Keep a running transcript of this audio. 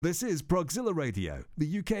This is Progzilla Radio,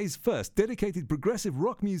 the UK's first dedicated progressive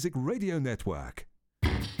rock music radio network.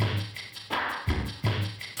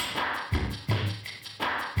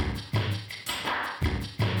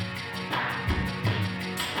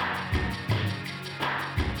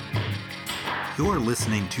 You're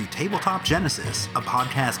listening to Tabletop Genesis, a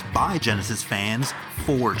podcast by Genesis fans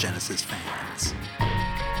for Genesis fans.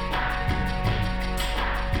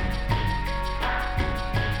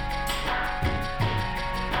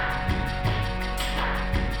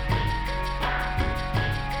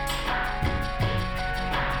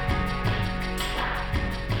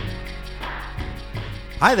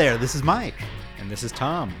 Hi there, this is Mike. And this is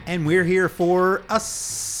Tom. And we're here for a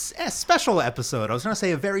special episode. I was going to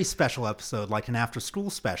say a very special episode, like an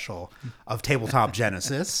after-school special of Tabletop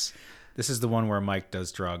Genesis. This is the one where Mike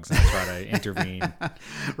does drugs and I try to intervene.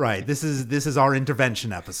 Right. This is our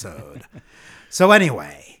intervention episode. So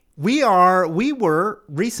anyway, we were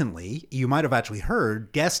recently, you might have actually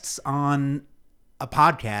heard, guests on a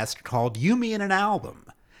podcast called You, Me, and an Album.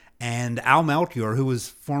 And Al Melchior, who was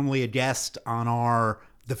formerly a guest on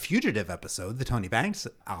The Fugitive episode, the Tony Banks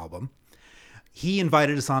album, he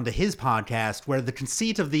invited us onto his podcast, where the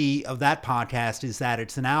conceit of that podcast is that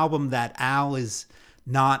it's an album that Al is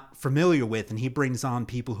not familiar with, and he brings on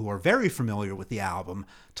people who are very familiar with the album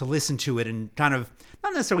to listen to it and kind of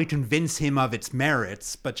not necessarily convince him of its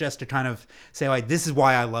merits, but just to kind of say, like, this is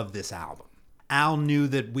why I love this album. Al knew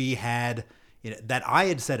that that I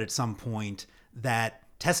had said at some point that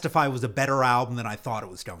Testify was a better album than I thought it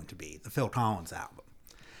was going to be, the Phil Collins album.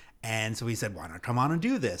 And so we said, why not come on and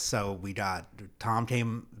do this? So Tom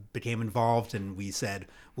became involved, and we said,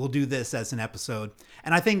 we'll do this as an episode.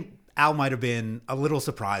 And I think Al might have been a little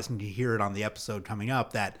surprised when you hear it on the episode coming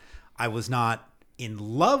up that I was not in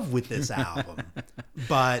love with this album,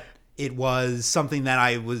 but it was something that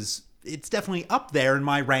it's definitely up there in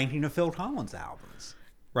my ranking of Phil Collins albums.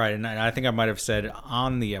 Right, and I think I might have said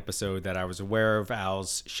on the episode that I was aware of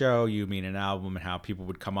Al's show, You Mean an Album, and how people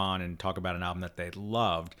would come on and talk about an album that they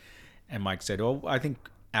loved. And Mike said, oh, I think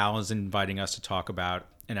Al is inviting us to talk about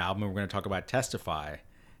an album, and we're going to talk about Testify.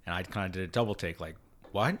 And I kind of did a double take, like,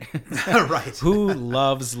 what? Right. Who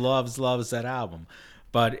loves that album?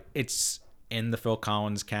 But it's in the Phil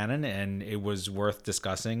Collins canon, and it was worth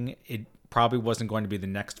discussing. It probably wasn't going to be the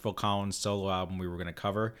next Phil Collins solo album we were going to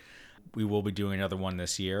cover. We will be doing another one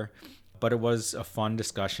this year, but it was a fun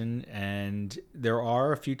discussion, and there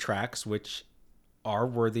are a few tracks which are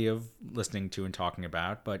worthy of listening to and talking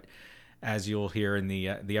about. But as you'll hear in the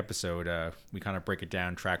episode, we kind of break it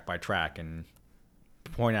down track by track and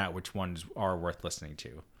point out which ones are worth listening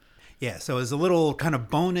to. Yeah, so as a little kind of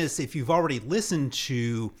bonus, if you've already listened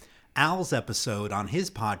to Al's episode on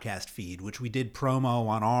his podcast feed, which we did promo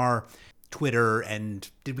on our Twitter, and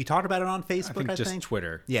did we talk about it on Facebook? I think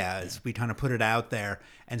Twitter. Yeah, as we kind of put it out there.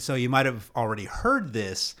 And so you might have already heard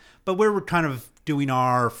this, but we're kind of doing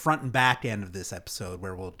our front and back end of this episode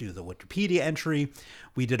where we'll do the Wikipedia entry.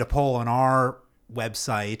 We did a poll on our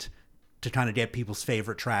website to kind of get people's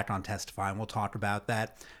favorite track on Testify, and we'll talk about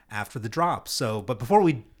that after the drop. So, but before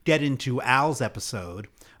we get into Al's episode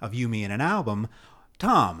of You, Me, and an Album,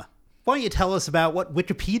 Tom, why don't you tell us about what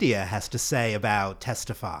Wikipedia has to say about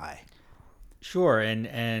Testify? Sure,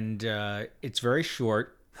 and it's very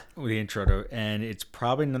short with the intro, and it's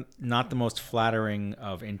probably not the most flattering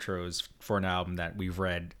of intros for an album that we've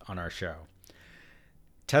read on our show.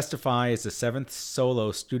 Testify is the 7th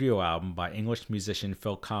solo studio album by English musician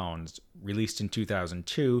Phil Collins. Released in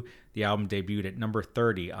 2002, the album debuted at number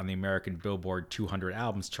 30 on the American Billboard 200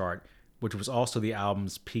 Albums chart, which was also the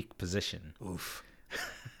album's peak position. Oof.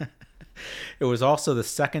 It was also the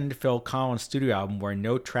second Phil Collins studio album where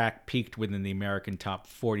no track peaked within the American Top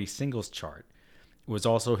 40 Singles chart. It was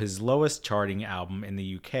also his lowest charting album in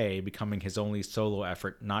the UK, becoming his only solo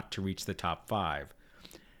effort not to reach the top 5.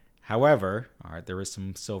 However, there is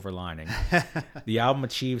some silver lining. The album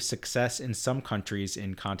achieved success in some countries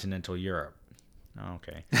in continental Europe.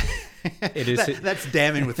 Okay. That's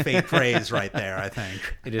damning with faint praise right there, I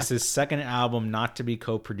think. It is his second album not to be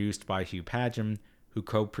co-produced by Hugh Padgham, who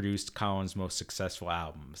co-produced Collins' most successful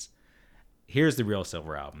albums. Here's the real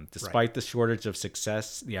silver album. Despite the shortage of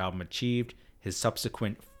success the album achieved, his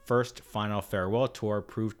subsequent first Final Farewell tour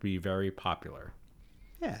proved to be very popular.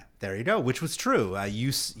 Yeah, there you go, which was true.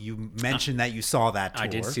 You mentioned that you saw that tour. I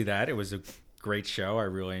did see that. It was a great show. I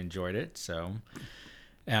really enjoyed it. So,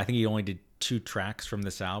 and I think he only did 2 tracks from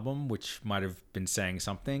this album, which might have been saying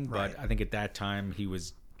something. But I think at that time he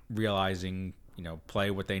was realizing, play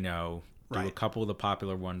what they know, do a couple of the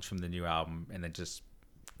popular ones from the new album, and then just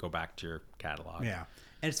go back to your catalog. Yeah.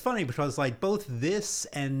 And it's funny because like both this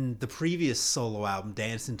and the previous solo album,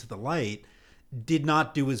 Dance into the Light, did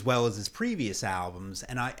not do as well as his previous albums.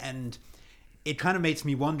 And it kind of makes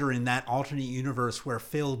me wonder, in that alternate universe where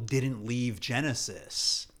Phil didn't leave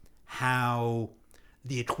Genesis, how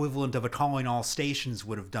the equivalent of a Calling All Stations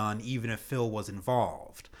would have done even if Phil was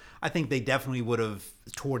involved. I think they definitely would have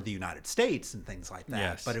toured the United States and things like that,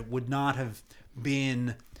 Yes. but it would not have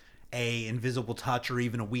been a Invisible Touch or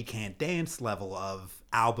even a We Can't Dance level of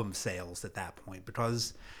album sales at that point,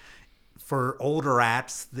 because for older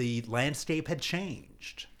acts, the landscape had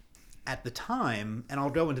changed. At the time, and I'll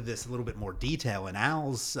go into this a little bit more detail in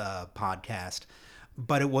Al's podcast,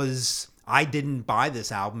 but I didn't buy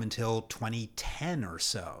this album until 2010 or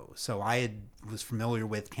so. So I was familiar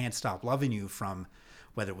with Can't Stop Loving You from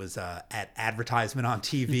whether it was at advertisement on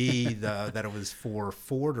TV, that it was for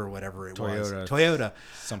Ford or whatever it was. Toyota.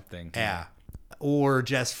 Something. Yeah. Or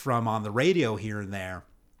just from on the radio here and there.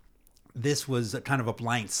 This was a kind of a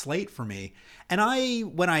blank slate for me. And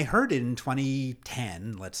when I heard it in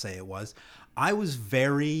 2010, let's say it was, I was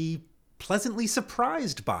very pleasantly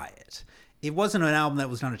surprised by it. It wasn't an album that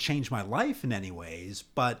was going to change my life in any ways,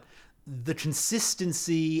 but the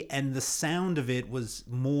consistency and the sound of it was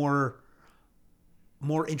more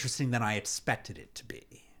interesting than I expected it to be.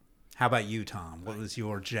 How about you, Tom? What was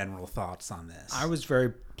your general thoughts on this? I was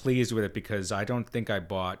very pleased with it because I don't think I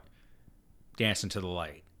bought Dance into the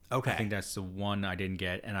Light. Okay. I think that's the one I didn't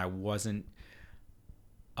get, and I wasn't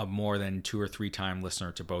a more than 2 or 3 time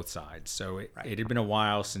listener to both sides. So it had been a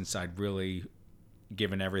while since I'd really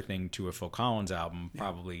given everything to a Phil Collins album,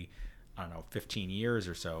 probably, I don't know, 15 years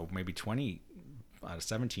or so, maybe 20 out of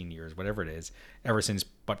 17 years, whatever it is, ever since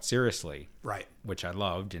But Seriously, right, which I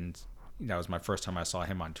loved, and that was my first time I saw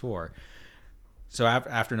him on tour. So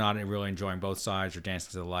after not really enjoying both sides or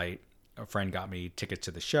Dancing to the Light, a friend got me tickets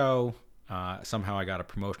to the show. Somehow I got a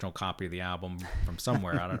promotional copy of the album from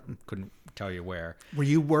somewhere. Couldn't tell you where. Were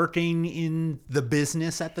you working in the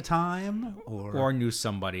business at the time, or knew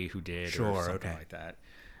somebody who did, Sure, or something okay. like that?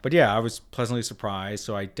 But yeah, I was pleasantly surprised.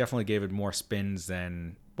 So I definitely gave it more spins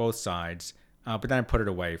than both sides. But then I put it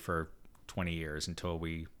away for 20 years until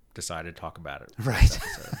we decided to talk about it. Right.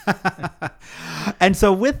 And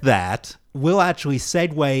so with that, we'll actually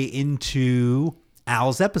segue into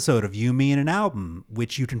Al's episode of You, Me, and an Album,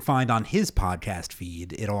 which you can find on his podcast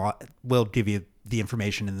feed. We'll give you the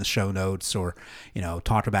information in the show notes, or,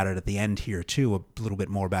 talk about it at the end here too, a little bit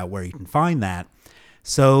more about where you can find that.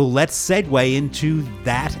 So let's segue into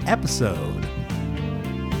that episode.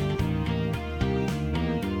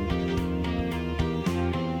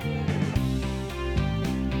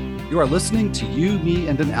 You are listening to You, Me,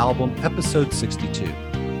 and an Album, episode 62.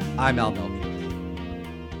 I'm Al Melke.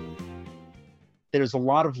 There's a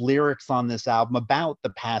lot of lyrics on this album about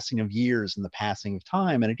the passing of years and the passing of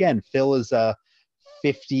time. And again, Phil is a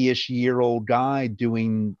 50-ish year old guy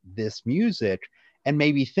doing this music and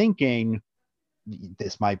maybe thinking,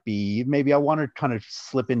 maybe I want to kind of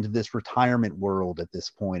slip into this retirement world at this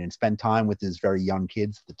point and spend time with his very young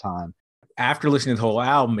kids at the time. After listening to the whole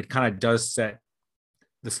album, it kind of does set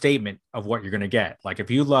the statement of what you're going to get. Like,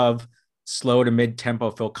 if you love slow to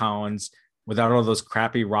mid-tempo Phil Collins without all those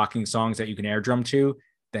crappy rocking songs that you can air drum to,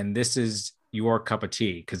 then this is your cup of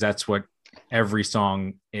tea, because that's what every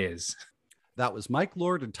song is. That was Mike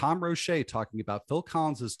Lord and Tom Roche talking about Phil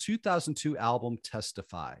Collins' 2002 album,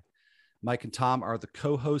 Testify. Mike and Tom are the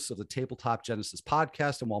co-hosts of the Tabletop Genesis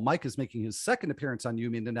podcast. And while Mike is making his second appearance on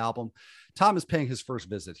You, Me, and an Album, Tom is paying his first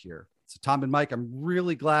visit here. So Tom and Mike, I'm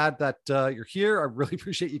really glad that you're here. I really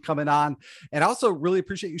appreciate you coming on, and also really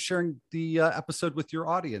appreciate you sharing the episode with your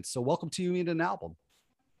audience. So welcome to You, Me, and an Album.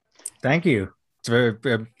 Thank you.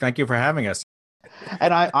 Thank you for having us.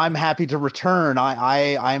 And I'm happy to return.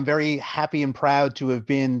 I am very happy and proud to have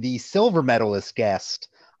been the silver medalist guest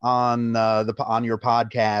on your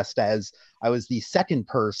podcast, as I was the second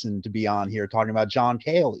person to be on here talking about John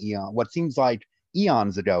Cale, what seems like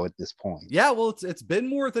eons ago at this point. Yeah, well, it's been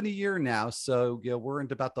more than a year now, so we're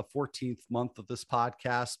into about the 14th month of this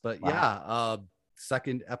podcast. But wow. Yeah,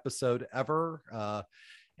 second episode ever,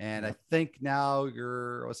 and I think now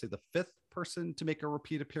you're, let's say, the 5th person to make a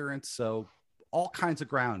repeat appearance. So all kinds of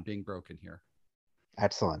ground being broken here.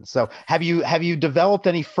 Excellent. So have you developed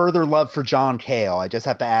any further love for John Cale? I just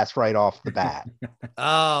have to ask right off the bat.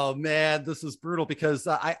 Oh man, this is brutal because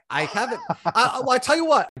I haven't. I tell you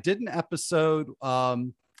what, I did an episode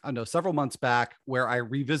I don't know, several months back, where I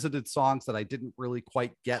revisited songs that I didn't really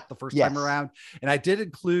quite get the first time around, and I did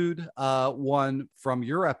include one from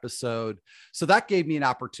your episode, so that gave me an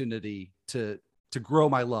opportunity to grow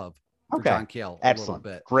my love for John Cale a little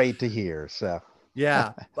bit. Great to hear. So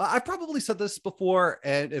Yeah, I've probably said this before,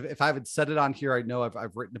 and if I haven't said it on here, I know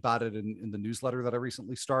I've written about it in the newsletter that I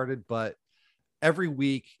recently started. But every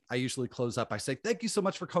week, I usually close up. I say, "Thank you so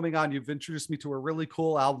much for coming on. You've introduced me to a really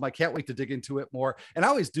cool album. I can't wait to dig into it more." And I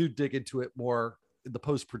always do dig into it more in the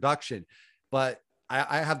post production, but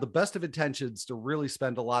I have the best of intentions to really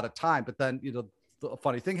spend a lot of time. But then, the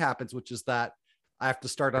funny thing happens, which is that I have to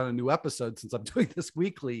start on a new episode since I'm doing this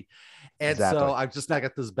weekly. And so I've just now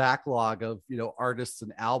got this backlog of, artists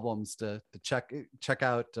and albums to check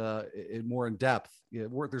out more in depth.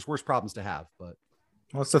 There's worse problems to have, but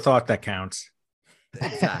what's the thought that counts?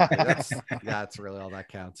 Exactly. That's really all that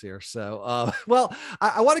counts here. So, well,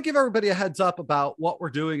 I want to give everybody a heads up about what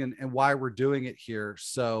we're doing and why we're doing it here.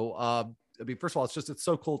 So, first of all, it's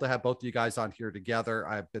so cool to have both of you guys on here together.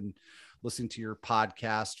 I've been listening to your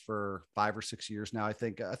podcast for 5 or 6 years now. I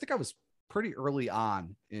think I was pretty early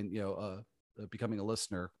on in, becoming a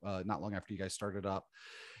listener, not long after you guys started up.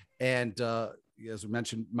 And as we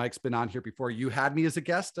mentioned, Mike's been on here before. You had me as a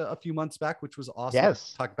guest a few months back, which was awesome.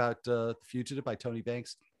 Yes. Talk about The Fugitive by Tony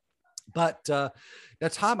Banks. But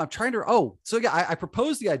that's Tom. I'm trying to, I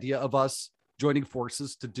proposed the idea of us joining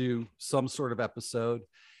forces to do some sort of episode.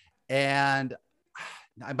 And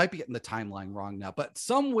I might be getting the timeline wrong now, but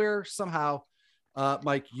somehow,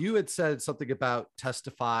 Mike, you had said something about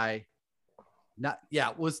Testify.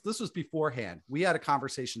 This was beforehand. We had a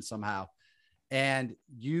conversation somehow, and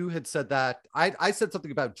you had said that I said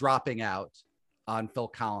something about dropping out on Phil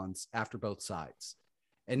Collins after Both Sides.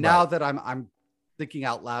 And now that I'm thinking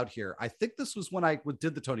out loud here, I think this was when I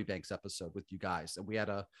did the Tony Banks episode with you guys, and we had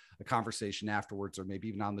a conversation afterwards, or maybe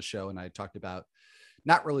even on the show. And I talked about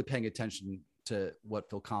not really paying attention to what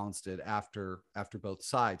Phil Collins did after Both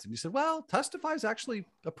Sides. And you said, well, Testify is actually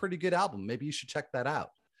a pretty good album. Maybe you should check that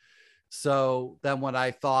out. So then when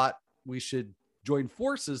I thought we should join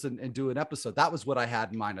forces and do an episode, that was what I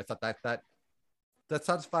had in mind. I thought that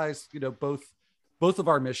satisfies, both of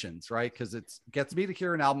our missions, right? Because it gets me to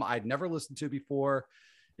hear an album I'd never listened to before.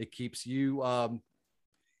 It keeps you,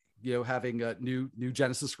 having a new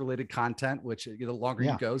Genesis related content, which the longer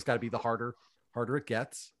you go, it's got to be the harder it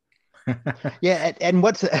gets. Yeah, and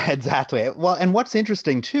what's exactly well, and what's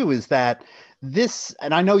interesting too is that this,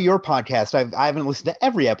 and I know your podcast, I haven't listened to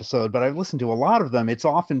every episode, but I've listened to a lot of them. It's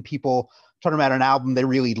often people talking about an album they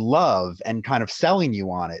really love and kind of selling you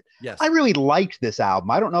on it. Yes, I really liked this album.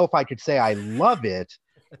 I don't know if I could say I love it,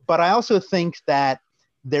 but I also think that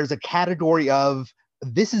there's a category of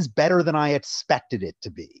this is better than I expected it to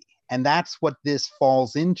be, and that's what this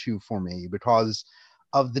falls into for me because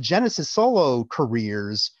of the Genesis solo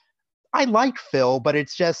careers. I like Phil, but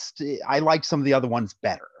it's just, I like some of the other ones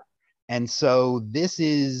better. And so this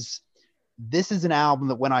is an album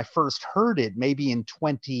that when I first heard it, maybe in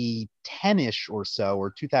 2010-ish or so,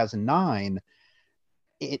 or 2009,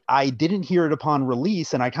 I didn't hear it upon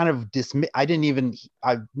release. And I kind of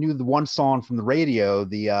I knew the one song from the radio,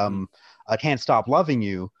 the I Can't Stop Loving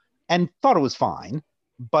You, and thought it was fine,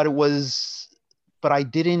 but I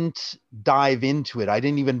didn't dive into it. I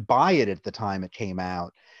didn't even buy it at the time it came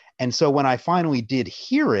out. And so when I finally did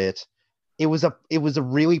hear it, it was a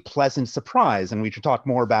really pleasant surprise. And we should talk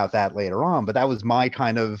more about that later on. But that was my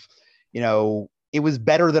kind of, it was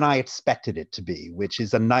better than I expected it to be, which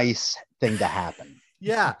is a nice thing to happen.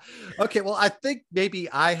 Yeah. Okay. Well, I think maybe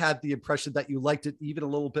I had the impression that you liked it even a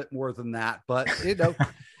little bit more than that. But,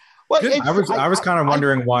 Well, I was kind of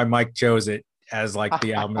wondering why Mike chose it as like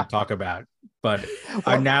the album to talk about. But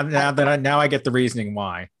now I get the reasoning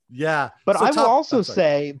why. Yeah. But so I will also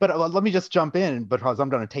say, but let me just jump in because I'm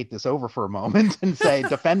going to take this over for a moment and say,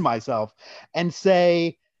 defend myself and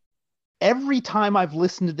say, every time I've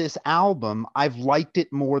listened to this album, I've liked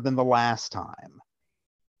it more than the last time.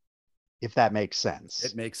 If that makes sense.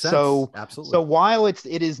 It makes sense. So absolutely. So while it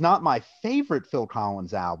is not my favorite Phil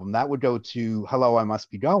Collins album, that would go to Hello, I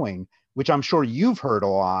Must Be Going, which I'm sure you've heard a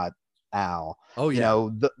lot, Al. Oh yeah.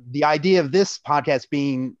 The idea of this podcast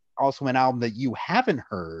being also an album that you haven't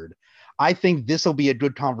heard, I think this will be a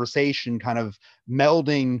good conversation, kind of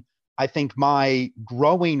melding, I think, my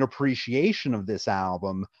growing appreciation of this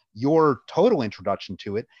album, your total introduction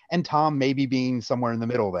to it, and Tom maybe being somewhere in the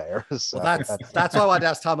middle there. So well, that's what I wanted to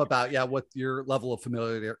ask Tom about. Yeah, what your level of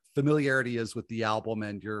familiarity is with the album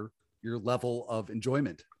and your level of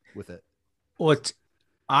enjoyment with it. Well,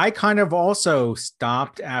 I kind of also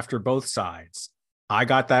stopped after Both Sides. I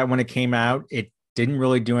got that when it came out. It didn't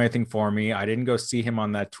really do anything for me. I didn't go see him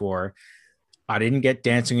on that tour. I didn't get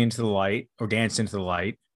Dancing into the Light or Dance into the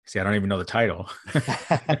Light. See, I don't even know the title.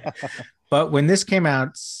 But when this came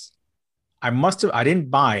out, I didn't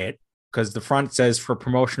buy it. because the front says for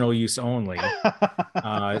promotional use only.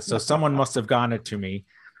 So someone must have gotten it to me.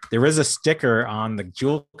 There is a sticker on the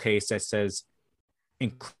jewel case that says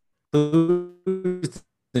includes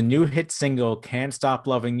the new hit single "Can't Stop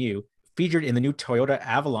Loving You," featured in the new Toyota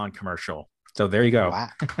Avalon commercial. So there you go. Wow.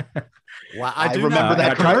 Wow, I remember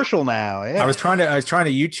that commercial now. Yeah. I was trying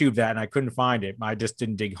to YouTube that and I couldn't find it. I just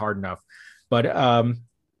didn't dig hard enough. But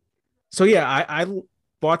so yeah, I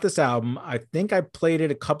bought this album. I think I played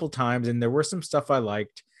it a couple times and there were some stuff I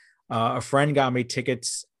liked. A friend got me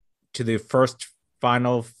tickets to the first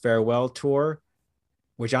Final Farewell tour,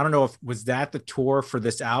 which I don't know if was that the tour for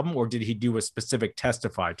this album or did he do a specific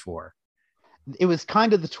Testify tour? It was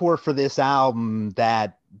kind of the tour for this album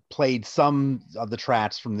that played some of the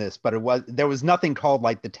tracks from this, but there was nothing called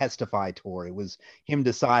like the Testify tour. It was him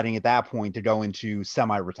deciding at that point to go into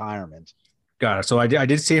semi-retirement. Got it. So I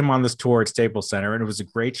did see him on this tour at Staples Center, and it was a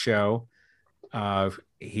great show.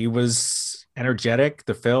 He was energetic.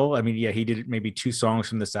 The Phil, I mean, yeah, he did maybe 2 songs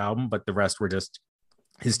from this album, but the rest were just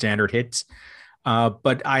his standard hits.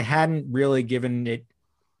 But I hadn't really given it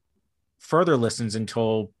further listens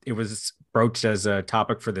until it was broached as a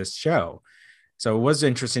topic for this show. So it was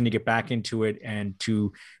interesting to get back into it and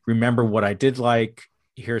to remember what I did like,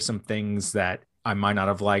 hear some things that I might not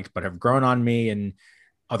have liked, but have grown on me, and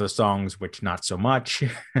other songs, which not so much.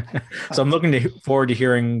 So I'm looking forward to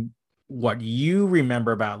hearing what you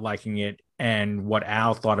remember about liking it and what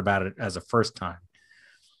Al thought about it as a first time.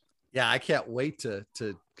 Yeah, I can't wait to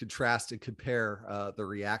contrast and compare the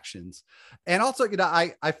reactions. And also, you know,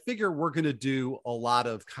 I figure we're going to do a lot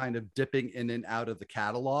of kind of dipping in and out of the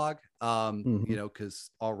catalog, you know, because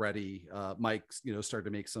already Mike's, you know, started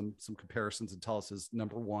to make some comparisons and tell us his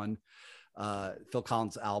number one Phil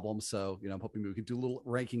Collins album. So, you know, I'm hoping we can do a little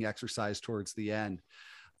ranking exercise towards the end.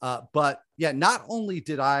 But yeah, not only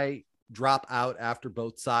did I drop out after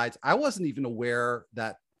both sides, I wasn't even aware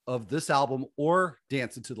that of this album or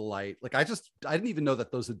Dance Into the Light. Like I didn't even know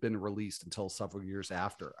that those had been released until several years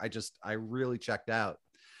after. I really checked out.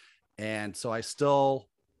 And so I still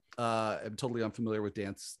am totally unfamiliar with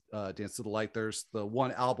Dance to the Light. There's the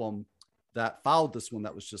one album that followed this one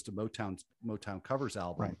that was just a Motown covers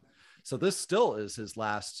album. Right. So this still is his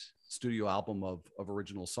last studio album of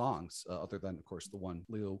original songs, other than of course the one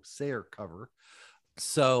Leo Sayer cover.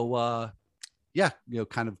 So yeah, you know,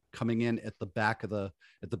 kind of coming in at the back of the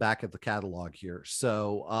catalog here.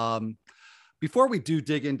 So before we do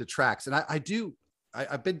dig into tracks, and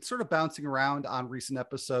I've been sort of bouncing around on recent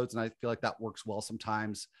episodes, and I feel like that works well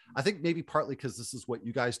sometimes. I think maybe partly because this is what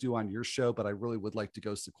you guys do on your show, but I really would like to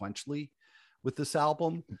go sequentially with this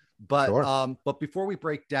album. But Sure. But before we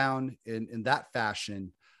break down in that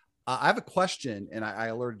fashion, I have a question, and I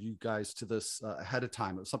alerted you guys to this ahead of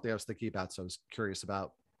time. It was something I was thinking about, so I was curious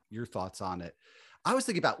about your thoughts on it. I was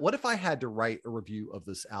thinking about what if I had to write a review of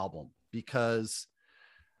this album, because,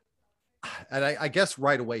 and I guess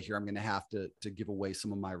right away here, I'm going to have to give away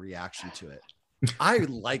some of my reaction to it. I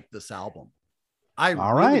like this album. I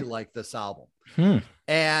All really right. like this album.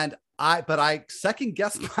 And I second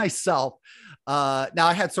guessed myself. Now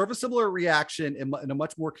I had sort of a similar reaction in a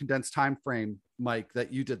much more condensed time frame, Mike,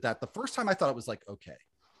 that you did that. The first time I thought it was like, okay.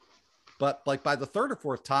 But like by the third or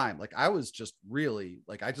fourth time, like I was just really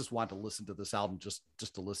like, I just wanted to listen to this album just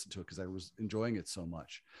to listen to it because I was enjoying it so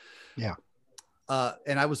much. Yeah.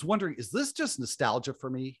 And I was wondering, is this just nostalgia for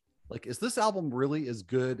me? Like, is this album really as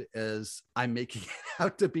good as I'm making it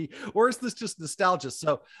out to be? Or is this just nostalgia?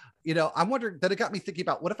 So, you know, I'm wondering, that it got me thinking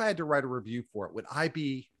about, what if I had to write a review for it? Would I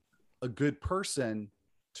be a good person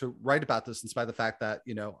to write about this, in spite of the fact that,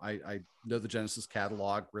 you know, I know the Genesis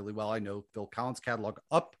catalog really well. I know Phil Collins catalog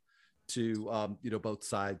up to, you know, both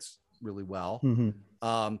sides really well.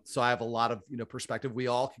 So I have a lot of, you know, perspective. We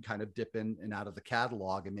all can kind of dip in and out of the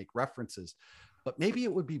catalog and make references, but maybe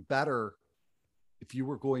it would be better if you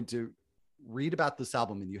were going to read about this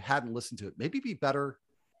album and you hadn't listened to it. Maybe it'd be better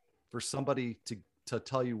for somebody to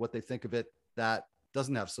tell you what they think of it that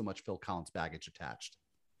doesn't have so much Phil Collins baggage attached.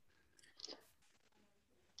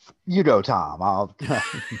 You go, Tom. I'll.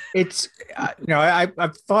 It's, you know,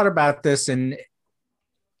 I've thought about this, and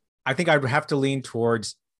I think I would have to lean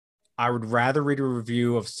towards, I would rather read a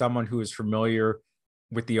review of someone who is familiar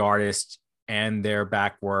with the artist and their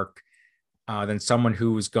back work than someone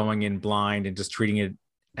who is going in blind and just treating it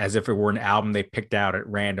as if it were an album they picked out at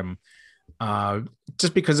random.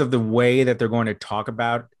 Just because of the way that they're going to talk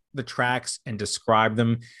about the tracks and describe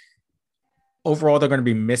them. Overall, they're going to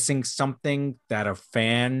be missing something that a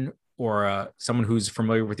fan or someone who's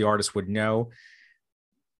familiar with the artist would know.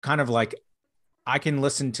 Kind of like, I can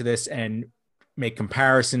listen to this and make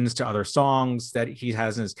comparisons to other songs that he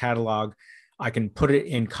has in his catalog. I can put it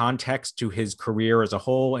in context to his career as a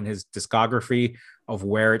whole and his discography of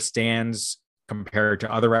where it stands compared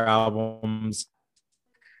to other albums.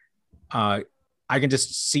 I can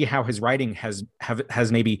just see how his writing has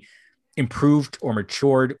maybe improved or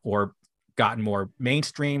matured or gotten more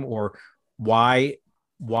mainstream, or why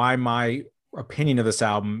my opinion of this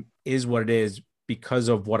album is what it is because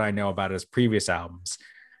of what I know about his previous albums.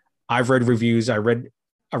 I've read reviews. I read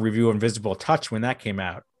a review of Invisible Touch when that came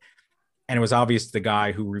out, and it was obvious the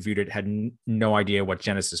guy who reviewed it had no idea what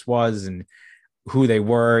Genesis was and who they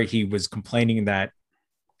were. He was complaining that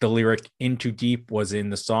the lyric "Into Deep" was in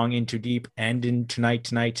the song "Into Deep" and in "Tonight,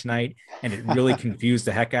 Tonight, Tonight," and it really confused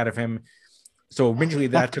the heck out of him. So eventually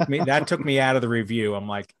that took me out of the review. I'm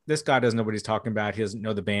like, this guy doesn't know what he's talking about. He doesn't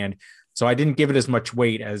know the band. So I didn't give it as much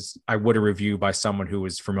weight as I would a review by someone who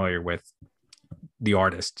was familiar with the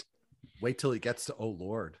artist. Wait till he gets to "Oh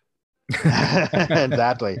Lord."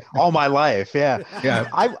 Exactly. All my life. Yeah. Yeah.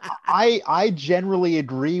 I generally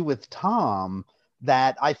agree with Tom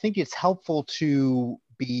that I think it's helpful to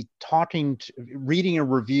be reading a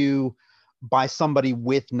review by somebody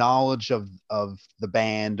with knowledge of the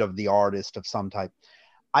band, of the artist of some type.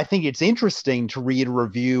 I think it's interesting to read a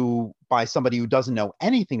review by somebody who doesn't know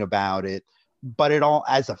anything about it, but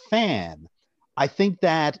as a fan, I think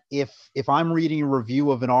that if I'm reading a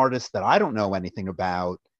review of an artist that I don't know anything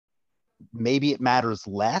about, maybe it matters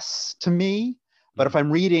less to me. But if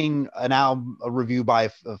I'm reading a review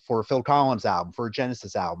for a Phil Collins album, for a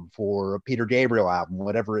Genesis album, for a Peter Gabriel album,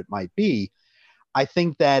 whatever it might be, I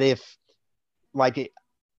think that if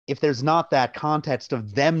there's not that context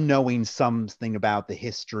of them knowing something about the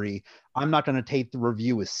history, I'm not going to take the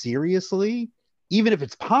review as seriously. Even if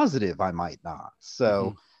it's positive, I might not.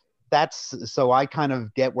 So so I kind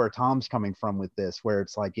of get where Tom's coming from with this, where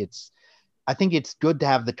it's like, I think it's good to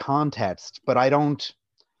have the context, but I don't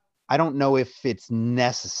know if it's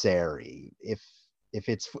necessary. If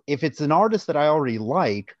it's an artist that I already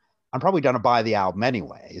like, I'm probably going to buy the album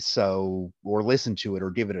anyway. So, or listen to it or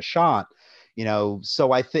give it a shot,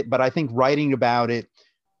 so but I think writing about it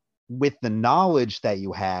with the knowledge that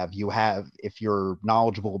you have, if you're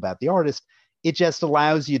knowledgeable about the artist, it just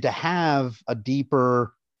allows you to have a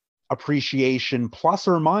deeper appreciation, plus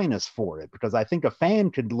or minus, for it. Because I think a fan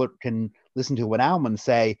can listen to an album and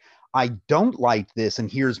say, I don't like this, and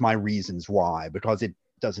here's my reasons why, because it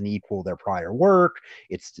doesn't equal their prior work,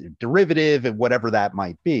 it's derivative, and whatever that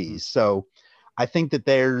might be. So I think that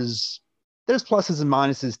there's pluses and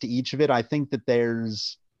minuses to each of it. I think that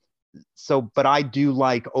but I do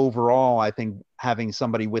like, overall, I think having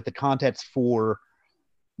somebody with the context for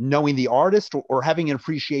knowing the artist, or having an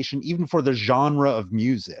appreciation even for the genre of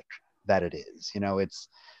music that it is. It's,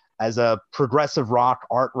 as a progressive rock,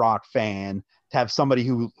 art rock fan, to have somebody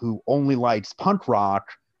who only likes punk rock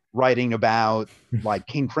writing about like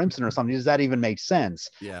King Crimson or something, does that even make sense?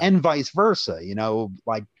 Yeah. And vice versa,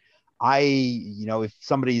 if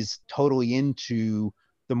somebody's totally into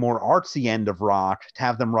the more artsy end of rock, to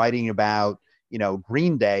have them writing about,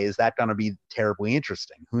 Green Day, is that going to be terribly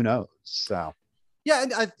interesting? Who knows? So, yeah.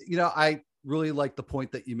 And I really like the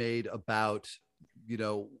point that you made about,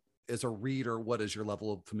 as a reader, what is your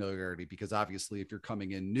level of familiarity? Because obviously, if you're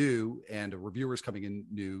coming in new and a reviewer's coming in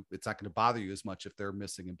new, it's not going to bother you as much if they're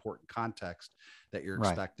missing important context that you're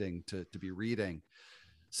expecting to be reading.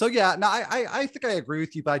 So yeah, no, I think I agree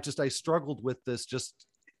with you, but I struggled with this. Just,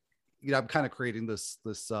 I'm kind of creating this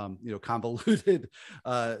convoluted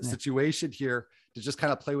situation here to just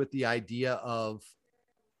kind of play with the idea of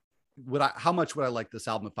how much would I like this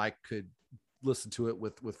album if I could listen to it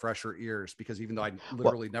with fresher ears, because even though I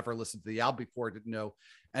literally never listened to the album before, I didn't know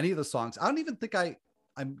any of the songs. I don't even think I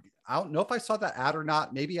don't know if I saw that ad or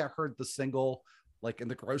not. Maybe I heard the single like in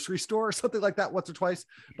the grocery store or something like that once or twice,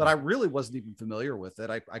 but I really wasn't even familiar with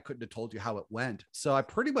it. I couldn't have told you how it went. So I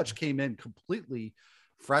pretty much came in completely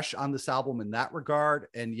fresh on this album in that regard.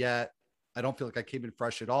 And yet I don't feel like I came in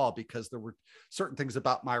fresh at all, because there were certain things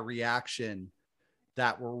about my reaction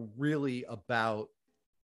that were really about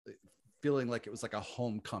feeling like it was like a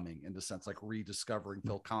homecoming, in the sense, like rediscovering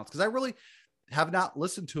Phil Collins. Cause I really have not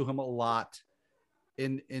listened to him a lot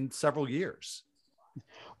in several years.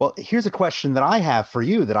 Well, here's a question that I have for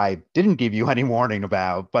you that I didn't give you any warning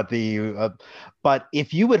about, but but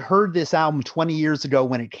if you had heard this album 20 years ago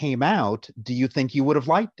when it came out, do you think you would have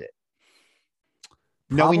liked it?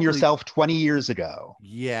 Knowing yourself 20 years ago.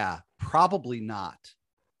 Yeah, probably not.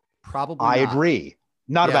 Probably I not. agree.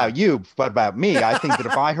 Not about you, but about me. I think that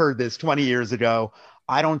if I heard this 20 years ago,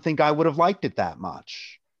 I don't think I would have liked it that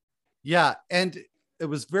much. Yeah. And it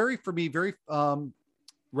was very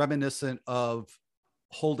reminiscent of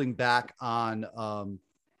holding back on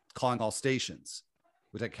Calling All Stations,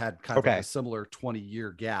 which I had kind of Okay. like a similar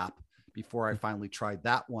 20-year gap before I finally tried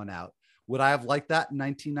that one out. Would I have liked that in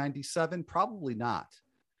 1997? Probably not.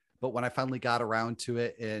 But when I finally got around to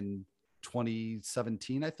it in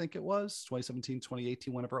 2017, I think it was 2017,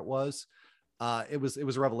 2018, whenever it was a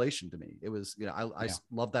revelation to me. It was, I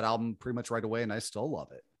loved that album pretty much right away, and I still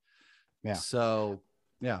love it. Yeah. So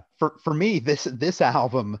yeah. For me, this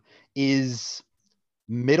album is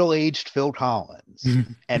middle-aged Phil Collins.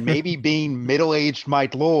 And maybe being middle-aged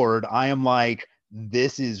Mike Lord, I am like,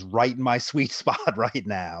 this is right in my sweet spot right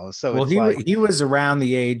now. So Well, it's he was around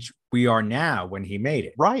the age we are now when he made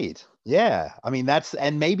it. right. Yeah. I mean,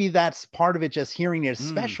 maybe that's part of it, just hearing it,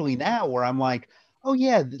 especially now, where I'm like, oh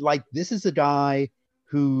yeah, like this is a guy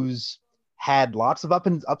who's had lots of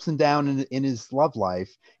ups and downs in his love life.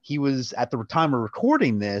 He was, at the time of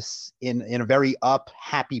recording this, in a very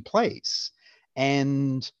happy place.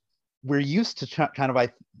 And we're used to kind of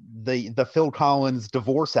like the Phil Collins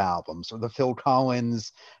divorce albums or the Phil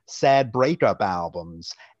Collins sad breakup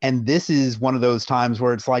albums. And this is one of those times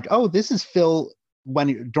where it's like, oh, this is Phil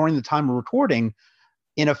during the time of recording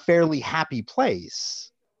in a fairly happy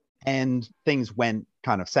place. And things went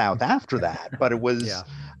kind of south after that. But it was,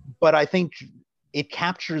 but I think it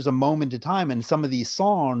captures a moment in time. And some of these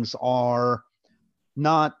songs are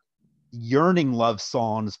not yearning love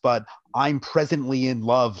songs, but I'm presently in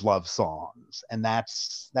love songs. And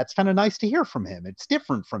that's kind of nice to hear from him. It's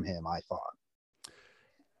different from him, I thought.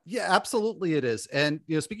 Yeah, absolutely it is. And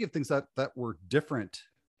speaking of things that were different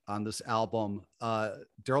on this album, Daryl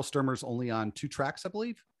Stuermer's only on 2 tracks, I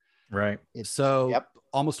believe. Right. So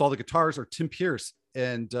almost all the guitars are Tim Pierce,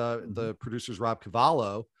 and the producer's Rob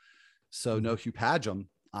Cavallo. So no Hugh Padgham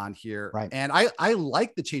on here. Right. And I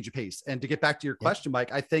like the change of pace. And to get back to your question,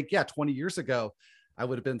 Mike, I think, 20 years ago, I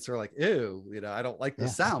would have been sort of like, ew, I don't like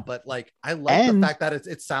this sound, but like, I like the fact that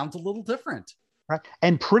it sounds a little different. Right.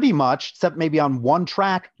 And pretty much, except maybe on one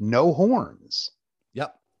track, no horns.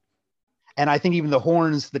 Yep. And I think even the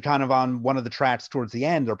horns that kind of on one of the tracks towards the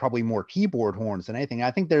end are probably more keyboard horns than anything.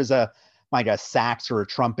 I think there's a sax or a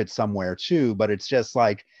trumpet somewhere too, but it's just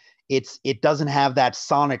like, it doesn't have that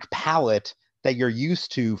sonic palette that you're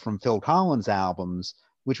used to from Phil Collins albums,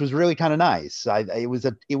 which was really kind of nice. It was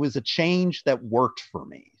a change that worked for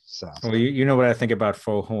me. So, well, you know what I think about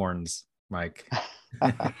faux horns, Mike.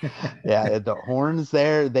 Yeah, the horns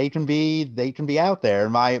there, they can be out there.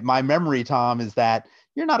 My memory, Tom, is that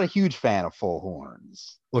you're not a huge fan of full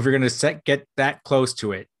horns. Well, if you're going to get that close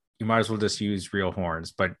to it, you might as well just use real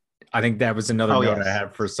horns. But I think that was another note I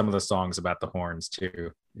had for some of the songs about the horns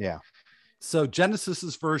too. Yeah. So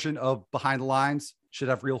Genesis's version of Behind the Lines should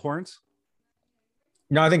have real horns?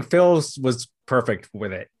 No, I think Phil's was perfect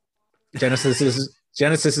with it.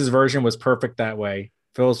 Genesis's version was perfect that way.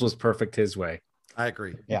 Phil's was perfect his way. I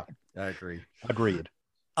agree. Yeah. I agree. Agreed.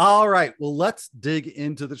 All right. Well, let's dig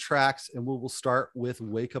into the tracks, and we'll start with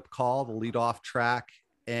Wake Up Call, the leadoff track.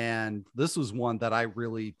 And this was one that I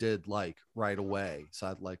really did like right away. So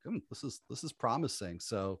I'd like, this is promising.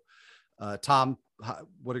 So Tom,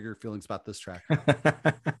 what are your feelings about this track?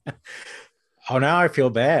 Oh, now I feel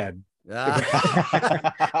bad.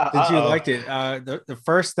 That you liked it. The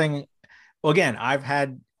first thing, well, again,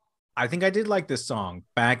 I think I did like this song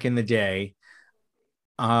back in the day.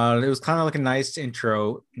 It was kind of like a nice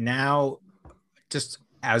intro. Now, just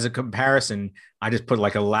as a comparison, I just put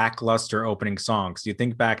like a lackluster opening song. So you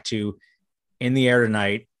think back to In the Air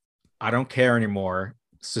Tonight, I Don't Care Anymore,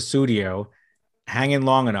 Sussudio, Hanging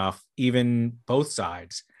Long Enough, even Both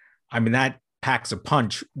Sides. I mean, that packs a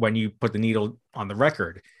punch when you put the needle on the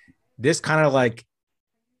record. This kind of like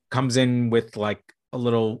comes in with like a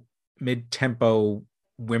little mid-tempo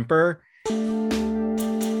whimper.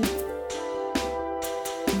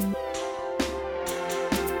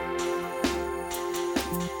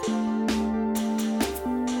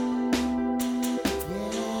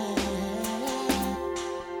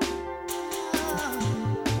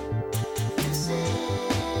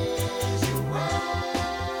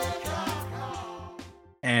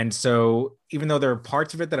 And so even though there are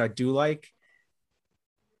parts of it that I do like,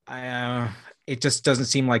 it just doesn't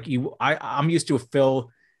seem like I'm used to Phil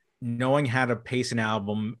knowing how to pace an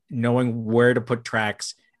album, knowing where to put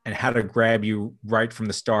tracks and how to grab you right from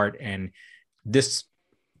the start. And this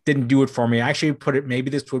didn't do it for me. I actually put it, maybe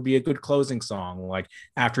this would be a good closing song. Like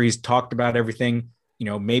after he's talked about everything,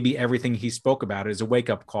 maybe everything he spoke about is a wake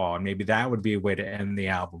up call. And maybe that would be a way to end the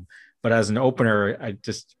album. But as an opener, I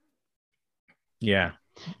just,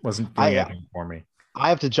 wasn't doing anything for me. I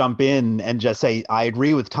have to jump in and just say, I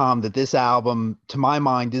agree with Tom that this album, to my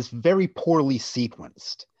mind, is very poorly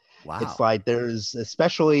sequenced. Wow. It's like there's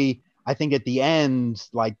especially, I think at the end,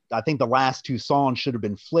 like, I think the last two songs should have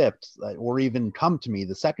been flipped, or even Come to Me,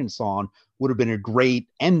 the second song, would have been a great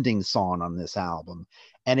ending song on this album.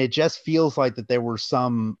 And it just feels like that there were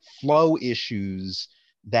some flow issues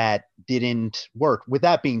that didn't work. With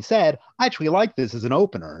that being said, I actually like this as an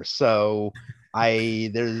opener. So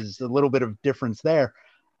there's a little bit of difference there.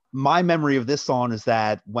 My memory of this song is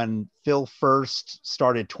that when Phil first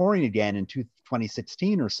started touring again in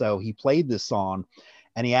 2016 or so, he played this song.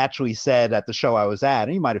 And he actually said at the show I was at,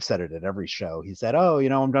 and he might have said it at every show, he said, "Oh,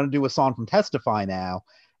 I'm going to do a song from Testify now."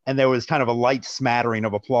 And there was kind of a light smattering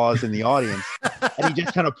of applause in the audience. And he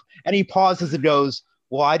just and he pauses and goes,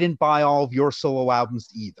 "Well, I didn't buy all of your solo albums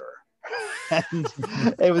either." And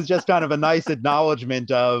it was just kind of a nice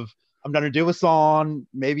acknowledgement of, I'm going to do a song.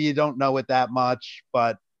 Maybe you don't know it that much,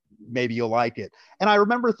 but maybe you'll like it. And I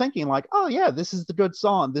remember thinking like, oh yeah, this is the good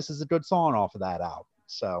song. This is a good song off of that album.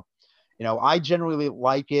 So, I generally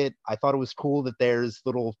like it. I thought it was cool that there's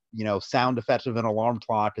little, sound effects of an alarm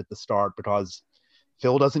clock at the start, because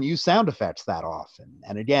Phil doesn't use sound effects that often.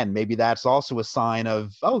 And again, maybe that's also a sign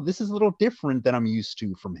of, oh, this is a little different than I'm used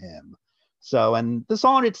to from him. So, and the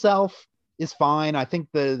song itself is fine. I think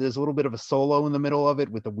there's a little bit of a solo in the middle of it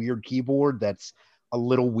with a weird keyboard that's a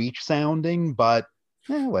little weak sounding, but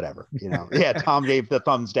whatever. Yeah, Tom gave the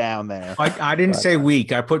thumbs down there. I didn't say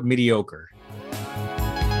weak. I put mediocre.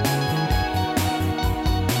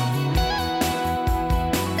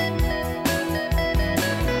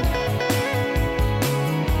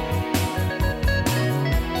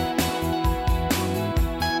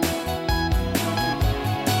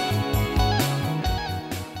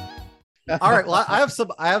 All right. Well, I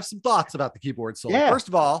have some thoughts about the keyboard solo. Yeah. First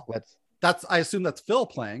of all, I assume that's Phil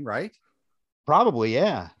playing, right? Probably,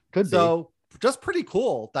 yeah. Could be. So just pretty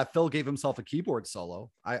cool that Phil gave himself a keyboard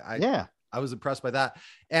solo. I was impressed by that.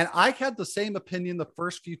 And I had the same opinion the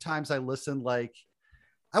first few times I listened. Like,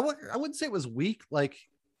 I wouldn't say it was weak. Like,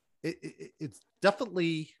 it's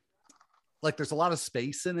definitely like there's a lot of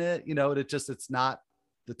space in it, it's not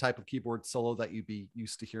the type of keyboard solo that you'd be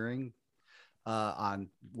used to hearing on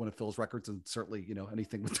one of Phil's records, and certainly,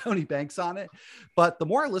 anything with Tony Banks on it. But the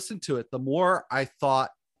more I listened to it, the more I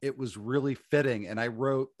thought it was really fitting. And there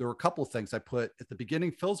were a couple of things I put at the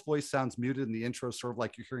beginning. Phil's voice sounds muted in the intro, sort of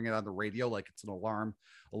like you're hearing it on the radio, like it's an alarm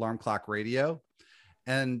clock radio.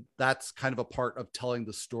 And that's kind of a part of telling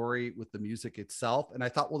the story with the music itself. And I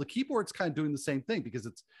thought, well, the keyboard's kind of doing the same thing, because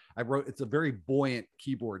it's a very buoyant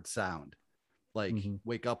keyboard sound, like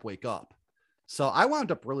wake up, wake up. So I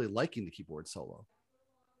wound up really liking the keyboard solo.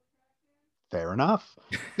 Fair enough.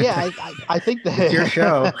 Yeah, I think that It's your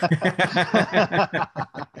show.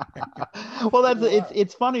 Well,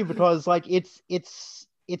 it's funny because like it's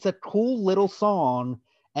a cool little song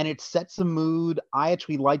and it sets a mood. I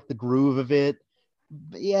actually like the groove of it.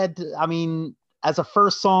 Yeah, I mean, as a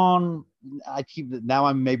first song, now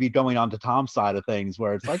I'm maybe going on to Tom's side of things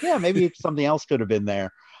where it's like, yeah, maybe something else could have been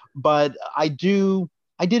there. But I did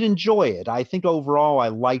enjoy it. I think overall I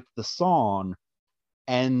liked the song,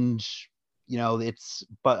 and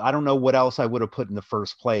but I don't know what else I would have put in the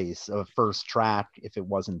first place, a first track, if it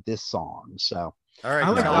wasn't this song. So all right,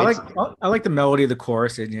 I like the melody of the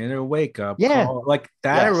chorus and wake up. Yeah, call, like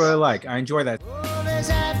that. Yes. I really like. I enjoy that. Oh, there's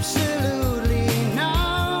absolutely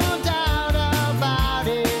no doubt about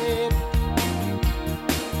it.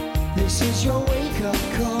 This is your wake up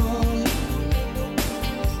call.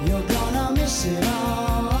 You're gonna miss it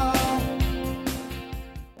all.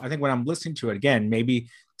 I think when I'm listening to it again, maybe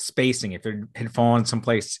spacing, if it had fallen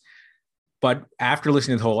someplace, but after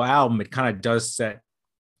listening to the whole album, it kind of does set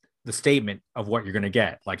the statement of what you're going to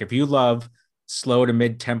get. Like, if you love slow to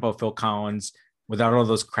mid tempo Phil Collins without all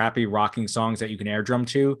those crappy rocking songs that you can air drum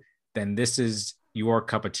to, then this is your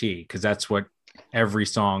cup of tea, because that's what every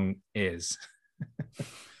song is.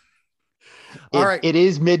 All right, it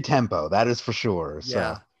is mid tempo, that is for sure.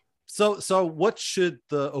 Yeah. So what should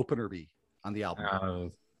the opener be on the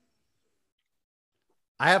album?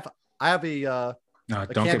 I have a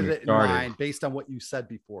candidate in mind based on what you said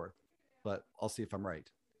before, but I'll see if I'm right.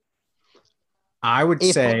 I would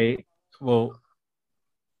say, well,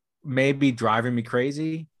 maybe Driving Me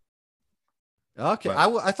Crazy. Okay, but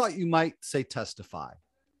I thought you might say Testify.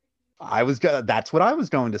 That's what I was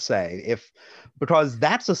going to say, because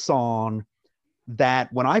that's a song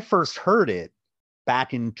that when I first heard it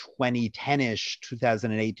back in 2010-ish,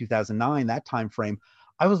 2008, 2009, that time frame,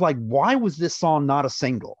 I was like, why was this song not a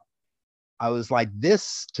single? I was like,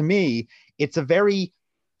 this, to me, it's a very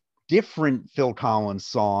different Phil Collins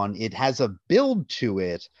song. It has a build to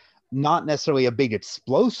it, not necessarily a big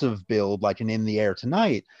explosive build like an In the Air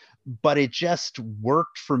Tonight, but it just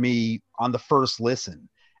worked for me on the first listen.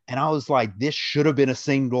 And I was like, this should have been a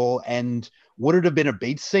single. And would it have been a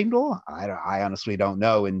big single? I honestly don't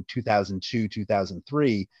know in 2002,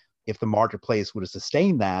 2003, if the marketplace would have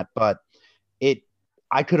sustained that. But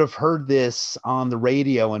I could have heard this on the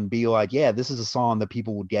radio and be like, yeah, this is a song that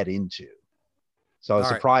people would get into. So I was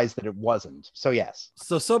All right. surprised that it wasn't. So yes.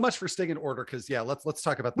 So much for staying in order, because let's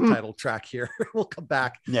talk about the title track here. We'll come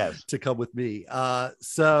back Yes. to Come With Me. I'll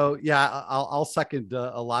second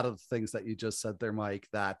a lot of the things that you just said there, Mike,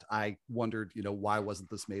 that I wondered, why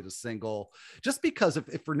wasn't this made a single? Just because if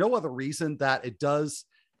for no other reason that it does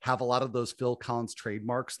have a lot of those Phil Collins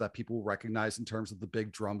trademarks that people will recognize in terms of the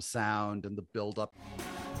big drum sound and the build up.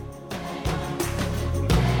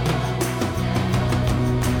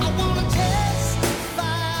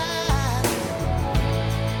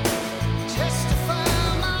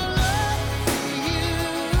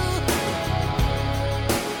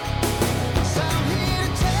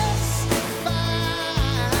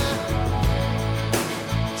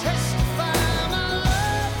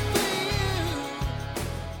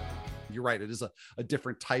 You're right. It is a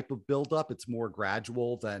different type of buildup. It's more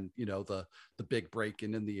gradual than, the big break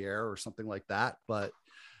in the air or something like that. But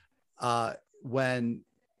when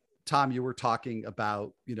Tom, you were talking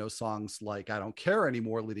about, songs like I Don't Care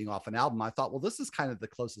Anymore leading off an album, I thought, well, this is kind of the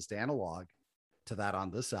closest analog to that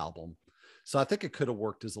on this album. So I think it could have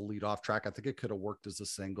worked as a lead off track. I think it could have worked as a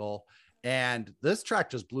single. And this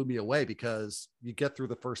track just blew me away because you get through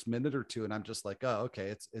the first minute or two and I'm just like, oh,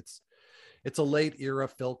 okay, it's a late era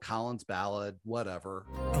Phil Collins ballad, whatever.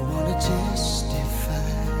 I wanna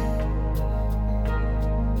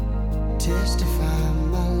testify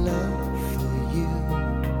my love for you.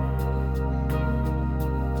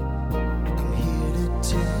 I'm here to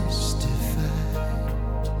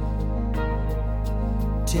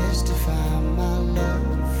testify my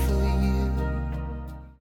love for you.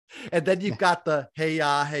 And then you've got the hey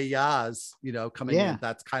yahs, coming in.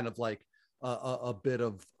 That's kind of like a bit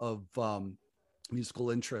of musical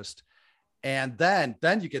interest. And then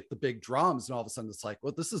you get the big drums and all of a sudden it's like,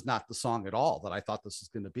 well, this is not the song at all that I thought this was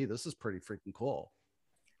going to be. This is pretty freaking cool.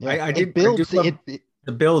 Yeah, I do love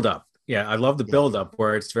the build up. Yeah. I love the build up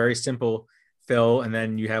where it's very simple, Phil. And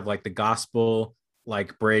then you have like the gospel,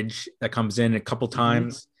 like bridge that comes in a couple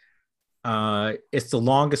times. It's the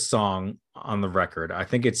longest song on the record. I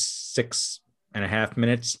think it's 6.5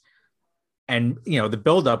 minutes. And, the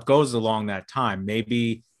buildup goes along that time.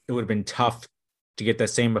 Maybe it would have been tough to get that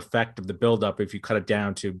same effect of the buildup if you cut it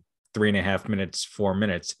down to 3.5 minutes, 4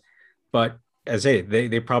 minutes. But as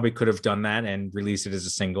they probably could have done that and released it as a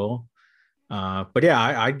single. But yeah,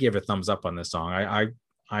 I'd give a thumbs up on this song.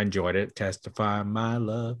 I enjoyed it. Testify my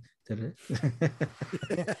love.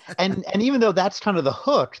 and even though that's kind of the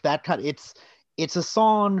hook, it's a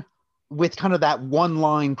song with kind of that one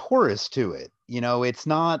line chorus to it. It's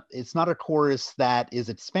not a chorus that is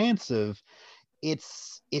expansive.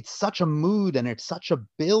 It's such a mood and it's such a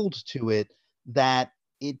build to it that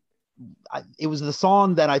it was the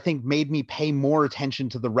song that I think made me pay more attention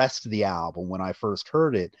to the rest of the album when I first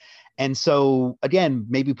heard it. And so again,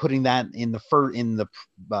 maybe putting that in the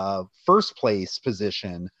first place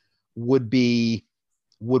position would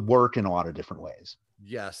work in a lot of different ways.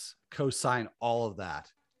 Yes. Co-sign all of that.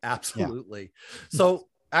 Absolutely. Yeah. So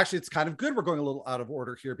actually it's kind of good. We're going a little out of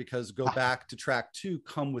order here because go back to track 2,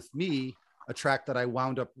 Come With Me, a track that I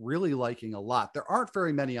wound up really liking a lot. There aren't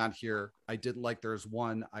very many on here I didn't like. There's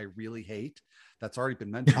one I really hate. That's already been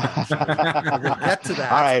mentioned. We're going to get to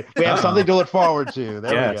that. All right. We have something to look forward to.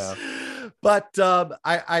 There we go. But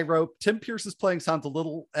I wrote, Tim Pierce's playing sounds a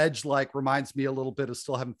little Edge-like, reminds me a little bit of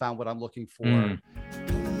Still Haven't Found What I'm Looking For.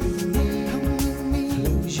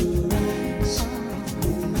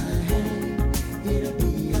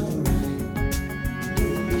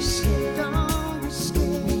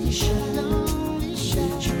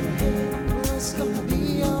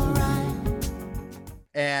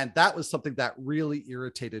 And that was something that really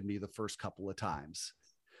irritated me the first couple of times.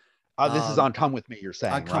 This is on Come With Me, you're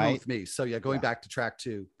saying, Come right? With Me. So yeah, going back to track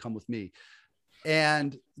 2, Come With Me.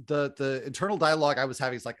 And the internal dialogue I was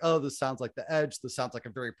having is like, oh, this sounds like the Edge. This sounds like a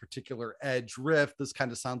very particular Edge riff. This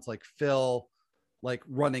kind of sounds like Phil, like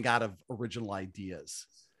running out of original ideas.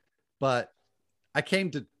 But I came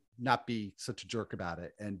to not be such a jerk about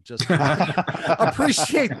it and just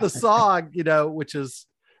appreciate the song, which is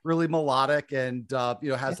really melodic and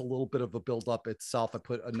has a little bit of a build up itself. I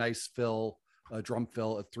put a nice drum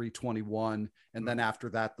fill at 321, and then after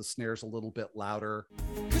that the snare's a little bit louder.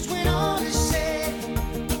 'Cause when all is said,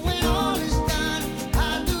 when all is done,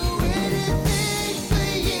 I'll do anything for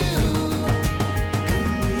you.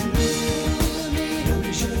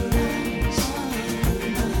 Close your eyes, hold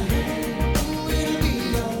my hand, it'll be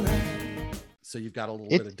alright. So you've got a little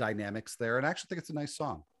It- bit of dynamics there, and I actually think it's a nice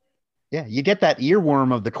song. Yeah, you get that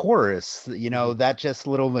earworm of the chorus, that just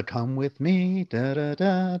little "come with me," da, da,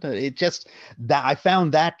 da, da. It just that I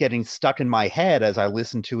found that getting stuck in my head as I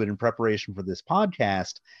listened to it in preparation for this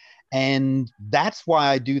podcast, and that's why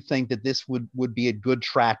I do think that this would be a good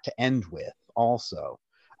track to end with, also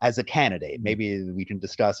as a candidate. Maybe we can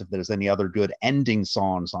discuss if there's any other good ending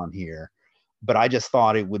songs on here, but I just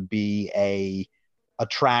thought it would be a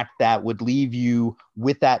track that would leave you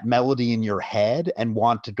with that melody in your head and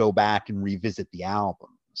want to go back and revisit the album.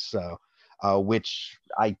 So, which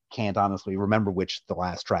I can't honestly remember which the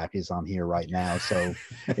last track is on here right now. So,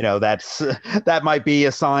 that might be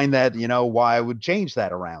a sign that, why I would change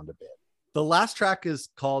that around a bit. The last track is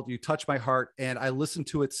called "You Touch My Heart," and I listened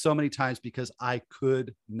to it so many times because I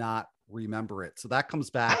could not remember it. So that comes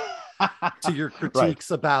back to your critiques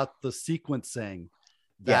about the sequencing.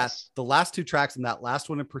 That Yes. the last two tracks and that last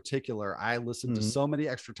one in particular, I listened to Mhm. so many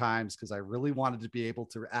extra times because I really wanted to be able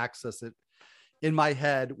to access it in my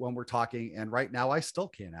head when we're talking. And right now I still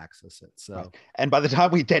can't access it. So Right. And by the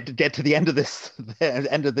time we get to the end of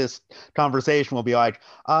this conversation, we'll be like,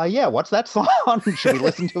 yeah, what's that song? Should we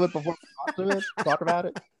listen to it before we talk about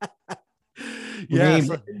it? yeah, maybe,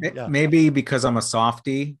 so- yeah. maybe because I'm a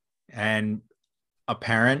softie and a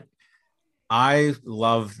parent, I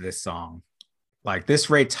love this song. Like this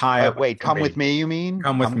rates high up. Wait, for Come me. With Me, you mean?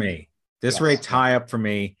 Come with me. This Yes, rates yeah. high up for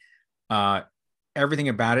me. Everything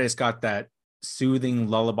about it, it's got that soothing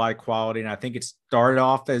lullaby quality. And I think it started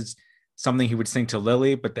off as something he would sing to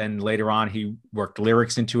Lily, but then later on he worked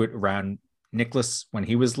lyrics into it around Nicholas when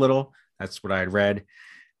he was little. That's what I had read.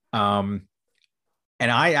 And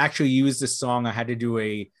I actually used this song. I had to do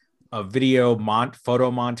a video photo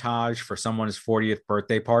montage for someone's 40th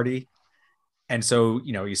birthday party. And so,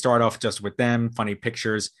 you start off just with them, funny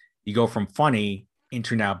pictures. You go from funny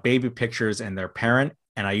into now baby pictures and their parent.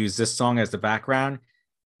 And I use this song as the background.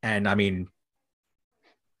 And I mean,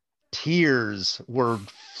 Tears were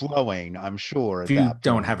flowing, I'm sure. if you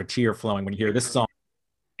don't have a tear flowing when you hear this song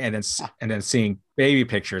and then seeing baby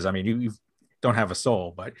pictures, I mean, you don't have a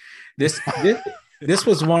soul. But this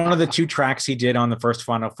was one of the two tracks he did on the first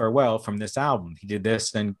Final Farewell from this album. He did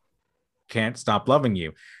this and Can't Stop Loving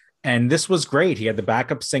You. And this was great. He had the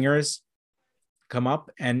backup singers come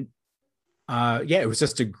up and it was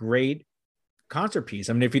just a great concert piece.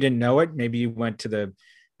 I mean, if you didn't know it, maybe you went to the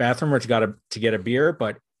bathroom or to get a beer,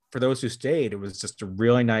 but for those who stayed, it was just a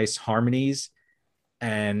really nice harmonies.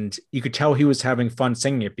 And you could tell he was having fun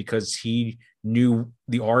singing it because he knew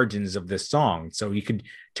the origins of this song. So you could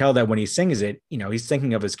tell that when he sings it, he's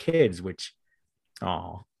thinking of his kids, which,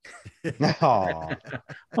 Aw,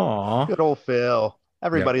 aw. good old Phil.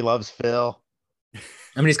 Everybody loves Phil.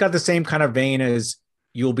 I mean, he's got the same kind of vein as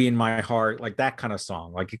You'll Be in My Heart, like that kind of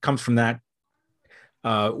song. Like it comes from that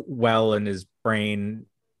well in his brain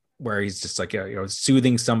where he's just like,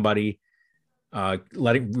 soothing somebody,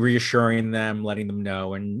 reassuring them, letting them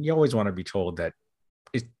know. And you always want to be told that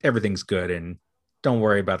everything's good and don't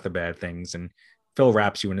worry about the bad things. And Phil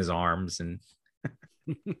wraps you in his arms and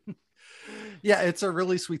Yeah, it's a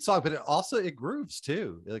really sweet song, but it grooves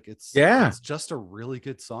too. Like it's just a really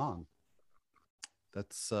good song.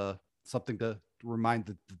 That's something to remind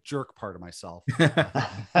the jerk part of myself. That's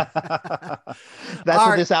All what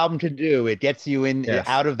right. this album can do. It gets you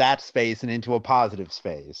out of that space and into a positive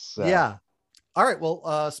space. So. Yeah. All right.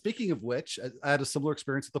 Well, speaking of which, I had a similar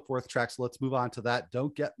experience with the fourth track, so let's move on to that.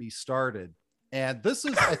 Don't Get Me Started. And this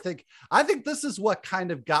is, I think this is what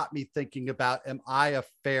kind of got me thinking about, am I a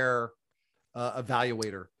fair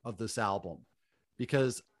evaluator of this album?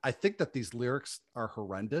 Because I think that these lyrics are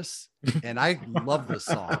horrendous and I love this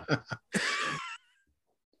song.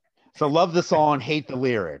 So love the song, hate the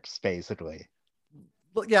lyrics, basically.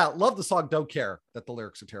 But yeah, love the song, don't care that the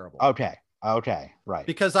lyrics are terrible. Okay, right.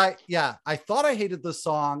 Because I thought I hated this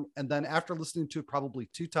song, and then after listening to it probably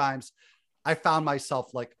 2 times, I found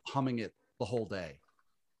myself like humming it the whole day.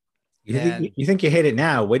 you think you hate it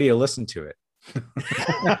now. Wait till you listen to it.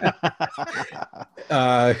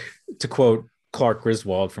 To quote Clark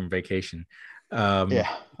Griswold from Vacation. Yeah.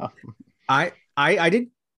 I did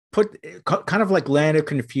put kind of like Land of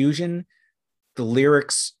Confusion. The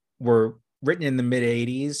lyrics were written in the mid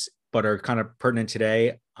 80s, but are kind of pertinent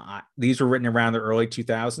today. These were written around the early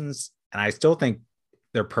 2000s, and I still think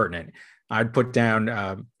they're pertinent. I'd put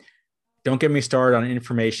down, don't get me started on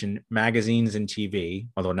information, magazines, and TV,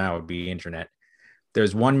 although now it would be internet.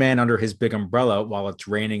 There's one man under his big umbrella while it's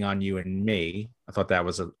raining on you and me. I thought that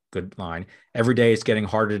was a good line. Every day it's getting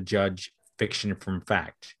harder to judge fiction from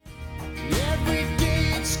fact. Every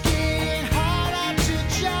day it's getting harder to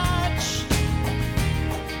judge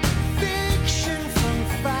fiction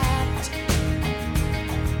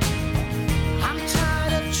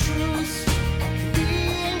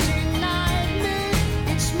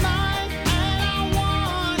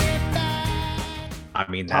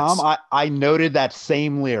Tom, I noted that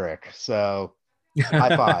same lyric, so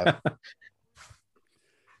high five.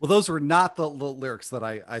 Well, those were not the lyrics that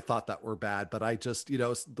I thought that were bad, but I just,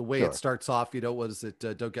 the way Sure. it starts off, what is it?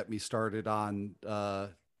 Don't get me started on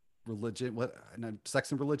religion,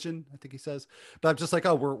 sex and religion, I think he says. But I'm just like,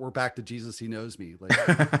 oh, we're back to Jesus. He knows me. Like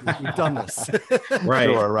we've done this. Right.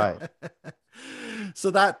 Sure, right. So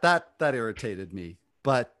that irritated me.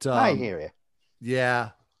 But I hear you. yeah.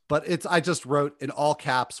 But I just wrote in all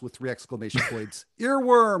caps with 3 exclamation points,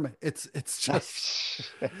 earworm. It's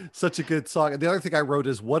just such a good song. And the other thing I wrote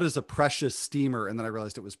is, what is a precious steamer? And then I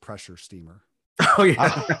realized it was pressure steamer. Oh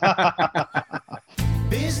yeah.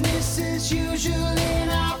 Business as usual in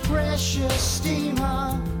our precious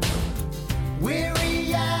steamer, where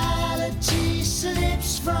reality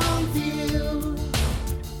slips from view.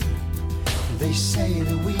 They say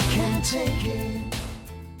that we can't take it.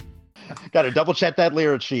 Got to double check that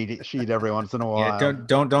lyric sheet every once in a while. Yeah,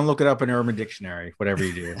 don't look it up in Urban Dictionary, whatever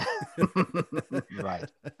you do. Right.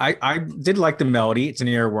 I did like the melody. It's an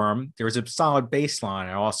earworm. There was a solid bass line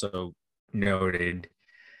I also noted.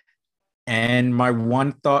 And my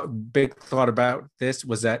big thought about this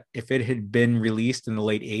was that if it had been released in the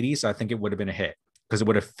late 80s, I think it would have been a hit because it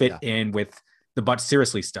would have fit in with the But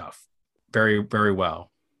Seriously stuff very, very well.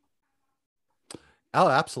 Oh,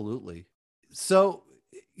 absolutely. So,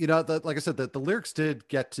 like I said, the lyrics did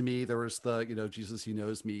get to me. There was the, Jesus, he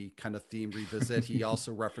knows me kind of theme revisit. He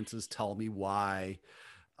also references Tell Me Why,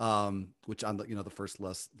 which on the first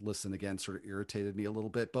listen again sort of irritated me a little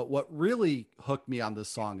bit. But what really hooked me on this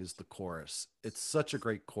song is the chorus. It's such a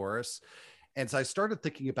great chorus. And so I started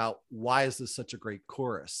thinking about, why is this such a great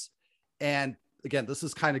chorus? And again, this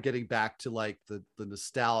is kind of getting back to like the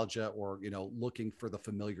nostalgia or, looking for the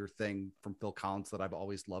familiar thing from Phil Collins that I've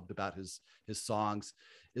always loved about his songs,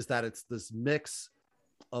 is that it's this mix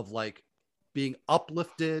of like being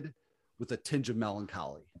uplifted with a tinge of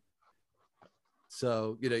melancholy.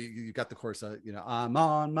 So, you got the chorus, I'm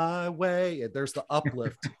on my way, and there's the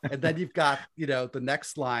uplift. And then you've got, the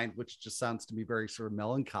next line, which just sounds to me very sort of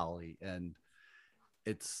melancholy. And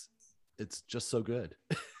it's just so good.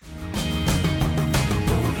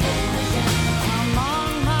 I'm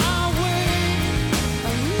on my way,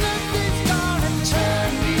 and nothing's gonna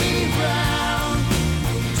turn me round.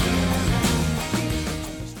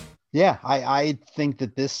 Yeah, I think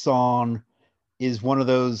that this song is one of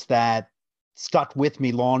those that stuck with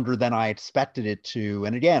me longer than I expected it to.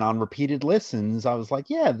 And again, on repeated listens, I was like,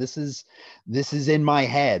 yeah, this is in my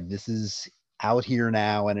head. This is out here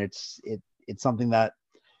now. And it's something that,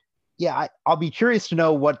 yeah, I'll be curious to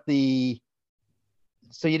know what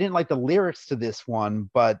so you didn't like the lyrics to this one,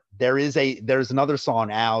 but there's another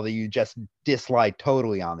song, Al, that you just dislike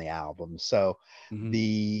totally on the album. So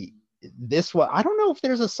this one, I don't know if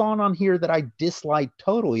there's a song on here that I dislike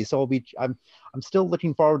totally. So I'm still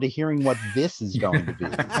looking forward to hearing what this is going to be.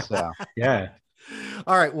 So Yeah.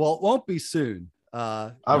 All right. Well, it won't be soon. okay.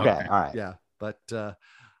 All right. Yeah. But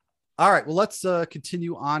all right. Well, let's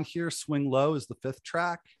continue on here. Swing Low is the 5th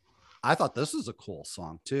track. I thought this was a cool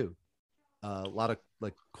song too. A lot of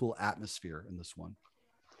like cool atmosphere in this one.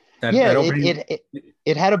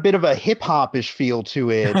 It had a bit of a hip hop-ish feel to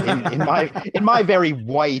it in my very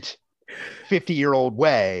white 50-year-old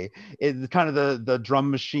way. It kind of the drum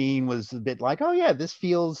machine was a bit like, oh yeah,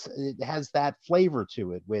 it has that flavor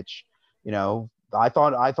to it, which, I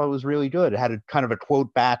thought was really good. It had a kind of a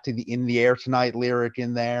quote back to the "In the Air Tonight" lyric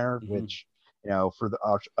in there, which, for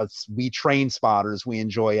us we train spotters, we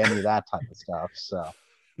enjoy any of that type of stuff. So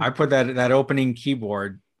I put that opening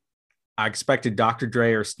keyboard. I expected Dr.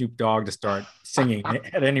 Dre or Snoop Dogg to start singing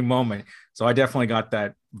at any moment. So I definitely got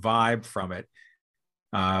that vibe from it.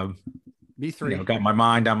 Me three. Got my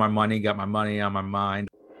mind on my money, got my money on my mind.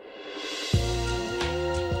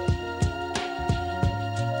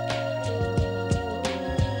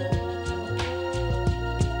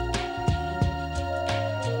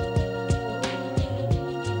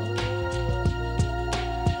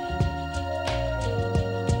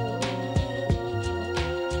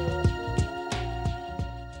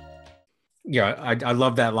 Yeah, I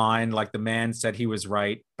love that line. Like, the man said he was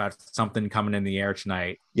right about something coming in the air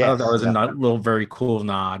tonight. Yeah, that was a little very cool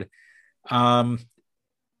nod.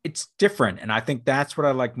 It's different, and I think that's what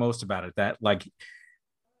I like most about it. That like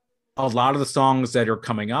a lot of the songs that are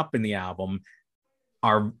coming up in the album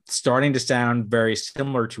are starting to sound very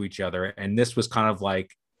similar to each other, and this was kind of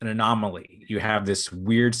like an anomaly. You have this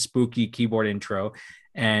weird, spooky keyboard intro,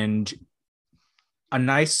 and a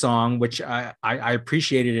nice song, which I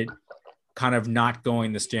appreciated it. Kind of not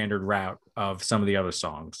going the standard route of some of the other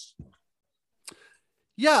songs.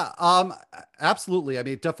 Yeah, absolutely. I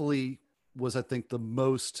mean, it definitely was, I think, the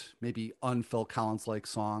most maybe un-Phil Collins like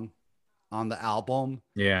song on the album.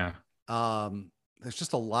 Yeah. There's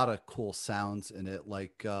just a lot of cool sounds in it.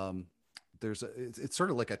 Like it's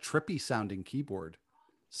sort of like a trippy sounding keyboard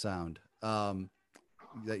sound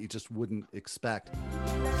that you just wouldn't expect.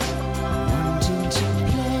 Wanting to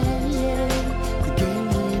play the game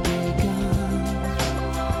we begun.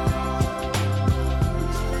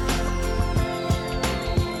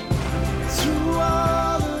 Through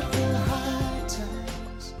all of the high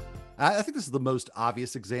times. I think this is the most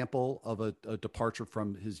obvious example of a departure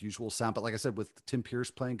from his usual sound. But like I said, with Tim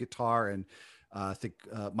Pierce playing guitar, and I think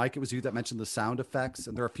Mike, it was you that mentioned the sound effects,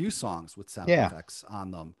 and there are a few songs with sound Yeah. effects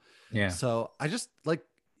on them. Yeah. So I just like,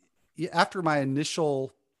 after my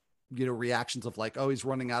initial, reactions of like, oh, he's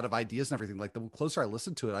running out of ideas and everything, like the closer I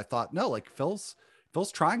listened to it, I thought, no, like Phil's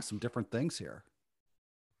trying some different things here.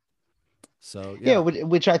 So Yeah,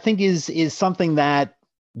 which I think is something that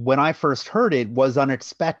when I first heard it was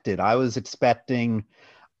unexpected. I was expecting,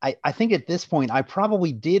 I think at this point I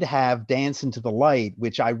probably did have Dance into the Light,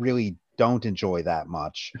 which I really don't enjoy that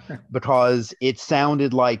much because it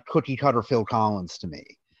sounded like cookie cutter Phil Collins to me.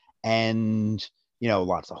 And,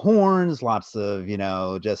 lots of horns, lots of,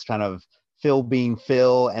 just kind of Phil being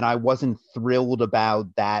Phil. And I wasn't thrilled about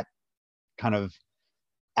that kind of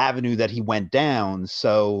avenue that he went down.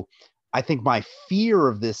 So I think my fear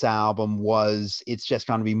of this album was it's just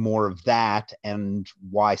going to be more of that, and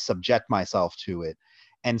why subject myself to it.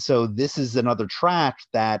 And so this is another track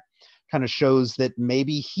that kind of shows that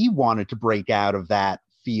maybe he wanted to break out of that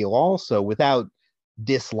feel also, without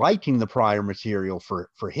disliking the prior material for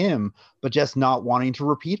him, but just not wanting to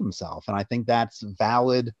repeat himself. And I think that's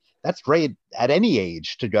valid. That's great at any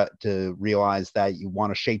age to realize that you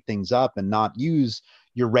want to shake things up and not use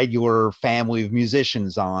your regular family of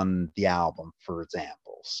musicians on the album, for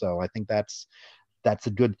example. So I think that's a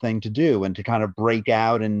good thing to do, and to kind of break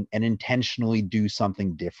out and intentionally do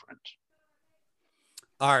something different.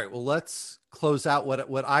 All right, well, let's close out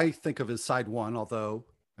what I think of as side one, although,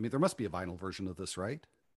 I mean, there must be a vinyl version of this, right?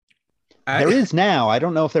 There is now. I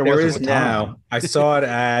don't know if there was There at is the time. now. I saw it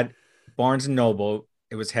at Barnes and Noble.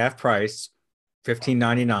 It was half price,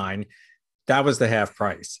 $15.99. That was the half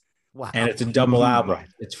price, Wow. and it's a double album. Right.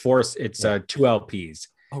 It's two LPs.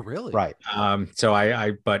 Oh, really? Right. So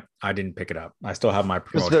but I didn't pick it up. I still have my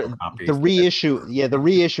 'Cause promotional copies. the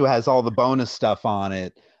reissue has all the bonus stuff on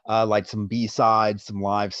it, like some B-sides, some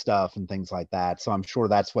live stuff, and things like that. So I'm sure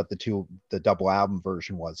that's what the double album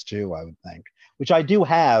version was too, I would think, which I do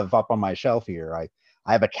have up on my shelf here. I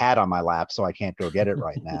have a cat on my lap, so I can't go get it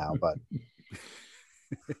right now, but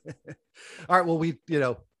All right, well, we,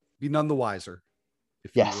 be none the wiser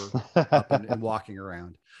if yes. you were up and walking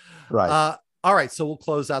around. Right. All right, so we'll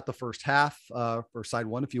close out the first half for side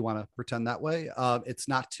one, if you want to pretend that way. It's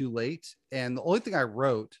Not Too Late, and the only thing I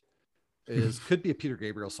wrote is could be a Peter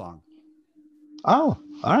Gabriel song. Oh,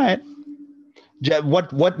 all right.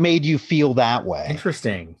 What made you feel that way?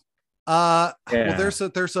 Interesting. Well, Yeah. there's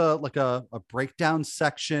a like a breakdown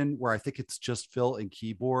section where I think it's just Phil and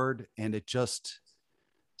keyboard, and it just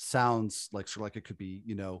sounds like sort of like it could be,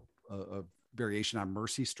 a variation on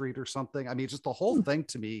Mercy Street or something. I mean, just the whole thing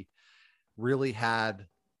to me really had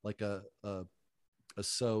like a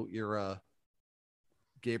So era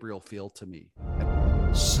Gabriel feel to me.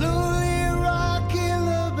 Slowly rocking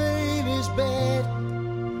the baby's bed.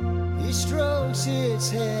 He strokes its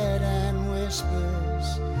head and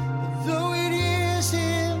whispers. But though it is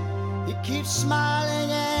him, it keeps smiling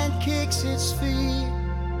and kicks its feet.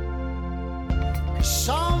 'Cause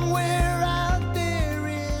somewhere out there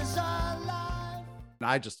is our life. And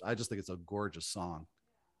I just think it's a gorgeous song.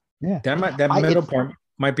 Yeah. That middle part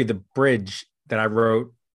might be the bridge that I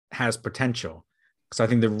wrote has potential, because I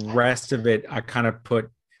think the rest of it I kind of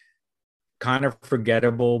put kind of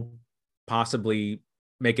forgettable, possibly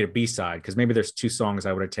make it a B-side, because maybe there's two songs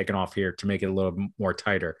I would have taken off here to make it a little more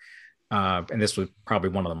tighter, and this was probably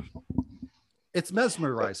one of them. It's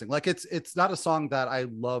mesmerizing. Like it's not a song that I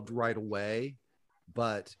loved right away,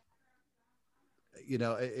 but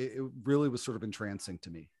it really was sort of entrancing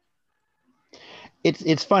to me.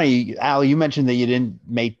 It's funny, Al, you mentioned that you didn't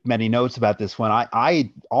make many notes about this one.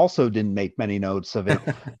 I also didn't make many notes of it,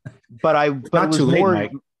 but it Not was too late, more.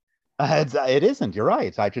 Mike. It isn't. You're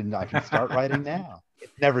right. I can start writing now.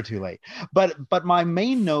 It's never too late. But my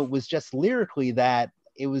main note was just lyrically that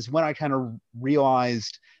it was when I kind of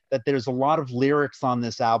realized that there's a lot of lyrics on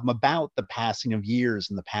this album about the passing of years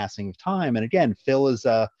and the passing of time. And again, Phil is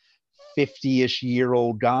a 50-ish year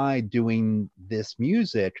old guy doing this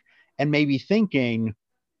music, and maybe thinking,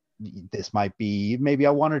 this might be, maybe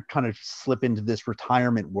I want to kind of slip into this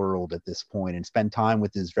retirement world at this point and spend time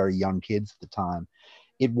with his very young kids at the time.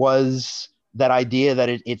 It was that idea that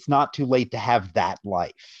it's not too late to have that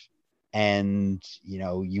life. And, you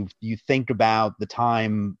know, you think about the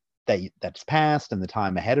time that's passed and the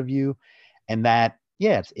time ahead of you, and that,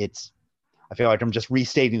 yeah, it's I feel like I'm just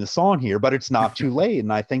restating the song here, but it's not too late.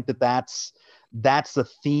 And I think that's the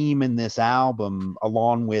theme in this album,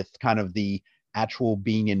 along with kind of the actual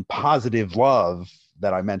being in positive love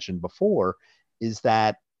that I mentioned before, is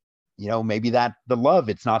that, you know, maybe that the love,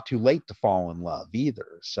 it's not too late to fall in love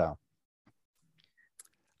either. So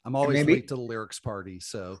I'm always maybe- late to the lyrics party.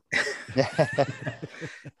 So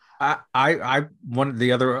I one of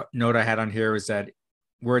the other note I had on here is that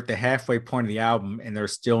we're at the halfway point of the album and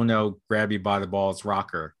there's still no grab you by the balls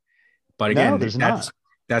rocker. But again, No, there's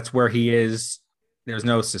that's where he is. There's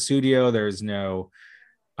no Sussudio, there's no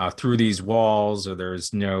Through These Walls, or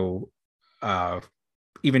there's no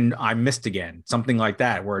even I Missed Again, something like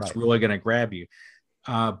that, where it's Right. really going to grab you.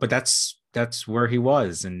 But that's where he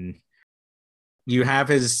was. And you have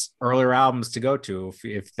his earlier albums to go to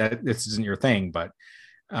if this isn't your thing. But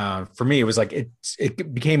for me, it was like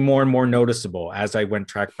it became more and more noticeable as I went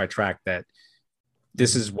track by track that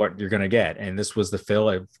this is what you're going to get. And this was the Phil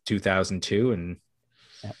of 2002. And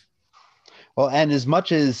well, and as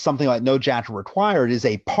much as something like No Jacket Required is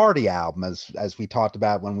a party album, as we talked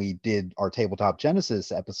about when we did our Tabletop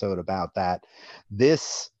Genesis episode about that,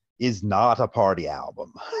 this is not a party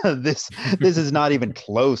album. this is not even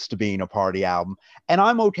close to being a party album, and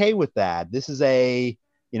I'm okay with that. This is a,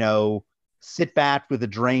 you know, sit back with a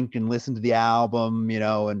drink and listen to the album, you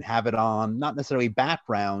know, and have it on, not necessarily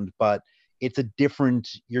background, but it's a different,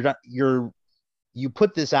 you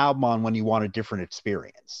put this album on when you want a different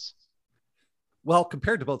experience. well,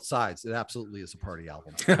 compared to both sides, it absolutely is a party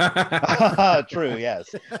album. True, yes.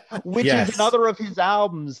 Which Yes. is another of his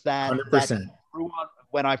albums that 100%. grew on.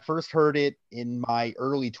 When I first heard it in my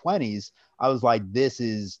early 20s, I was like, this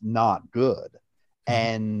is not good.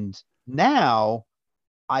 And now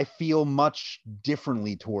I feel much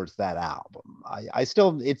differently towards that album. I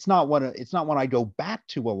still, it's not one I go back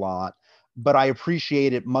to a lot, but I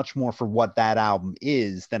appreciate it much more for what that album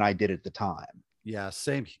is than I did at the time. Yeah,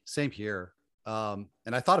 same here. And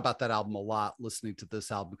I thought about that album a lot listening to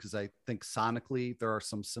this album, because I think sonically there are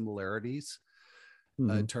some similarities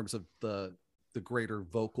in terms of the greater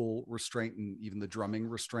vocal restraint and even the drumming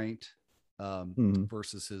restraint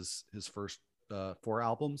versus his first 4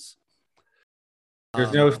 albums.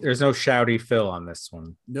 there's no shouty Phil on this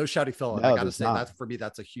one. No shouty Phil. And No, I gotta there's say, not. that for me,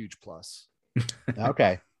 that's a huge plus.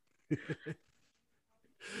 Okay.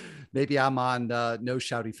 Maybe I'm on No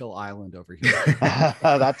Shouty Phil Island over here.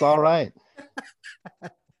 That's all right.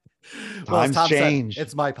 Well, as Times Tom said, change.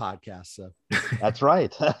 it's my podcast, so. That's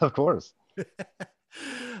right. Of course.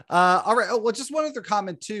 All right. Oh, well, just one other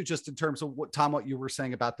comment too, just in terms of what Tom, what you were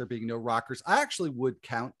saying about there being no rockers. I actually would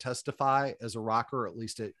count Testify as a rocker, at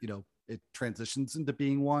least it transitions into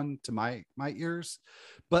being one to my ears.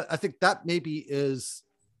 But I think that maybe is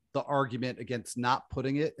the argument against not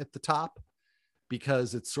putting it at the top,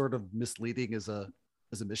 because it's sort of misleading as a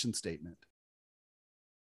mission statement.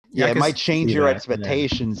 Yeah, I it can might change see your that, yeah.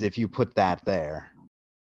 expectations if you put that there.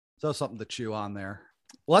 So something to chew on there.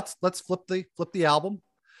 Let's flip the album.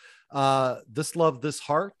 This Love, This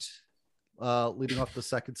Heart, leading off the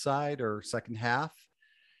second side or second half.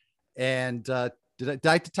 And did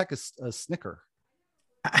I detect a snicker?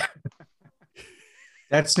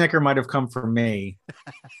 That snicker might have come from me.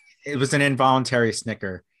 It was an involuntary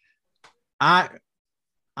snicker. I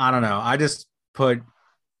don't know. I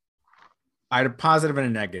had a positive and a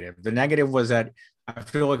negative. The negative was that I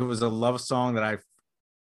feel like it was a love song that I've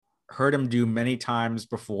heard him do many times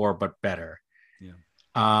before, but better.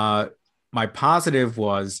 Yeah. My positive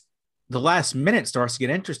was the last minute starts to get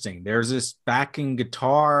interesting. There's this backing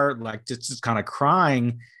guitar, like just kind of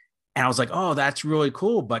crying. And I was like, oh, that's really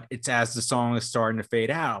cool. But it's as the song is starting to fade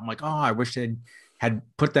out, I'm like, oh, I wish they had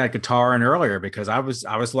put that guitar in earlier, because I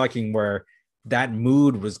was liking where that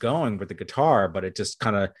mood was going with the guitar, but it just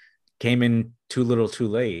kind of came in too little too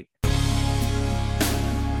late.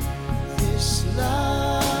 This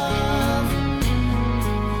love,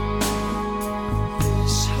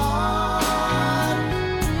 this heart,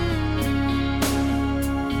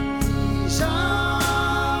 these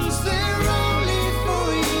arms, they're only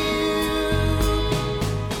for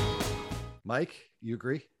you. Mike, you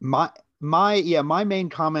agree? My main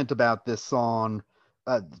comment about this song,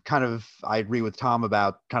 kind of, I agree with Tom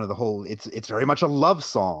about kind of the whole, it's very much a love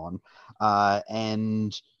song,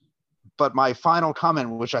 and but my final comment,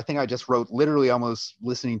 which I think I just wrote literally almost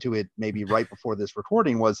listening to it maybe right before this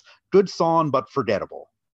recording, was good song, but forgettable.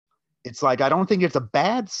 It's like, I don't think it's a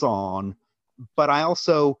bad song, but I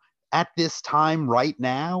also, at this time right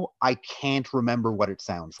now, I can't remember what it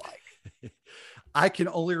sounds like. I can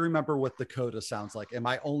only remember what the coda sounds like. And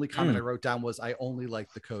my only comment I wrote down was, I only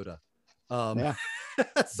like the coda. Yeah. So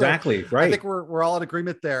Exactly. I Right. think we're all in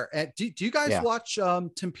agreement there. And do you guys Yeah. watch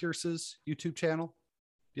Tim Pierce's YouTube channel?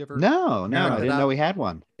 Do you ever? No, No. I didn't know he had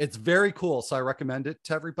one. It's very cool. So I recommend it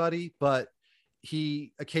to everybody, but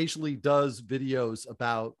he occasionally does videos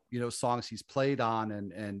about, songs he's played on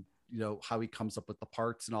and, how he comes up with the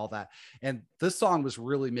parts and all that. And this song was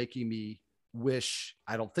really making me wish,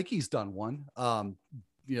 I don't think he's done one,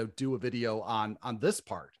 do a video on this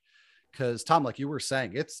part. Cause Tom, like you were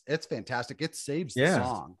saying, it's fantastic. It saves the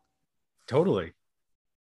song. Totally.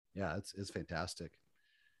 Yeah, it's fantastic.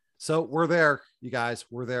 So we're there, you guys.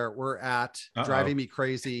 We're there. We're at Driving Me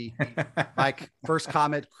Crazy. Mike, first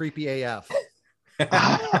comment, creepy AF.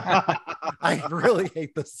 I really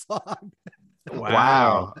hate this song.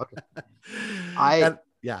 Wow. I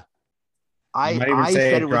might even say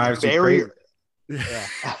said it it was drives you very crazy. yeah,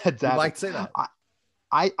 You exactly. might say that.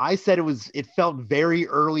 I said it felt very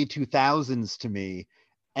early 2000s to me.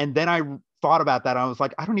 And then I thought about that. I was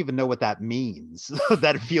like, I don't even know what that means,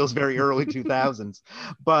 that it feels very early 2000s.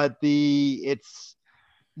 But the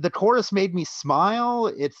chorus made me smile.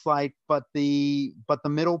 It's like, but the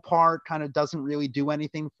middle part kind of doesn't really do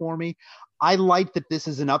anything for me. I like that this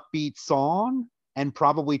is an upbeat song and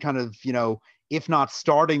probably kind of, if not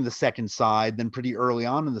starting the second side, then pretty early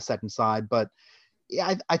on in the second side. But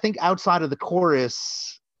yeah, I think outside of the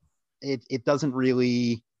chorus, it doesn't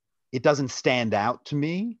stand out to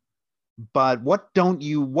me. But what drives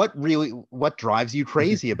you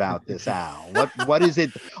crazy about this, Al? What is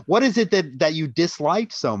it that you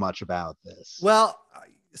disliked so much about this? Well,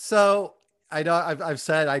 so I know I've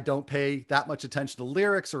said I don't pay that much attention to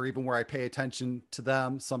lyrics, or even where I pay attention to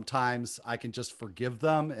them. Sometimes I can just forgive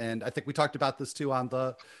them. And I think we talked about this too on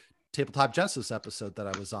the Tabletop Genesis episode that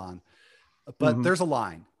I was on. But there's a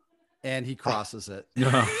line and he crosses it.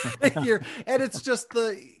 And it's just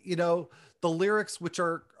the lyrics, which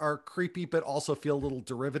are creepy, but also feel a little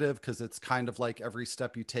derivative because it's kind of like Every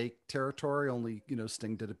Step You Take territory, only,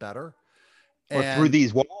 Sting did it better. Or through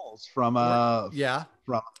these walls from Hello, I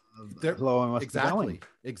Must Be Going.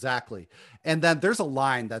 Exactly. And then there's a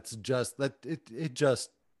line that's just that it just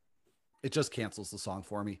cancels the song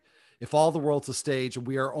for me. If all the world's a stage and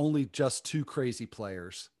we are only just two crazy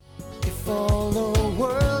players. If all the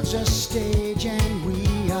world's a stage and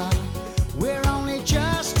we're only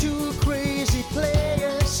just two crazy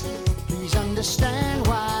players, please understand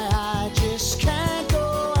why I just can't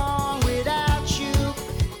go on without you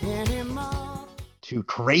anymore. Two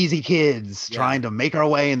crazy kids trying to make our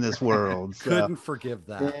way in this world. Couldn't forgive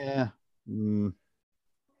that. Yeah. Mm.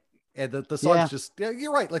 And the song's just,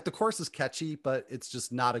 you're right. Like the chorus is catchy, but it's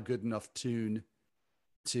just not a good enough tune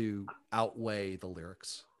to outweigh the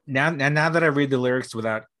lyrics. Now that I read the lyrics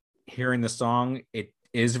without hearing the song, it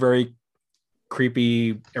is very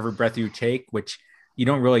creepy. Every breath you take, which you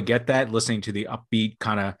don't really get that listening to the upbeat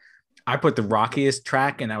kind of. I put the rockiest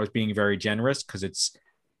track, and I was being very generous because it's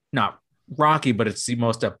not rocky, but it's the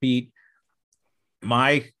most upbeat.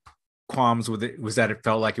 My qualms with it was that it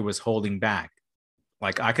felt like it was holding back.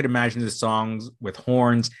 Like I could imagine the songs with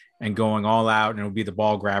horns and going all out, and it would be the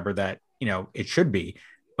ball grabber that it should be,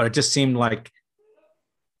 but it just seemed like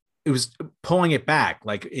it was pulling it back.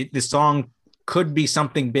 Like the song could be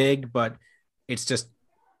something big, but it's just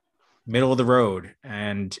middle of the road,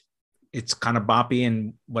 and it's kind of boppy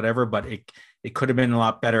and whatever. But it could have been a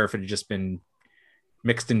lot better if it had just been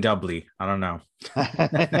mixed and doubly. I don't know.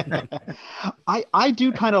 I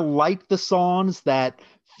do kind of like the songs that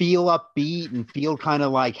feel upbeat and feel kind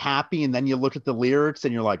of like happy, and then you look at the lyrics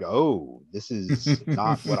and you're like, oh, this is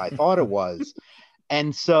not what I thought it was.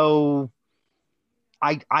 And so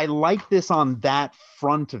I like this on that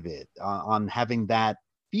front of it, on having that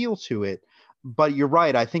feel to it. But you're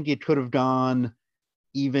right, I think it could have gone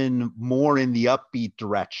even more in the upbeat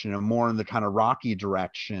direction and more in the kind of rocky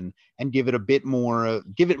direction, and give it more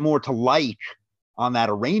to like on that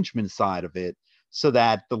arrangement side of it, so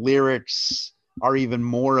that the lyrics are even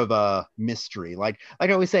more of a mystery. Like I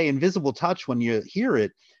always say, Invisible Touch, when you hear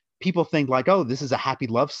it, people think like, oh, this is a happy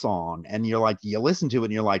love song. And you're like, you listen to it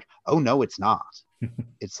and you're like, oh no, it's not.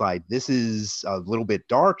 It's like, this is a little bit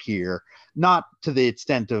dark here, not to the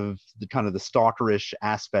extent of the kind of the stalkerish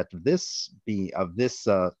aspect of this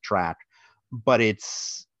track, but it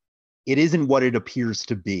isn't what it appears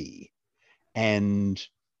to be. And,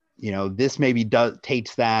 this maybe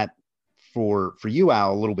takes that for you,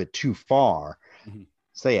 Al, a little bit too far. Mhm.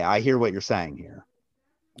 So yeah, I hear what you're saying here.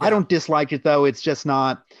 Yeah. I don't dislike it though. It's just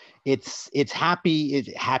not. It's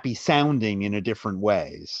happy sounding in a different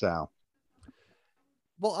way. So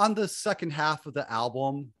Well, on the second half of the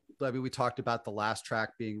album, I mean, we talked about the last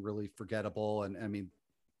track being really forgettable. And I mean,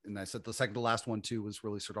 and I said the second to last one too was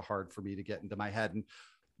really sort of hard for me to get into my head. And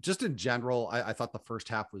just in general, I thought the first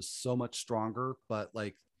half was so much stronger, but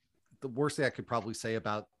like the worst thing I could probably say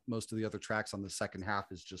about most of the other tracks on the second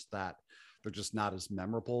half is just that they're just not as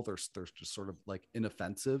memorable. They're just sort of like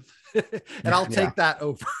inoffensive. And I'll take that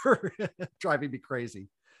over driving me crazy.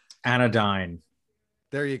 Anodyne.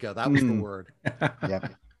 There you go. That was the word. yeah.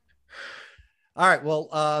 All right. Well,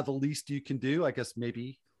 the least you can do, I guess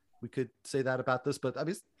maybe we could say that about this, but I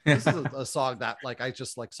mean, this is a song that like, I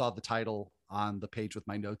just like saw the title on the page with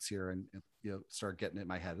my notes here and, you know, started getting it in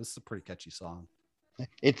my head. This is a pretty catchy song.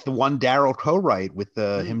 It's the one Daryl co-write with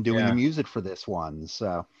him doing the music for this one.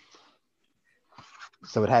 So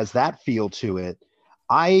it has that feel to it.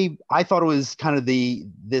 I thought it was kind of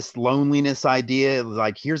this loneliness idea. It was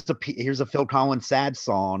like, here's a Phil Collins sad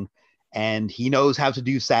song, and he knows how to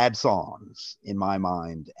do sad songs in my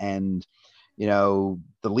mind. And, you know,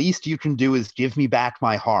 the least you can do is give me back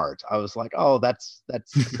my heart. I was like, oh, that's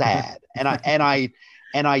sad. and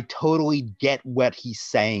I totally get what he's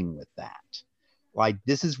saying with that. Like,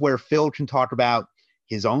 this is where Phil can talk about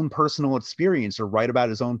his own personal experience or write about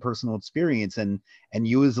his own personal experience. And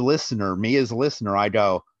you as a listener, me as a listener, I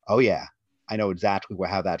go, oh yeah, I know exactly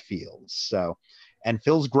how that feels. So, and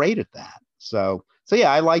Phil's great at that. So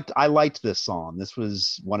yeah, I liked this song. This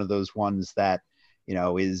was one of those ones that, you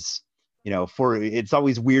know, is, you know, it's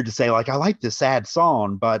always weird to say like, I like this sad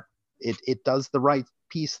song, but it does the right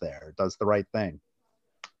piece there. It does the right thing.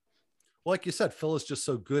 Well, like you said, Phil is just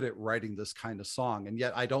so good at writing this kind of song. And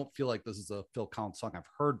yet I don't feel like this is a Phil Collins song I've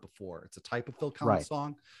heard before. It's a type of Phil Collins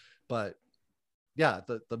song, but yeah,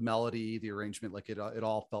 the melody, the arrangement, like it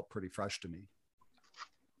all felt pretty fresh to me.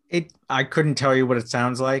 I couldn't tell you what it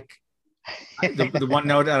sounds like. The one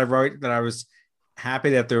note that I wrote that I was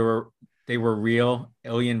happy that they were real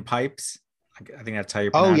Uilleann pipes. I think that's how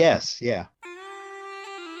you pronounce it. Oh yes. Yeah.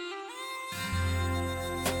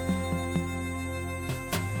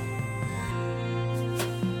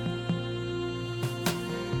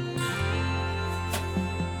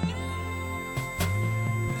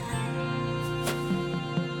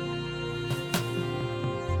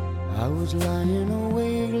 I was lying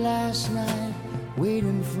awake last night,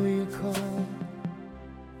 waiting for your call.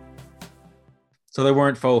 So they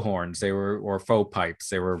weren't faux horns, or faux pipes.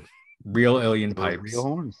 They were real Uilleann pipes. Real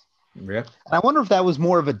horns. Yeah. And I wonder if that was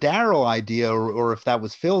more of a Daryl idea or if that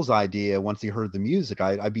was Phil's idea once he heard the music.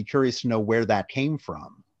 I'd be curious to know where that came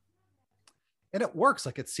from. And it works.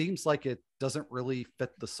 Like, it seems like it doesn't really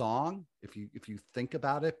fit the song if you think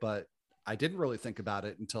about it, but I didn't really think about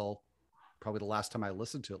it until probably the last time I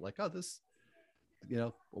listened to it. Like, oh, this, you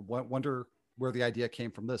know, wonder where the idea came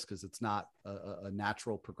from this, because it's not a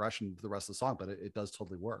natural progression to the rest of the song, but it does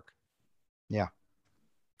totally work. Yeah.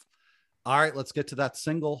 All right, let's get to that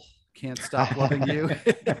single, Can't Stop Loving You.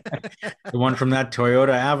 The one from that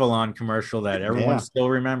Toyota Avalon commercial that everyone still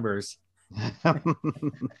remembers.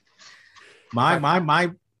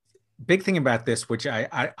 My big thing about this, which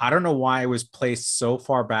I don't know why it was placed so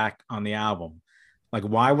far back on the album. Like,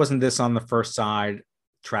 why wasn't this on the first side,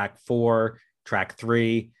 track 4, track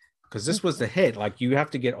 3? Because this was the hit. Like, you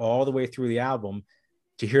have to get all the way through the album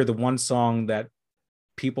to hear the one song that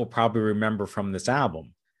people probably remember from this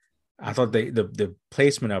album. I thought the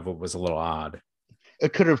placement of it was a little odd.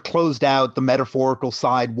 It could have closed out the metaphorical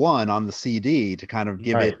side 1 on the CD to kind of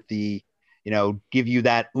give it the, you know, give you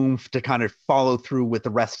that oomph to kind of follow through with the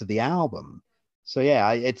rest of the album. So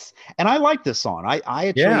yeah, and I like this song. I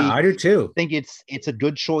actually, I do too. Think it's a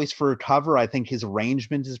good choice for a cover. I think his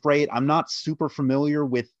arrangement is great. I'm not super familiar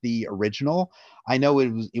with the original. I know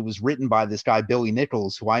it was written by this guy Billy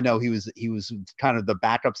Nichols, who I know he was kind of the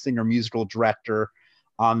backup singer, musical director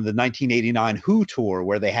on the 1989 Who tour,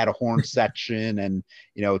 where they had a horn section and,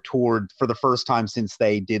 you know, toured for the first time since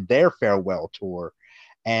they did their farewell tour,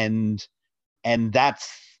 and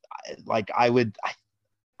that's like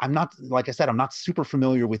I'm not, like I said, I'm not super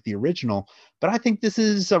familiar with the original, but I think this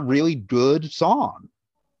is a really good song.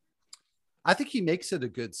 I think he makes it a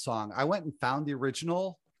good song. I went and found the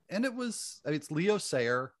original, and it's Leo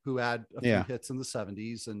Sayer, who had a few hits in the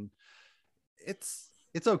 70s, and it's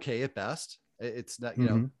okay at best. It's not, you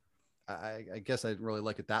know, I guess I didn't really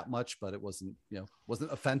like it that much, but it wasn't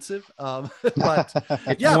offensive. But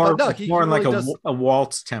yeah, more, but no, more really like a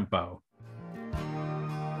waltz tempo.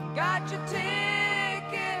 Got your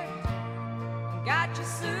ticket, got your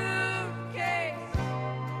suit,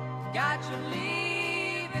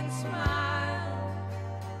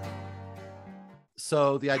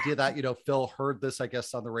 So the idea that, Phil heard this, I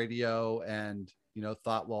guess, on the radio and,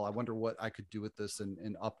 thought, well, I wonder what I could do with this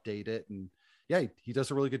and update it. And yeah, he does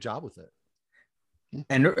a really good job with it.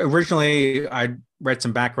 And originally, I read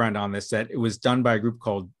some background on this, that it was done by a group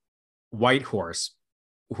called White Horse,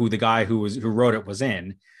 who the guy who wrote it was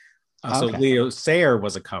in. So Okay. Leo Sayer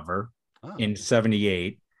was a cover in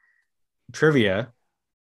 78. Trivia: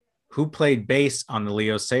 who played bass on the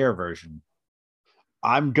Leo Sayer version?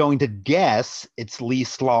 I'm going to guess it's Lee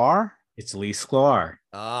Sklar. It's Lee Sklar.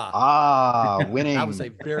 Winning. That was a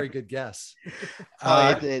very good guess.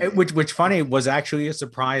 Which funny was actually a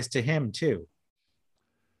surprise to him too.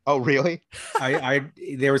 Oh, really?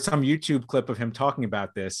 There was some YouTube clip of him talking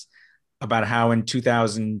about this, about how in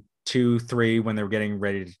 2002-3, when they were getting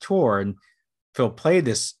ready to tour, and Phil played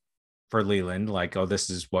this for Leland, like, oh, this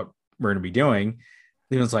is what we're going to be doing.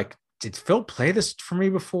 Leland's like, did Phil play this for me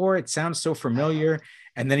before? It sounds so familiar.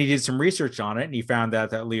 And then he did some research on it, and he found out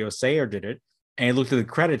that Leo Sayer did it. And he looked at the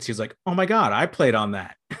credits. He's like, oh my God, I played on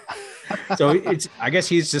that. So I guess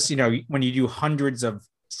he's just, when you do hundreds of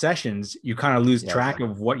sessions, you kind of lose track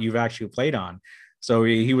of what you've actually played on. So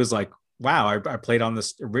he was like, wow, I played on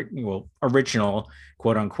this original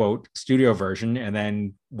quote unquote studio version. And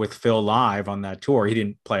then with Phil live on that tour, he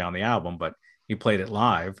didn't play on the album, but he played it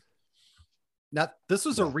live. Now, this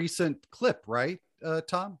was a recent clip, right,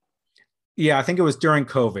 Tom? Yeah, I think it was during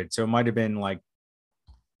COVID. So it might've been like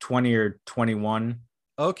 20 or 21.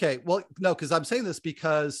 Okay. Well, no, because I'm saying this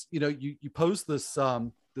because, you posed this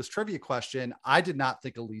this trivia question. I did not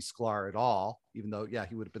think of Lee Sklar at all, even though, yeah,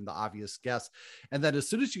 he would have been the obvious guess. And then as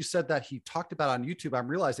soon as you said that he talked about it on YouTube, I'm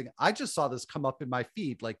realizing I just saw this come up in my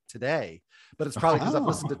feed like today, but it's probably because I've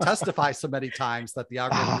listened to Testify so many times that the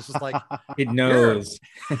algorithm is just like, it knows.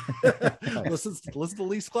 listen to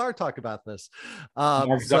Lee Sklar talk about this.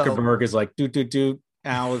 Mark Zuckerberg is like, do.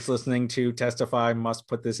 Al is listening to Testify, must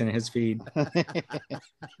put this in his feed.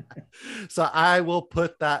 So I will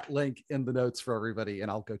put that link in the notes for everybody and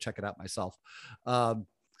I'll go check it out myself.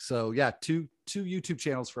 So yeah, two YouTube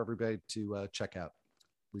channels for everybody to check out.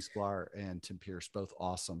 Lee Sklar and Tim Pierce, both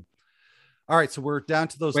awesome. All right, so we're down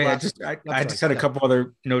to those. Wait, I just had a couple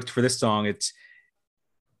other notes for this song. It's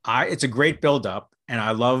a great build-up, and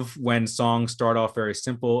I love when songs start off very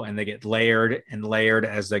simple and they get layered and layered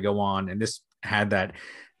as they go on. And this had that.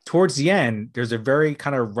 Towards the end, there's a very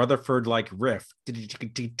kind of Rutherford like riff,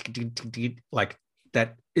 like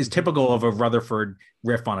that is typical of a Rutherford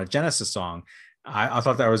riff on a Genesis song. I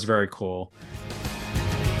thought that was very cool.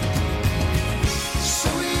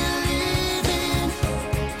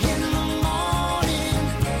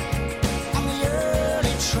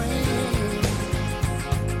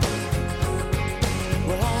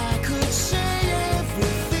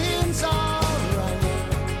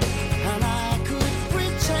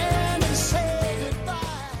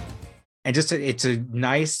 And just it's a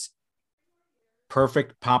nice,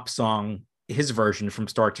 perfect pop song, his version from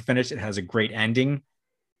start to finish. It has a great ending,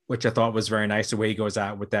 which I thought was very nice, the way he goes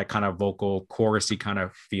out with that kind of vocal chorusy kind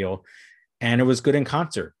of feel. And it was good in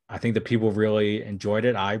concert. I think that people really enjoyed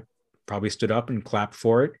it. I probably stood up and clapped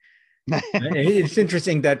for it. It's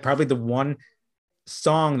interesting that probably the one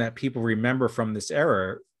song that people remember from this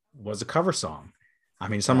era was a cover song. I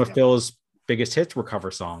mean, some of Phil's biggest hits were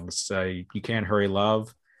cover songs. You Can't Hurry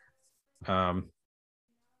Love, True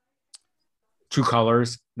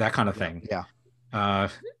Colors, that kind of thing.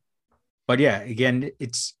 But yeah, again,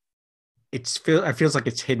 it feels like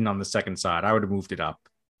it's hidden on the second side. I would have moved it up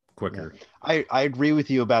quicker. I agree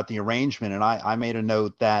with you about the arrangement, and I made a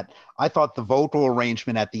note that I thought the vocal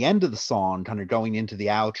arrangement at the end of the song, kind of going into the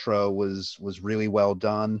outro, was really well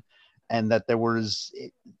done, and that there was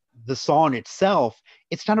the song itself,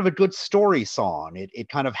 it's kind of a good story song. It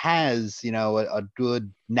kind of has, a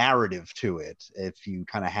good narrative to it if you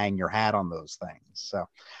kind of hang your hat on those things. So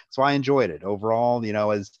I enjoyed it overall,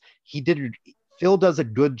 as Phil does a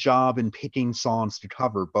good job in picking songs to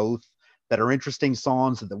cover, both that are interesting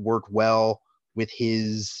songs that work well with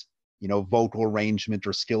his, vocal arrangement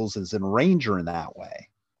or skills as an arranger in that way.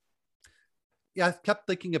 Yeah, I kept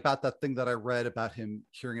thinking about that thing that I read about him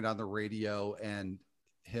hearing it on the radio and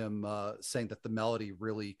him saying that the melody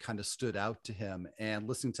really kind of stood out to him, and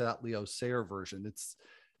listening to that Leo Sayer version,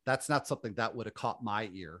 that's not something that would have caught my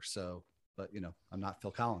ear. So, but I'm not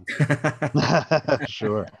Phil Collins.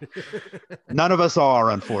 Sure. None of us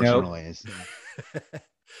are, unfortunately. Nope.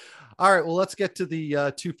 All right, well, let's get to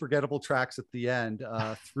the two forgettable tracks at the end.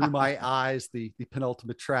 Through My Eyes, the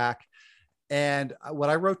penultimate track. And what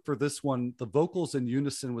I wrote for this one, the vocals in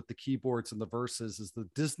unison with the keyboards and the verses, is the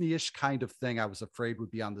Disney-ish kind of thing I was afraid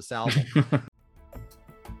would be on this album.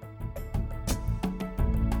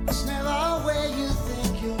 It's never where you think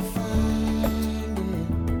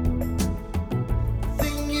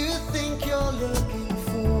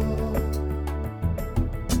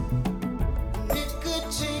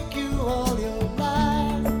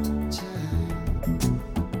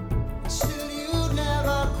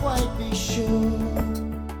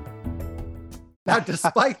Now,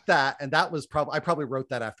 despite that, and that was probably, I probably wrote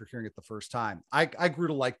that after hearing it the first time. I grew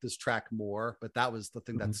to like this track more, but that was the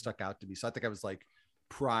thing that stuck out to me. So I think I was like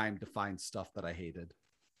primed to find stuff that I hated.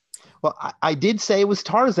 Well, I did say it was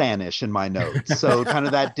Tarzanish in my notes, so kind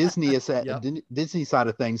of that Disney side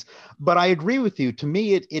of things. But I agree with you. To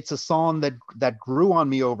me, it's a song that grew on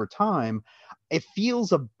me over time. It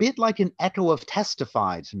feels a bit like an echo of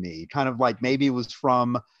Testify to me, kind of like maybe it was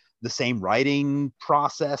from the same writing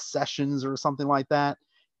process sessions or something like that.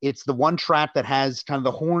 It's the one track that has kind of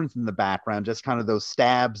the horns in the background, just kind of those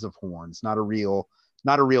stabs of horns, not a real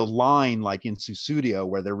line like in Sussudio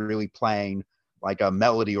where they're really playing like a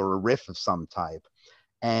melody or a riff of some type.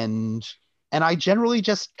 And I generally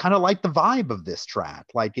just kind of like the vibe of this track.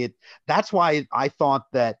 That's why I thought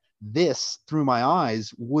that this, Through My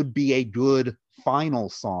Eyes, would be a good final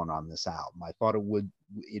song on this album. I thought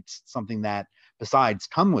it's something that, besides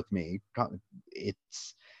Come With Me, it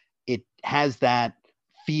has that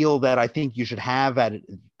feel that I think you should have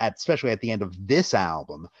especially at the end of this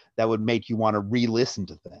album, that would make you want to re-listen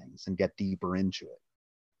to things and get deeper into it.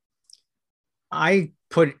 I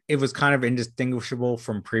put it was kind of indistinguishable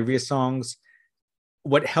from previous songs.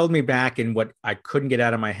 What held me back and what I couldn't get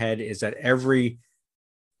out of my head is that every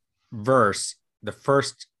verse, the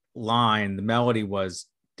first line, the melody was,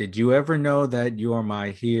 "Did you ever know that you are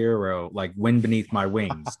my hero?" Like Wind Beneath My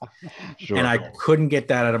Wings. Sure. And I couldn't get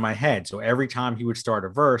that out of my head. So every time he would start a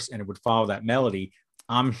verse and it would follow that melody,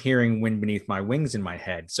 I'm hearing Wind Beneath My Wings in my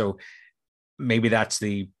head. So maybe that's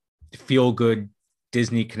the feel good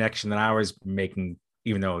Disney connection that I was making,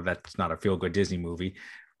 even though that's not a feel good Disney movie,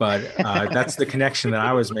 but that's the connection that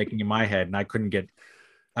I was making in my head. And I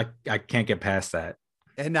can't get past that.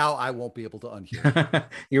 And now I won't be able to unhear.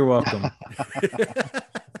 You're welcome.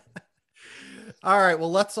 All right. Well,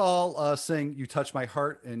 let's all sing You Touch My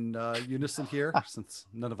Heart in unison here, since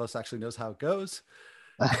none of us actually knows how it goes.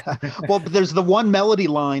 Well, but there's the one melody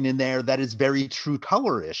line in there that is very True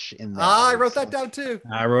Color-ish in there. I wrote that down too.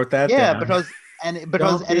 I wrote that Yeah, down. and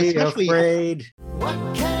Don't be especially afraid. What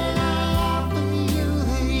can I offer you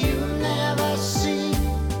that you never see?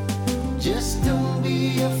 Just don't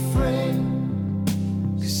be afraid,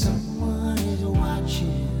 'cause someone is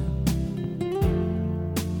watching.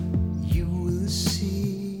 You will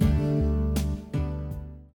see.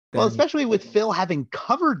 Well, especially with Phil having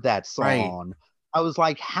covered that song, I was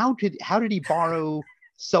like, how did he borrow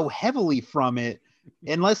so heavily from it?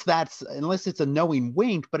 Unless it's a knowing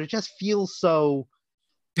wink, but it just feels so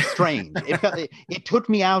strange. It took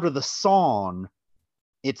me out of the song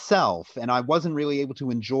itself, and I wasn't really able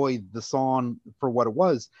to enjoy the song for what it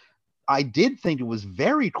was. I did think it was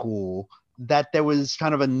very cool that there was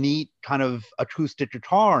kind of a neat kind of acoustic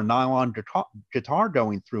guitar, nylon guitar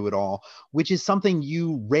going through it all, which is something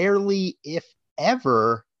you rarely, if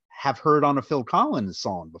ever, have heard on a Phil Collins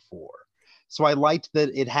song before. So I liked that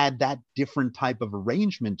it had that different type of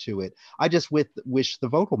arrangement to it. I just wish the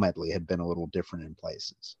vocal medley had been a little different in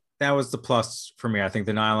places. That was the plus for me. I think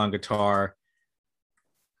the nylon guitar,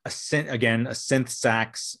 a synth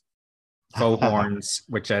sax, faux horns,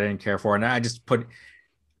 which I didn't care for. And I just put,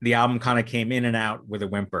 the album kind of came in and out with a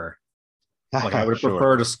whimper. Like I would have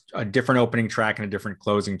preferred a different opening track and a different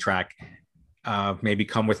closing track. Maybe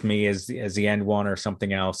Come With Me as the end one or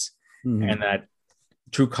something else. Mm-hmm. And that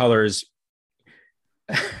True Colors.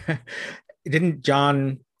 Didn't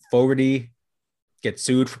John Fogerty get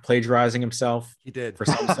sued for plagiarizing himself? He did for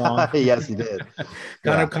some song. Yes, he did.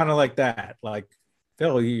 kind of like that. Like,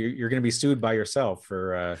 Phil, you're going to be sued by yourself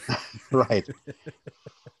for right.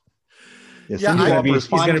 He's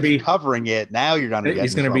going to be covering it. Now you're going to get.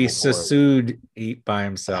 He's going to be sued by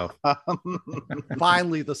himself.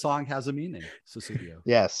 Finally, the song has a meaning. Sussudio.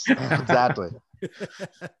 Yes, exactly.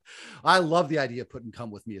 I love the idea of putting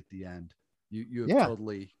 "Come With Me" at the end. You have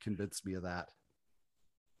totally convinced me of that.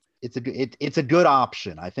 It's a good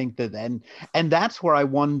option. I think that, and that's where I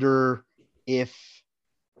wonder if,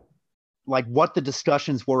 like, what the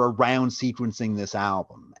discussions were around sequencing this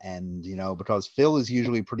album. And, because Phil is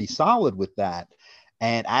usually pretty solid with that.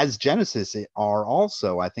 And as Genesis are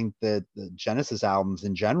also, I think that the Genesis albums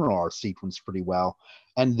in general are sequenced pretty well.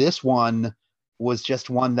 And this one was just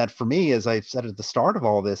one that, for me, as I said at the start of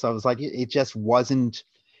all this, I was like, it just wasn't,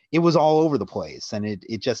 it was all over the place. And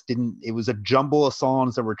it just didn't, it was a jumble of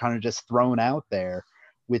songs that were kind of just thrown out there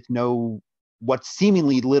with what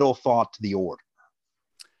seemingly little thought to the order.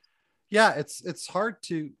 Yeah, it's hard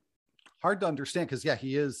to understand because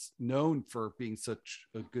he is known for being such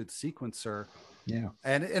a good sequencer. Yeah,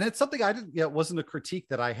 and it's something I didn't. It wasn't a critique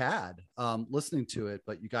that I had listening to it,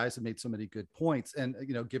 but you guys have made so many good points. And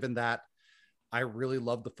given that I really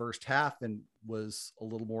loved the first half and was a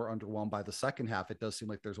little more underwhelmed by the second half. It does seem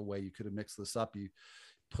like there's a way you could have mixed this up. You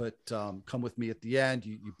put Come With Me at the end,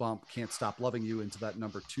 you bump Can't Stop Loving You into that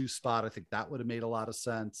number 2 spot. I think that would have made a lot of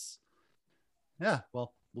sense. Yeah,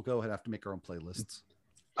 well, we'll go ahead and have to make our own playlists.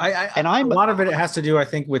 A lot of it has to do, I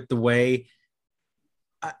think, with the way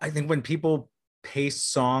I think when people pace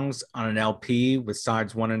songs on an LP with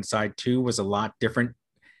sides 1 and side 2 was a lot different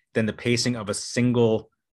than the pacing of a single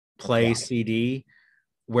play CD.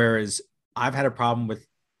 Whereas I've had a problem with,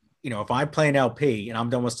 if I play an LP and I'm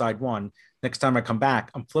done with side 1, next time I come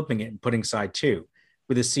back, I'm flipping it and putting side 2.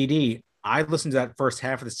 With a CD, I listen to that first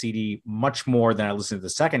half of the CD much more than I listen to the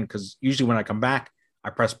second, because usually when I come back,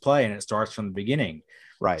 I press play and it starts from the beginning.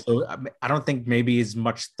 Right. So I don't think maybe as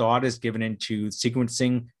much thought is given into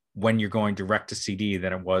sequencing when you're going direct to CD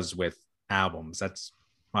than it was with albums. That's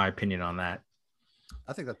my opinion on that.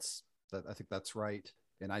 I think that's right.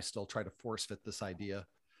 And I still try to force fit this idea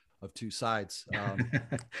of 2 sides. And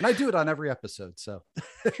I do it on every episode. So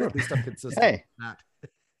at least I'm consistent. Hey. With that.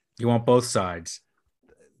 You want both sides.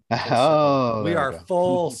 Oh, We there are go.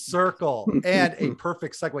 full circle and a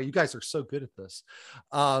perfect segue. You guys are so good at this.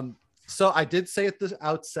 So I did say at the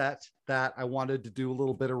outset that I wanted to do a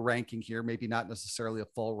little bit of ranking here, maybe not necessarily a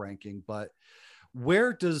full ranking, but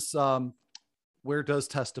where does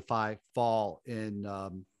Testify fall in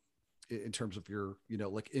terms of your,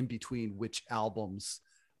 like in between which albums?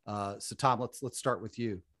 So Tom, let's start with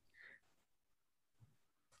you.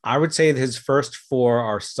 I would say that his first 4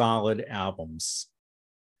 are solid albums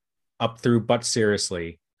up through But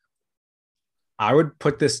Seriously. I would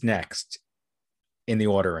put this next in the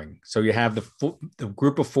ordering. So you have the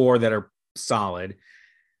group of 4 that are solid,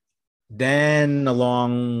 then a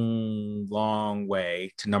long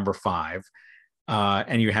way to number 5.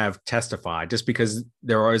 And you have Testify, just because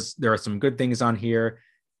there are some good things on here.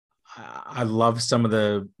 I love some of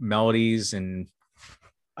the melodies and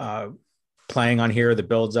playing on here, the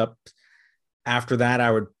builds up. After that,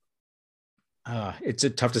 I would it's a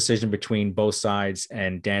tough decision between Both Sides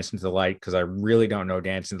and Dance Into the Light, because I really don't know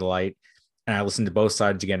Dance Into the Light. And I listened to Both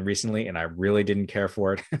Sides again recently, and I really didn't care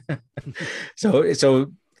for it. So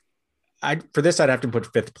for this, I'd have to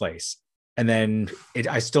put 5th place. And then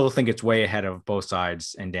I still think it's way ahead of Both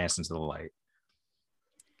Sides and Dance Into the Light.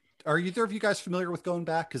 Are either of you guys familiar with Going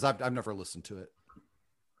Back? Because I've never listened to it.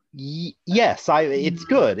 Yes, it's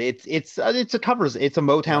good. It's a covers. It's a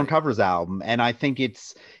Motown covers album, and I think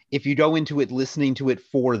if you go into it listening to it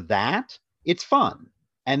for that, it's fun.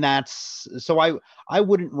 And that's so I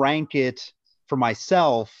wouldn't rank it for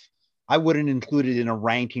myself. I wouldn't include it in a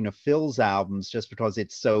ranking of Phil's albums just because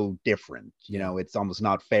it's so different. It's almost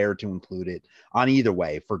not fair to include it on either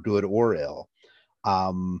way, for good or ill.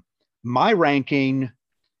 My ranking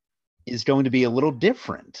is going to be a little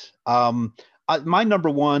different. My number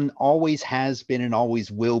 1 always has been and always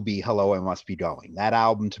will be Hello, I Must Be Going. That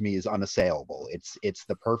album to me is unassailable. It's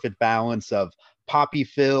the perfect balance of poppy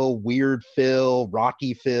Phil, weird Phil,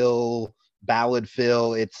 rocky Phil, ballad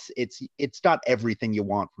Phil. It's got everything you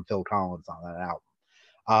want from Phil Collins on that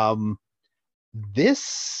album.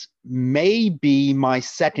 This may be my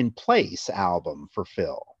 2nd place album for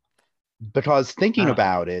Phil, because thinking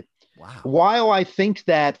about it, while I think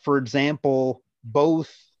that, for example, both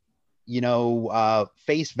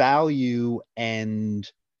Face Value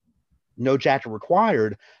and No Jacket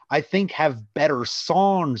Required, I think have better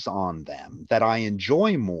songs on them that I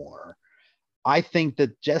enjoy more. I think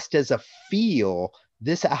that just as a feel,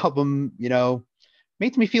 this album,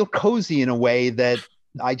 makes me feel cozy in a way that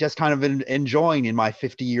I just kind of enjoying in my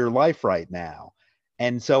 50-year life right now.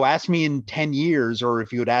 And so ask me in 10 years, or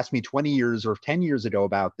if you had asked me 20 years or 10 years ago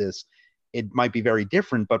about this, it might be very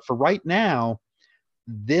different. But for right now,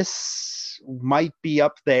 this might be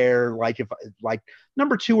up there, like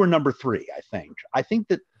number 2 or number 3. I think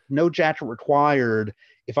that No Jacket Required,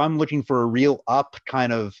 if I'm looking for a real up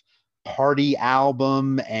kind of party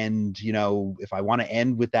album, and if I want to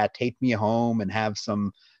end with that Take Me Home and have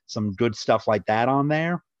some good stuff like that on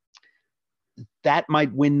there, that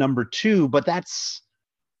might win number 2. But that's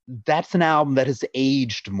an album that has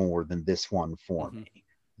aged more than this one for me.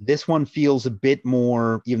 This one feels a bit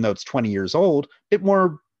more, even though it's 20 years old, a bit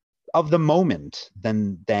more of the moment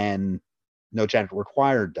than No Jacket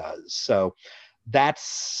Required does. So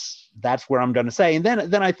that's where I'm going to say. And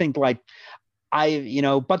then I think But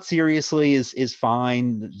Seriously is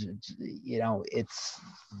fine. It's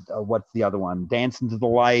what's the other one? Dance Into the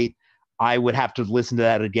Light. I would have to listen to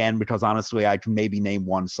that again, because honestly, I can maybe name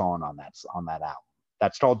 1 song on that album.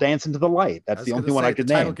 That's called Dance Into the Light. That's the only one I could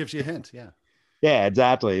name. The title gives you a hint. Yeah. Yeah,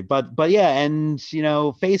 exactly. But yeah, and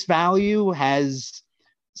Face Value has,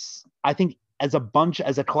 I think as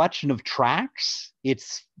a collection of tracks,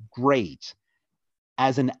 it's great.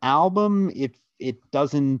 As an album, it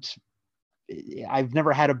doesn't. I've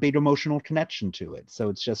never had a big emotional connection to it, so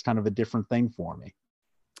it's just kind of a different thing for me.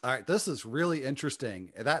 All right, this is really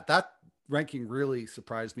interesting. That ranking really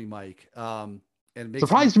surprised me, Mike. And it makes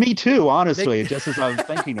Surprised me too, honestly, just as I was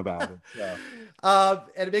thinking about it. So.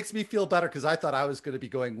 And it makes me feel better because I thought I was going to be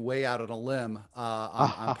going way out on a limb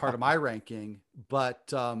on part of my ranking.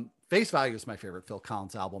 But Face Value is my favorite Phil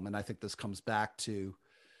Collins album, and I think this comes back to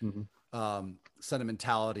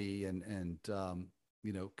sentimentality and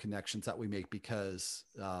connections that we make because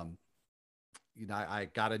I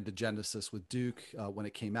got into Genesis with Duke when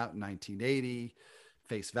it came out in 1980.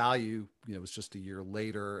 Face Value, was just a year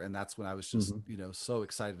later, and that's when I was just so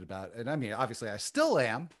excited about it. And I mean, obviously, I still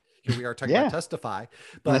am. Here we are talking about Testify,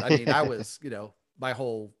 but I mean, I was, my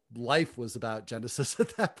whole life was about Genesis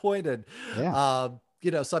at that point, and so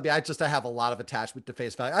I mean, I have a lot of attachment to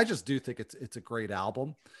Face Value. I just do think it's a great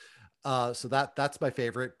album. So that's my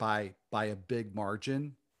favorite by a big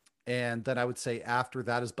margin. And then I would say after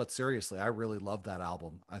that is But Seriously. I really love that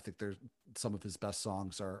album. I think there's some of his best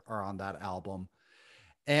songs are on that album.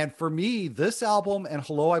 And for me, this album and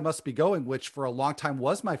Hello, I Must Be Going, which for a long time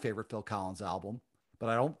was my favorite Phil Collins album, but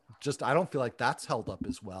I don't feel like that's held up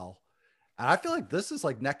as well. And I feel like this is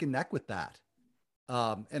like neck and neck with that.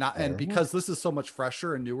 And because this is so much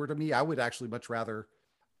fresher and newer to me, I would actually much rather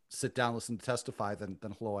sit down, listen to Testify than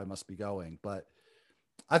Hello, I Must Be Going. But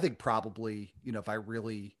I think probably, if I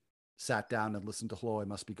really sat down and listened to Hello, I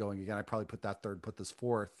Must Be Going again, I'd probably put that third, put this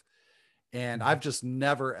fourth. And I've just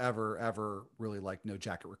never, ever, ever really liked No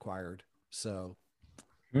Jacket Required. So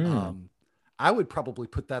I would probably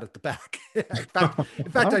put that at the back. in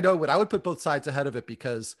fact, I know what I would put both sides ahead of it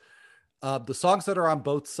because the songs that are on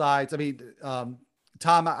both sides, I mean,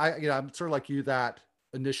 Tom, I'm sort of like you that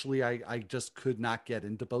initially I just could not get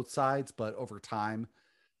into both sides, but over time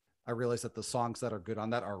I realized that the songs that are good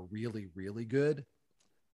on that are really, really good.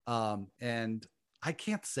 And I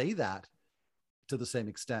can't say that to the same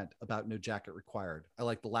extent about No Jacket Required. I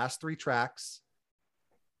like the last 3 tracks,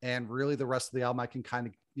 and really the rest of the album I can kind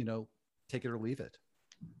of, take it or leave it.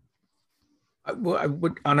 Well, I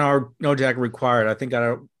would, on our No Jacket Required, I think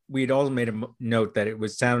we'd also made a note that it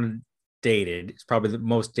was sounded dated. It's probably the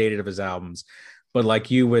most dated of his albums. But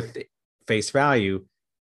like you with Face Value,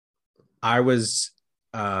 I was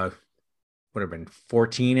would have been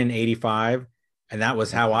 14 in 85, and that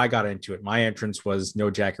was how I got into it. My entrance was No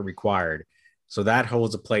Jacket Required. So that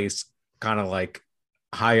holds a place kind of like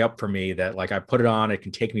high up for me that like I put it on, it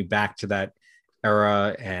can take me back to that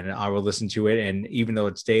era and I will listen to it. And even though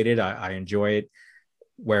it's dated, I enjoy it.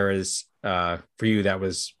 Whereas for you, that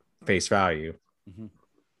was Face Value. Mm-hmm.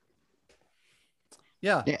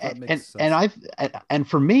 Yeah. And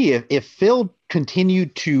for me, if Phil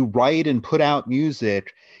continued to write and put out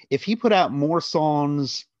music, if he put out more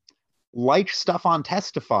songs like stuff on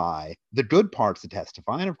Testify, the good parts of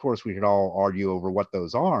Testify, and of course we could all argue over what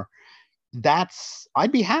those are,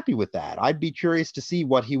 I'd be happy with that. I'd be curious to see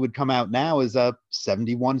what he would come out now as a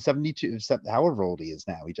 71, 72, however old he is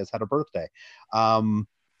now. He just had a birthday.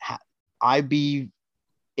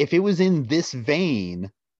 If it was in this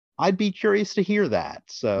vein, I'd be curious to hear that.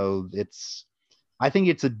 So I think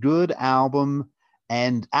it's a good album.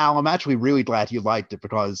 And Al, I'm actually really glad you liked it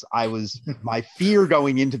because my fear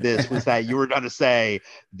going into this was that you were going to say,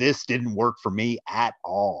 this didn't work for me at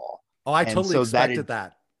all. Oh, I totally expected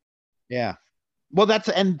that. Yeah. Well,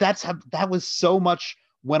 that was so much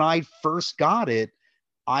when I first got it.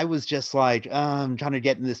 I was just like, I'm trying to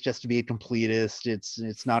get in this just to be a completist.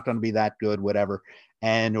 It's not going to be that good, whatever.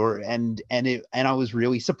 And I was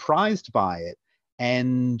really surprised by it.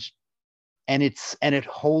 And it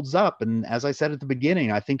holds up. And as I said at the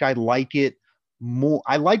beginning, I think I like it more.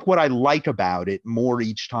 I like what I like about it more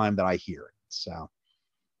each time that I hear it. So.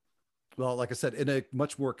 Well, like I said, in a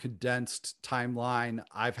much more condensed timeline,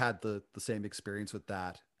 I've had the same experience with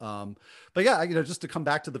that. But yeah, just to come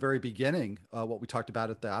back to the very beginning, what we talked about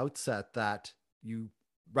at the outset, that you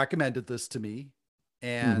recommended this to me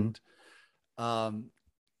and,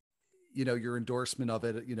 your endorsement of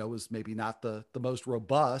it, was maybe not the most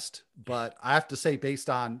robust, but I have to say, based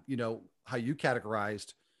on, how you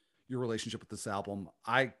categorized your relationship with this album,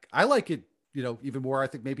 I like it, even more, I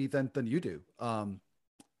think maybe than you do.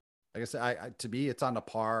 Like I said, to me, it's on a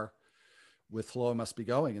par with Hello, I Must Be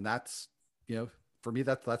Going. And that's, for me,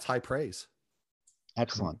 that's high praise.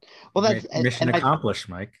 Excellent. Well, that's mission accomplished,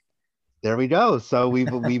 Mike. There we go. So we've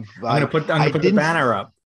I'm gonna put the banner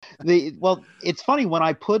up. Well, it's funny when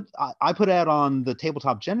I put out on the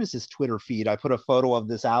Tabletop Genesis Twitter feed, I put a photo of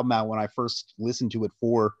this album out when I first listened to it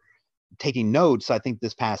for taking notes, I think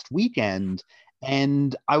this past weekend,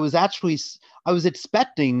 and I was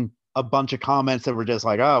expecting a bunch of comments that were just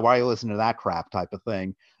like, oh, why are you listening to that crap type of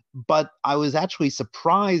thing. But I was actually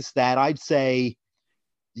surprised that I'd say,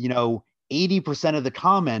 80% of the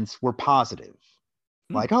comments were positive.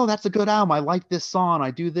 Like, oh, that's a good album. I like this song.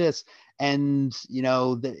 I do this. And,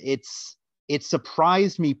 it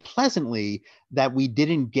surprised me pleasantly that we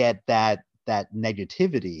didn't get that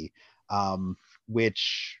negativity,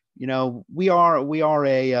 which, we are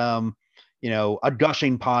a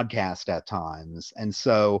gushing podcast at times. And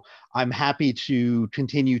so I'm happy to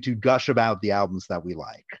continue to gush about the albums that we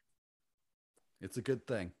like. It's a good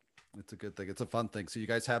thing. It's a good thing. It's a fun thing. So you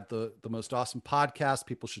guys have the most awesome podcast.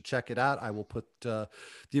 People should check it out. I will put the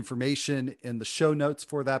information in the show notes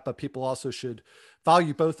for that, but people also should follow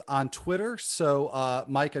you both on Twitter. So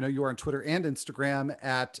Mike, I know you are on Twitter and Instagram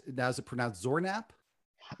at, now is it pronounced Zornap?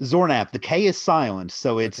 Zornap. The K is silent,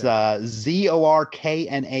 so it's Zorknapp,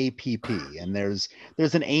 and there's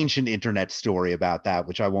an ancient internet story about that,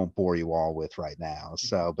 which I won't bore you all with right now.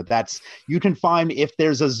 So, but you can find, if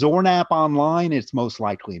there's a Zornap online, it's most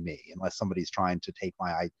likely me, unless somebody's trying to take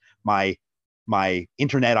my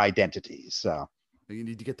internet identity. So you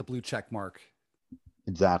need to get the blue check mark.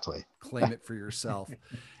 Exactly. Claim it for yourself.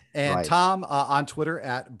 And Right. Tom on Twitter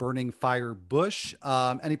at Burning Fire Bush.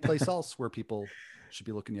 Any place else where people should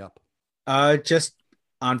be looking you up? Just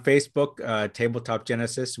on Facebook, Tabletop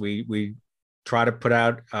Genesis. We try to put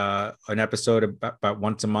out an episode about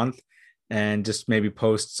once a month, and just maybe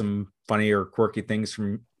post some funny or quirky things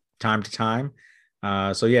from time to time.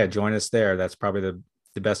 So yeah, join us there. That's probably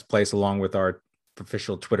the best place, along with our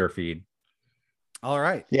official Twitter feed. All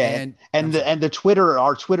right. Yeah, and the Twitter,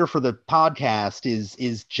 our Twitter for the podcast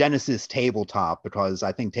is Genesis Tabletop, because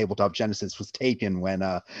I think Tabletop Genesis was taken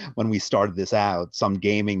when we started this out. Some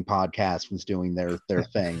gaming podcast was doing their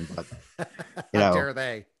thing, but How dare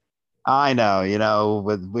they? I know,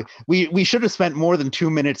 we should have spent more than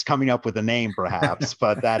 2 minutes coming up with a name, perhaps,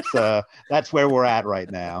 but that's where we're at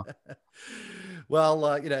right now. Well,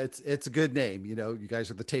 it's a good name. You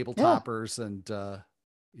guys are the Tabletoppers, and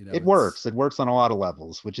it works. It works on a lot of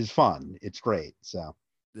levels, which is fun. It's great. So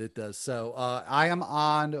it does. So I am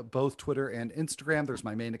on both Twitter and Instagram. There's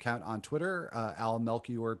my main account on Twitter, Al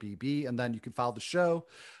Melchior BB, and then you can follow the show,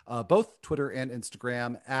 both Twitter and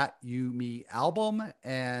Instagram at You Me Album.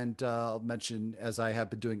 And I'll mention, as I have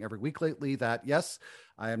been doing every week lately, that yes,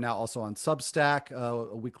 I am now also on Substack,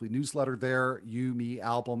 a weekly newsletter there,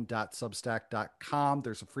 youmealbum.substack.com.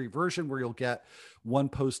 There's a free version where you'll get one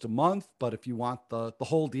post a month, but if you want the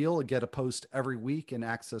whole deal and get a post every week and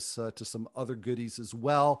access to some other goodies as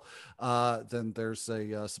well, then there's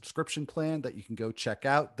a subscription plan that you can go check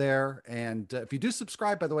out there. And if you do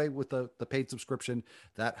subscribe, by the way, with the paid subscription,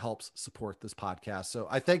 that helps support this podcast. So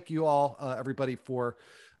I thank you all, everybody, for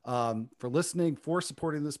listening, for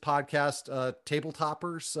supporting this podcast,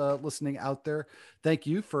 Tabletoppers listening out there. Thank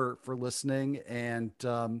you for listening. And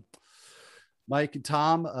Mike and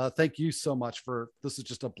Tom, thank you so much this is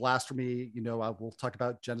just a blast for me. I will talk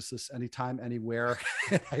about Genesis anytime, anywhere.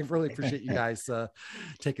 I really appreciate you guys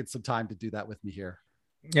taking some time to do that with me here.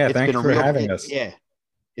 Yeah, thanks for having us. Yeah,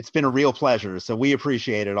 it's been a real pleasure. So we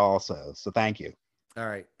appreciate it also. So thank you. All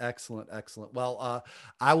right. Excellent. Well,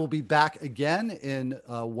 I will be back again in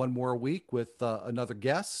one more week with another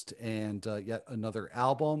guest and yet another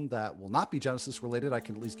album that will not be Genesis related. I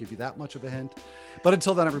can at least give you that much of a hint. But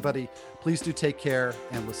until then, everybody, please do take care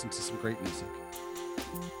and listen to some great music.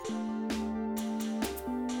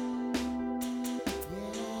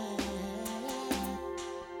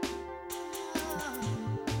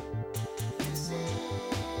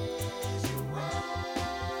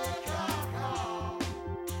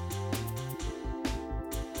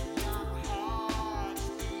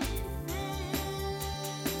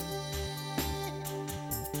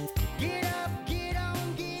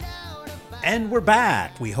 And we're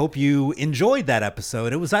back. We hope you enjoyed that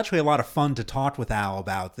episode. It was actually a lot of fun to talk with Al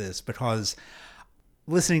about this, because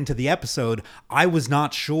listening to the episode, I was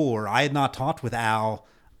not sure. I had not talked with Al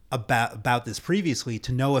about this previously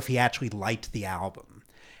to know if he actually liked the album.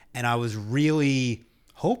 And I was really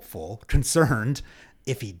hopeful, concerned,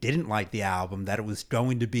 if he didn't like the album, that it was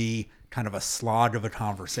going to be kind of a slog of a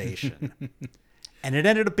conversation. And it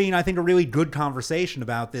ended up being, I think, a really good conversation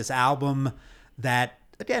about this album that,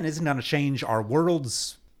 again, isn't going to change our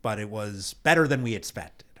worlds, but it was better than we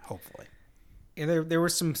expected, hopefully. Yeah, there were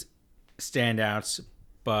some standouts,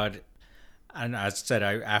 but and as I said,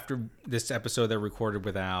 after this episode that I recorded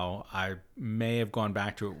with Al, I may have gone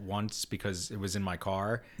back to it once because it was in my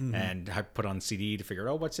car, and I put on CD to figure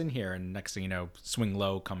out, what's in here, and next thing you know, Swing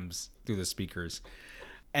Low comes through the speakers.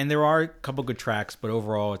 And there are a couple good tracks, but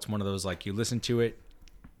overall, it's one of those like you listen to it.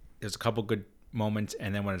 There's a couple good moments,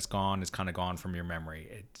 and then when it's gone, it's kind of gone from your memory.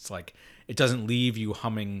 It's like it doesn't leave you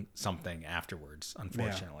humming something afterwards,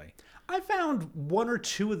 unfortunately. I found one or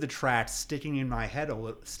two of the tracks sticking in my head a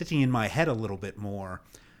little bit more.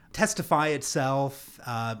 Testify itself,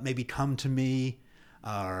 maybe Come to Me,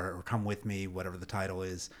 or Come With Me, whatever the title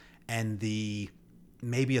is, and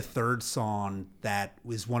maybe a third song that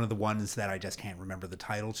was one of the ones that I just can't remember the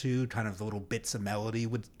title to. Kind of the little bits of melody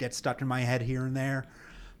would get stuck in my head here and there,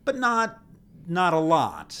 but not a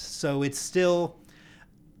lot. So it's still,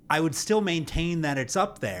 I would still maintain that it's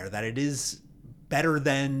up there, that it is better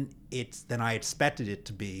than I expected it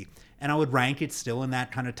to be, and I would rank it still in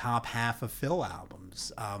that kind of top half of Phil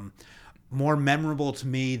albums. More memorable to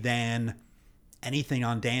me than anything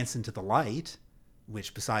on Dance Into the Light,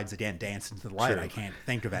 which besides, again, Dance Into the Light, True. I can't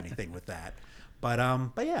think of anything with that. But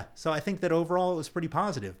yeah, so I think that overall it was pretty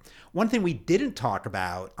positive. One thing we didn't talk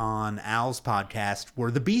about on Al's podcast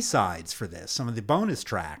were the B-sides for this, some of the bonus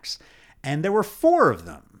tracks, and there were 4 of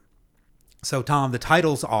them. So, Tom, the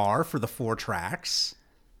titles are, for the 4 tracks,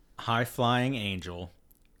 High Flying Angel,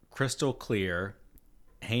 Crystal Clear,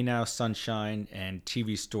 Hey Now Sunshine, and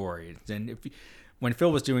TV Story. And when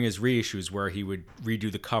Phil was doing his reissues where he would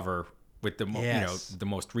redo the cover with the the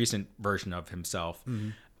most recent version of himself,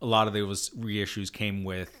 a lot of those reissues came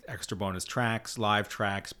with extra bonus tracks, live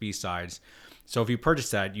tracks, B-sides. So if you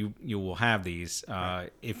purchase that, you will have these.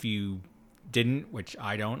 If you didn't, which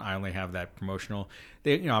I don't, I only have that promotional.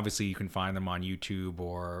 They, obviously you can find them on YouTube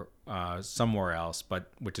or somewhere else,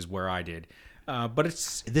 but which is where I did. But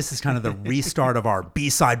this is kind of the restart of our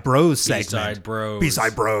B-side Bros segment. B-side Bros.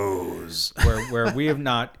 B-side Bros. where we have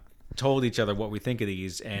not told each other what we think of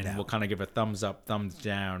these, and we'll kind of give a thumbs up, thumbs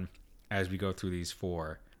down as we go through these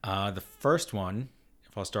 4. The first one,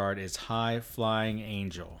 if I'll start, is High Flying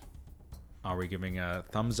Angel. Are we giving a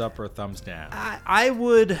thumbs up or a thumbs down? I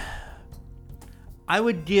would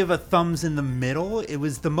give a thumbs in the middle. It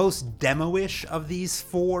was the most demo-ish of these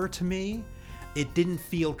 4 to me. It didn't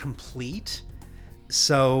feel complete.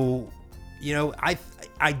 So,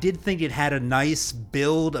 I did think it had a nice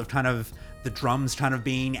build of kind of the drums kind of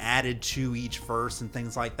being added to each verse and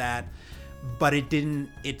things like that. But it didn't,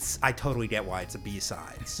 I totally get why it's a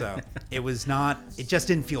B-side. So it just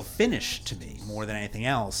didn't feel finished to me more than anything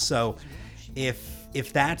else. So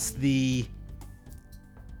if that's the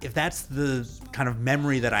kind of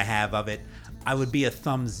memory that I have of it, I would be a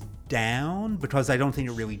thumbs down because I don't think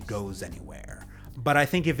it really goes anywhere. But I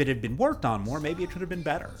think if it had been worked on more, maybe it could have been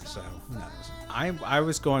better. So who knows? I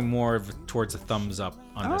was going more towards a thumbs up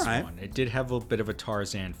on this right. one. It did have a bit of a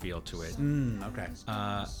Tarzan feel to it. Okay.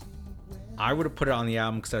 I would have put it on the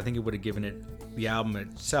album because I think it would have given the album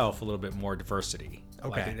itself a little bit more diversity.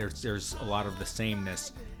 Okay. Like there's a lot of the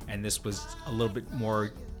sameness, and this was a little bit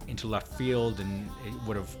more into left field, and it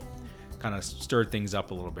would have kind of stirred things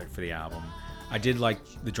up a little bit for the album. I did like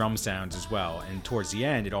the drum sounds as well, and towards the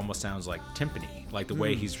end, it almost sounds like timpani, like the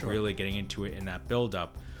way he's really getting into it in that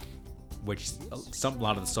build-up, which a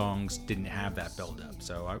lot of the songs didn't have that build-up.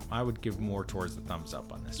 So I would give more towards the thumbs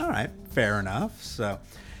up on this. All right, fair enough. So,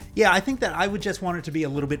 yeah, I think that I would just want it to be a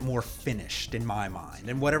little bit more finished in my mind,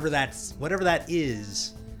 and whatever that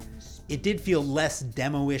is, it did feel less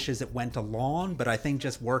demo-ish as it went along, but I think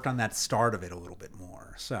just work on that start of it a little bit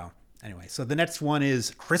more. So, anyway, so the next one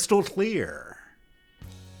is Crystal Clear.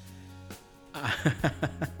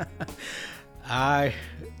 I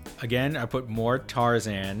put more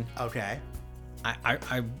Tarzan. Okay.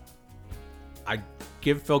 I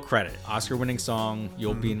give Phil credit. Oscar-winning song,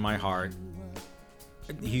 "You'll Be in My Heart."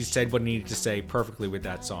 He said what he needed to say perfectly with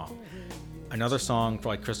that song. Another song for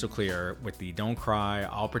like Crystal Clear with the "Don't Cry,"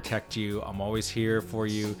 "I'll Protect You," "I'm Always Here for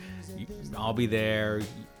You," "I'll Be There."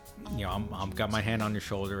 I'm got my hand on your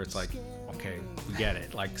shoulder. It's like, okay, we get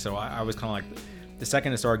it. Like, so I was kind of like, the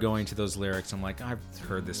second I started going to those lyrics, I'm like, I've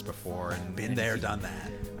heard this before and Been there, done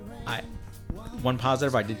that. One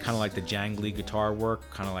positive, I did kind of like the jangly guitar work,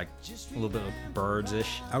 kind of like a little bit of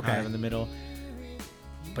Birds-ish kind of in the middle.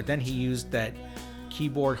 But then he used that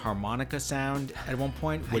keyboard harmonica sound at one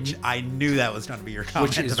point, which I knew that was going to be your comment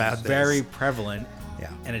which is about this. very prevalent.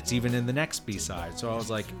 Yeah. And it's even in the next B-side. So I was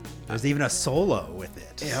like, there's even a solo with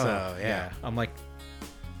it. So, yeah. I'm like,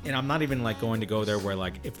 and I'm not even like going to go there where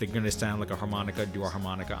like if they're going to sound like a harmonica, do a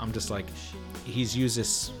harmonica. I'm just like, he's used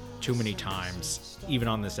this too many times, even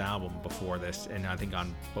on this album before this, and I think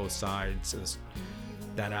on both sides of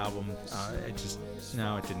that album, it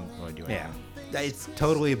didn't really do anything. Yeah, it's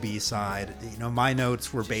totally a B-side. My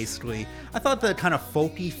notes were basically, I thought the kind of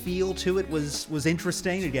folky feel to it was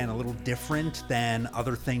interesting. Again, a little different than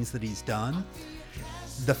other things that he's done.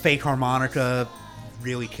 The fake harmonica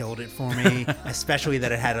really killed it for me, especially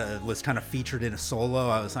that it was kind of featured in a solo.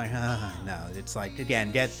 I was like, no. It's like,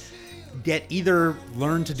 again, get either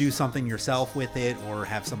learn to do something yourself with it or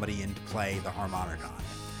have somebody in to play the harmonica on it.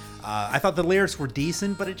 I thought the lyrics were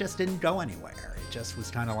decent, but it just didn't go anywhere. It just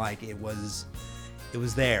was kind of like it was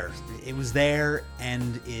there. It was there,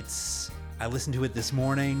 and I listened to it this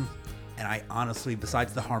morning, and I honestly,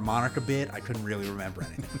 besides the harmonica bit, I couldn't really remember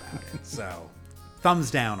anything about it. So,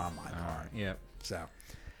 thumbs down on my part. Yep. So,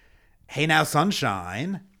 Hey Now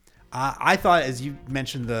Sunshine. I thought, as you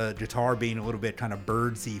mentioned, the guitar being a little bit kind of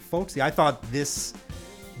birdsy, folksy, I thought this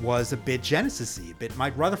was a bit Genesis-y, a bit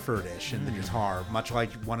Mike Rutherford-ish in the guitar, much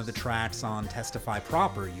like one of the tracks on Testify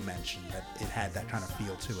Proper you mentioned, that it had that kind of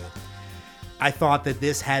feel to it. I thought that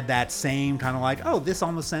this had that same kind of like, oh, this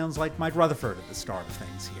almost sounds like Mike Rutherford at the start of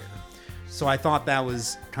things here. So I thought that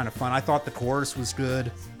was kind of fun. I thought the chorus was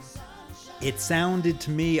good. It sounded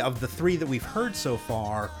to me, of the three that we've heard so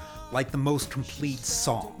far, like the most complete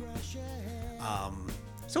song.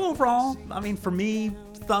 So overall, I mean, for me,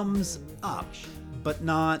 thumbs up, but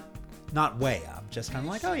not way up. Just kind of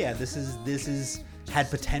like, oh yeah, this is had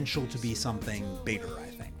potential to be something bigger, I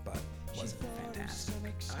think, but wasn't fantastic.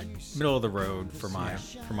 Middle of the road for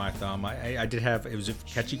my thumb. I did have, it was a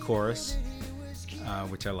catchy chorus,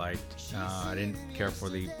 which I liked. I didn't care for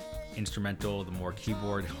the instrumental, the more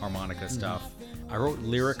keyboard harmonica stuff. I wrote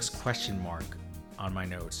lyrics ? On my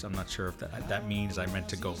notes. I'm not sure if that means I meant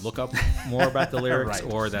to go look up more about the lyrics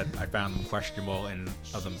Right. or that I found them questionable in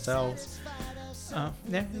of themselves.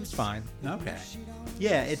 Yeah, it was fine. Okay.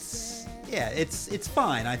 Yeah, it's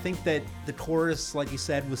fine. I think that the chorus, like you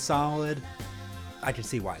said, was solid. I can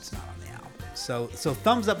see why it's not on the album. So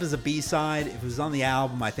thumbs up as a B-side. If it was on the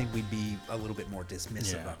album, I think we'd be a little bit more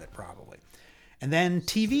dismissive of it, probably. And then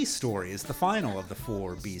TV Story is the final of the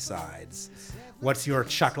 4 B-sides. What's your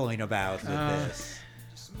chuckling about with this?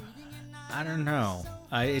 I don't know.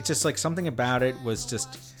 It's just like something about it was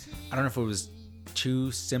just, I don't know if it was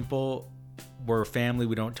too simple. We're a family,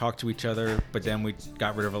 we don't talk to each other, but then we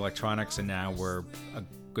got rid of electronics and now we're a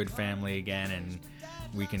good family again and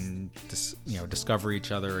we can discover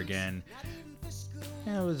each other again.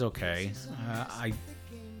 Yeah, it was okay.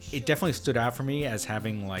 It definitely stood out for me as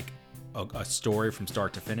having like a story from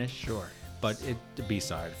start to finish. Sure. But the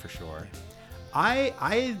B-side for sure.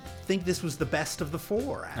 I think this was the best of the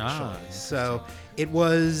 4, actually. So it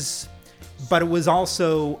was, but it was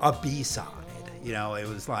also a B-side. It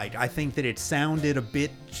was like, I think that it sounded a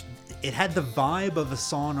bit, it had the vibe of a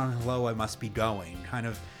song on Hello, I Must Be Going. Kind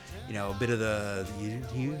of, a bit of the,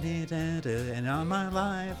 you did and on my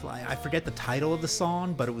life. Like, I forget the title of the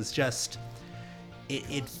song, but it was just,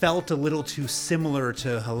 it felt a little too similar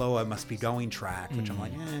to Hello, I Must Be Going track, which I'm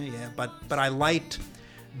like, yeah. But I liked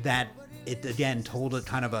that it, again, told a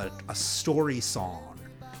kind of a story song,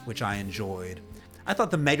 which I enjoyed. I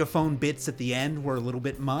thought the megaphone bits at the end were a little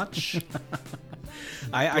bit much.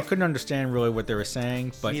 I couldn't understand really what they were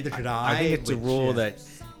saying, but Neither could I think it's a rule yeah. that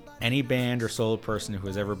any band or solo person who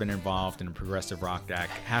has ever been involved in a progressive rock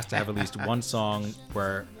act has to have at least one song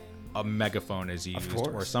where a megaphone is used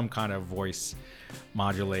or some kind of voice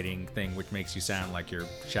modulating thing which makes you sound like you're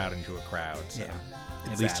shouting to a crowd. So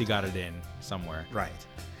at least you got it in somewhere. Right.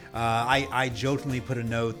 I jokingly put a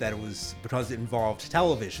note that it was because it involved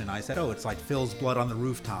television. I said, oh, it's like Phil's Blood on the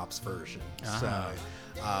Rooftops version. So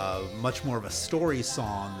much more of a story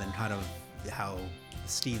song than kind of how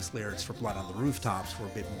Steve's lyrics for Blood on the Rooftops were a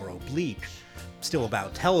bit more oblique. Still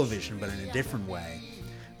about television, but in a different way.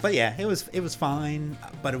 But yeah, it was fine.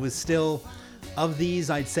 But it was still, of these,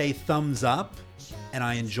 I'd say thumbs up. And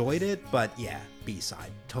I enjoyed it. But yeah,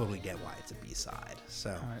 B-side. Totally get why it's a B-side. So.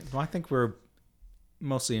 All right. Well, I think we're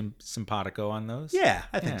mostly simpatico on those. Yeah,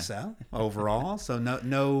 I think so. Overall, so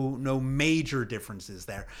no major differences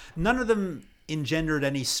there. None of them engendered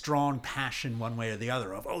any strong passion one way or the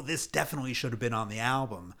other of, oh, this definitely should have been on the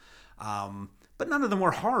album. But none of them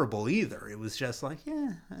were horrible either. It was just like,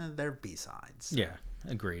 yeah, they're B-sides. Yeah,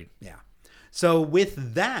 agreed. Yeah. So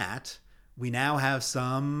with that, we now have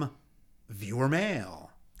some viewer mail,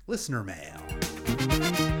 listener mail.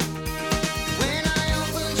 When I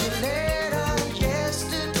opened your letter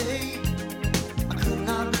yesterday, I could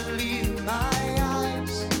not believe my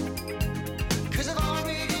eyes, 'cause I've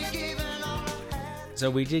already given all I had. So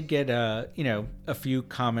we did get a few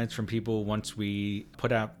comments from people once we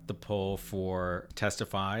put out the poll for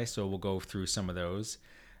Testify, so we'll go through some of those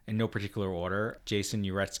in no particular order. Jason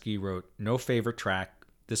Uretsky wrote, "No favorite track.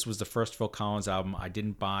 This was the first Phil Collins album I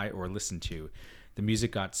didn't buy or listen to. The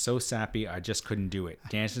music got so sappy I just couldn't do it.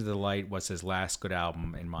 Dance into the Light was his last good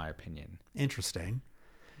album in my opinion." Interesting.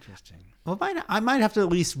 Interesting. Well, I might have to at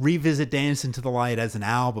least revisit Dance Into the Light as an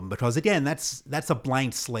album, because again, that's a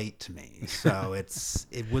blank slate to me. So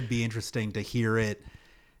it would be interesting to hear it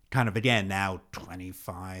kind of again now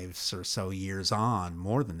 25 or so years on,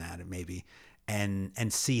 more than that it maybe, and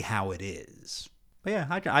see how it is. But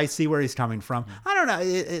yeah, I see where he's coming from. I don't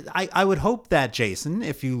know. I would hope that, Jason,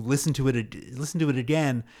 if you listen to it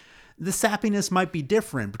again, the sappiness might be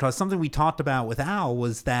different, because something we talked about with Al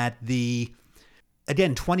was that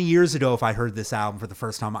again, 20 years ago, if I heard this album for the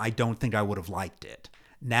first time, I don't think I would have liked it.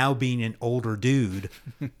 Now, being an older dude,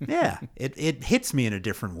 yeah, it hits me in a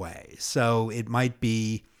different way. So it might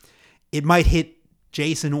hit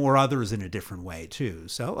Jason or others in a different way too.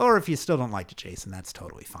 So, or if you still don't like it, Jason, that's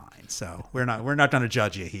totally fine. So we're not going to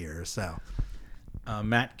judge you here. So.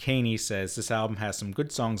 Matt Caney says this album has some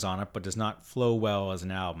good songs on it, but does not flow well as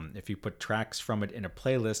an album. If you put tracks from it in a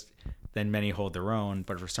playlist, then many hold their own,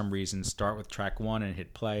 but for some reason start with track 1 and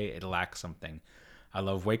hit play, it lacks something. I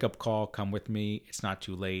love Wake Up Call, Come With Me, It's Not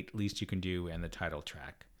Too Late, Least You Can Do, and the title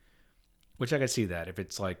track. Which I could see that. If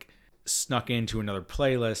it's like snuck into another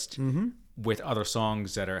playlist with other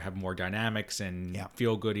songs that have more dynamics and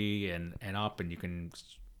feel goody and up, and you can...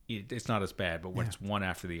 It's not as bad, but when it's one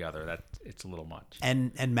after the other, it's a little much.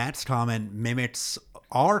 And Matt's comment mimics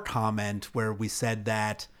our comment where we said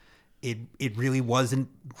that it really wasn't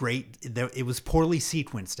great. It was poorly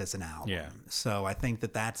sequenced as an album. Yeah. So I think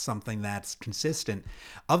that's something that's consistent.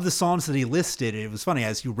 Of the songs that he listed, it was funny,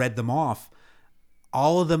 as you read them off,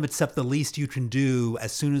 all of them except The Least You Can Do,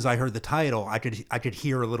 as soon as I heard the title, I could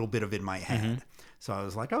hear a little bit of it in my head. So I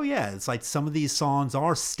was like, oh yeah, it's like some of these songs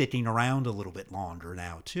are sticking around a little bit longer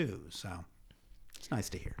now too. So it's nice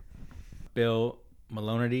to hear. Bill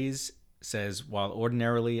Malonades says, while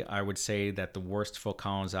ordinarily I would say that the worst Phil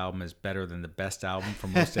Collins album is better than the best album for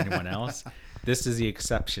most anyone else, this is the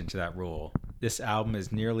exception to that rule. This album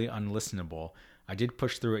is nearly unlistenable. I did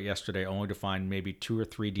push through it yesterday only to find maybe 2 or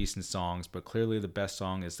 3 decent songs, but clearly the best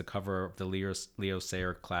song is the cover of the Leo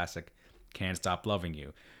Sayer classic, Can't Stop Loving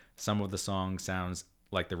You. Some of the song sounds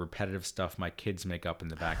like the repetitive stuff my kids make up in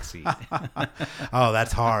the back seat. Oh,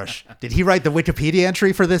 that's harsh. Did he write the Wikipedia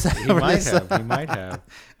entry for this? He might have.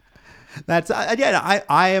 That's again,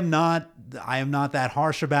 I am not that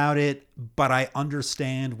harsh about it, but I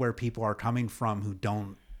understand where people are coming from who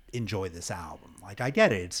don't enjoy this album. Like, I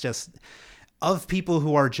get it. It's just, of people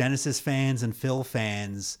who are Genesis fans and Phil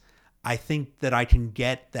fans, I think that I can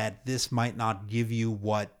get that this might not give you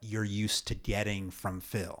what you're used to getting from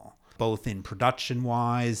Phil, both in production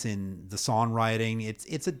wise, in the songwriting.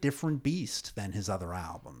 It's a different beast than his other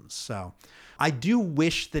albums. So I do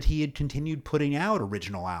wish that he had continued putting out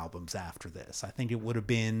original albums after this. I think it would have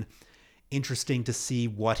been interesting to see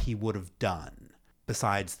what he would have done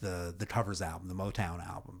besides the covers album, the Motown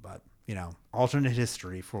album. But, alternate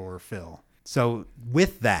history for Phil. So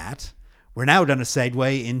with that, we're now going to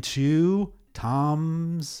segue into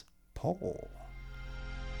Tom's poll.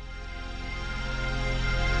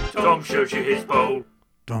 Tom shows you his bowl.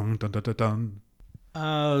 Dun, dun, dun, dun, dun.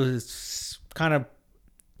 It's kind of,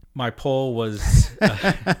 my poll was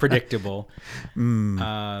predictable.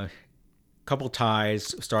 Couple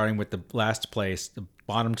ties, starting with the last place. The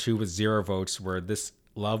bottom 2 with 0 votes were This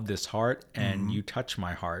Love, This Heart and You Touch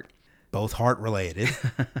My Heart. Both heart related.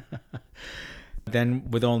 Then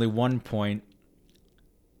with only 1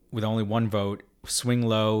 vote, Swing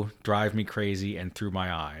Low, Drive Me Crazy, and Through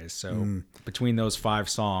My Eyes. So between those 5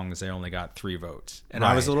 songs, they only got 3 votes. And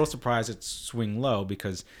I was a little surprised at Swing Low,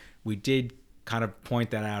 because we did kind of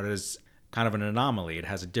point that out as kind of an anomaly. It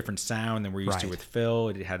has a different sound than we're used to with Phil.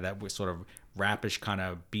 It had that sort of rapish kind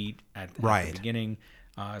of beat at the beginning.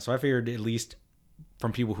 So I figured, at least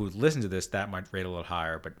from people who listen to this, that might rate a little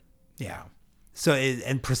higher. But yeah. So,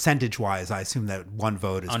 and percentage-wise, I assume that 1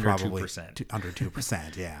 vote is under probably 2%. Under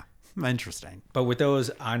 2%, yeah. Interesting. But with those,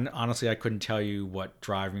 honestly, I couldn't tell you what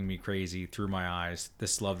Driving Me Crazy, Through My Eyes,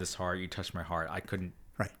 This Love, This Heart, You Touch My Heart. I couldn't.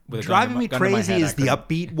 Right. With Driving Me Crazy is the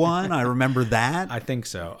upbeat one. I remember that. I think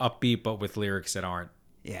so. Upbeat, but with lyrics that aren't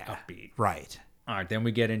upbeat. Right. All right. Then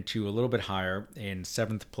we get into a little bit higher in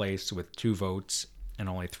 7th place with 2 votes and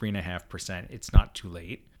only 3.5%. It's Not Too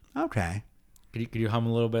Late. Okay. Could you hum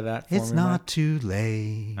a little bit of that for It's me, not Mike? too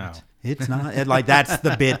late. Oh. It's not. Like, that's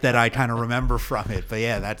the bit that I kind of remember from it. But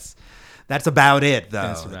yeah, that's about it, though.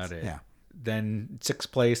 That's about it. Yeah. Then 6th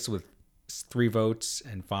place with 3 votes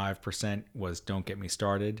and 5% was Don't Get Me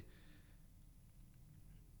Started.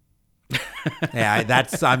 Yeah,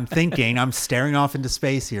 I'm thinking. I'm staring off into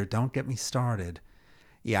space here. Don't get me started.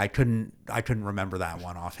 Yeah, I couldn't remember that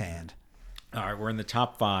one offhand. All right, we're in the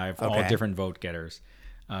top 5, all different vote getters.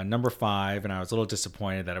 Number 5, and I was a little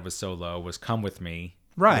disappointed that it was so low, was Come With Me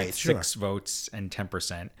Right, with sure. 6 votes and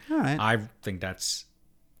 10%. All right. I think that's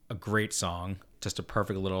a great song, just a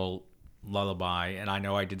perfect little lullaby. And I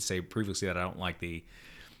know I did say previously that I don't like the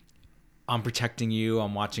I'm protecting you,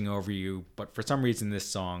 I'm watching over you, but for some reason this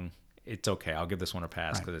song, it's okay. I'll give this one a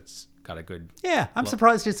pass because it's got a good. Yeah, I'm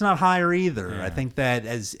surprised it's not higher either. I think that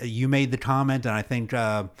as you made the comment, and I think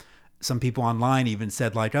some people online even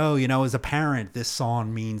said like, oh, as a parent, this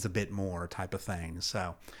song means a bit more type of thing.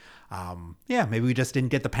 So, yeah, maybe we just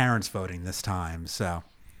didn't get the parents voting this time. So,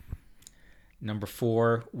 Number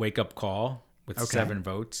 4, Wake Up Call with 7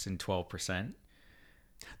 votes and 12%.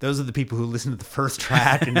 those are the people who listened to the first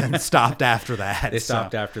track and then stopped after that. They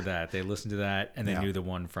stopped after that. They listened to that and they Yeah. knew the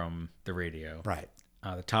one from the radio. Right.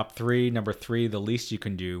 The top 3, number 3, The Least You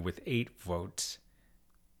Can Do with 8 votes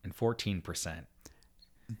and 14%.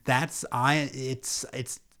 I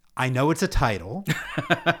know it's a title.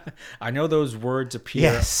 I know those words appear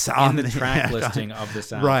Yes, in on the the- track yeah. listing of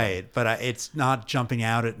this album. Right, but it's not jumping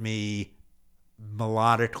out at me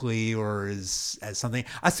melodically or as something.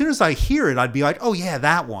 As soon as I hear it, I'd be like, oh yeah,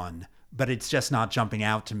 that one. But it's just not jumping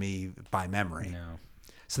out to me by memory. No.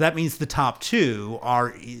 So that means the top 2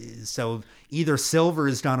 are, so either Silver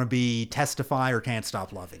is going to be Testify or Can't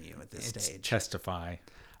Stop Loving You at this It's stage. Testify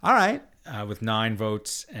All right. with 9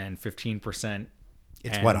 votes and 15%.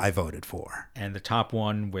 It's And- what I voted for. And the top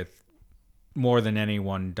one with more than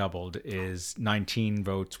anyone doubled is 19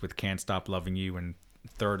 votes with Can't Stop Loving You, and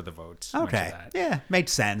third of the votes went to Okay. that. Yeah,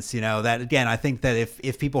 makes sense. That again, I think that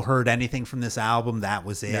if people heard anything from this album, that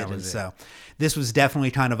was it. That was and it. so this was definitely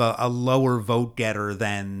kind of a lower vote getter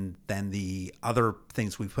than the other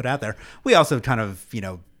things we put out there. We also kind of,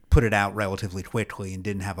 put it out relatively quickly and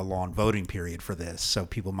didn't have a long voting period for this. So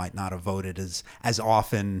people might not have voted as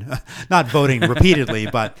often, not voting repeatedly,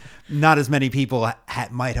 but not as many people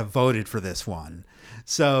might have voted for this one.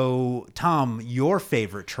 So, Tom, your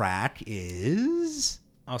favorite track is...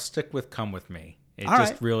 I'll stick with Come With Me. It All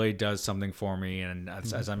just right. really does something for me. And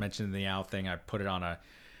as I mentioned in the Al thing, I put it on a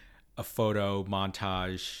photo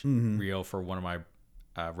montage reel for one of my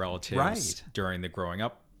relatives Right. during the growing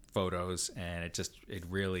up photos. And it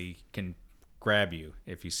really can grab you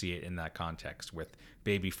if you see it in that context with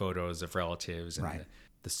baby photos of relatives and Right.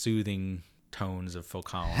 the soothing tones of Phil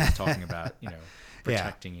Collins talking about,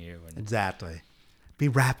 protecting you. And Exactly. Be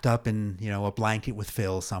wrapped up in, a blanket with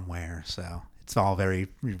Phil somewhere. So it's all very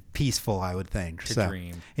peaceful, I would think. To so,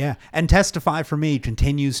 dream. Yeah. And Testify for me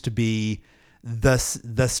continues to be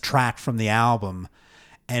this track from the album.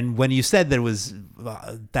 And when you said that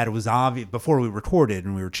it was obvious before we recorded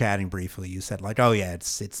and we were chatting briefly, you said like, oh yeah,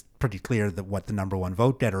 it's pretty clear that what the number 1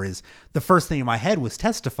 vote getter is. The first thing in my head was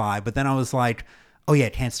Testify, but then I was like, oh yeah,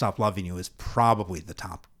 Can't Stop Loving You is probably the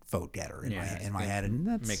top vote getter in my head, and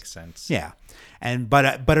that makes sense. Yeah,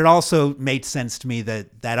 but it also made sense to me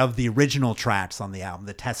that of the original tracks on the album,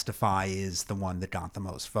 the Testify is the one that got the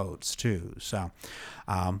most votes too. So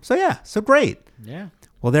great. Yeah.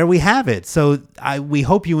 Well, there we have it. So we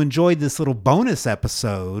hope you enjoyed this little bonus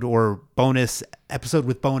episode, or bonus episode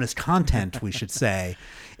with bonus content, we should say.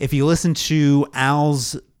 If you listen to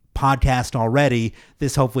Al's podcast already,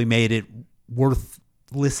 this hopefully made it worth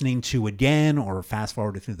listening to again, or fast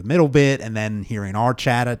forward through the middle bit and then hearing our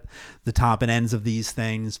chat at the top and ends of these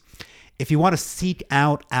things. If you want to seek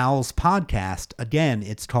out Al's podcast, again,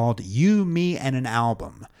 it's called You, Me, and an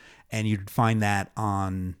Album. And you'd find that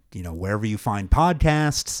on, wherever you find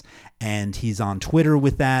podcasts. And he's on Twitter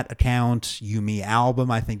with that account. You, Me, Album,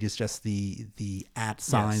 I think is just the @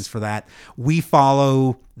 signs Yes. for that. We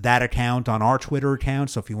follow that account on our Twitter account.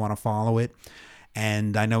 So if you want to follow it.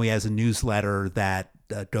 And I know he has a newsletter that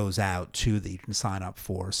goes out too that you can sign up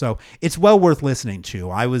for. So it's well worth listening to.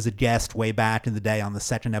 I was a guest way back in the day on the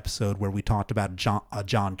second episode where we talked about a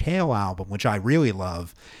John Cale album, which I really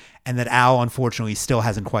love, and that Al unfortunately still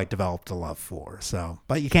hasn't quite developed a love for. So,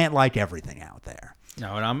 but you can't like everything out there.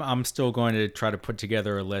 No, and I'm still going to try to put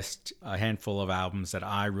together a handful of albums that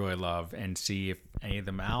I really love and see if any of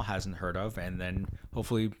them Al hasn't heard of, and then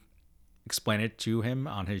hopefully explain it to him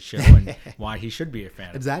on his show and why he should be a fan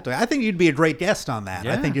of it. Exactly. I think you'd be a great guest on that. I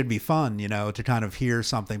Yeah. think it'd be fun, to kind of hear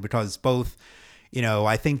something, because both,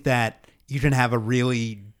 I think that you can have a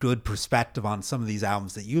really good perspective on some of these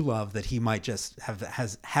albums that you love that he might just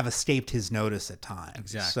have escaped his notice at times.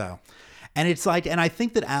 Exactly. So, and it's like, and I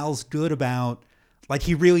think that Al's good about, like,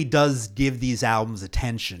 he really does give these albums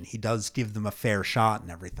attention. He does give them a fair shot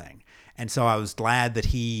and everything. And so I was glad that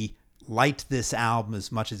he liked this album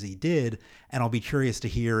as much as he did, and I'll be curious to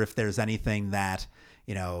hear if there's anything that,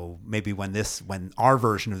 maybe when our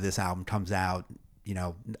version of this album comes out,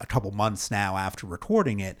 a couple months now after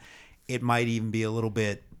recording it, it might even be a little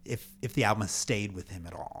bit if the album has stayed with him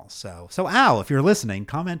at all. So Al, if you're listening,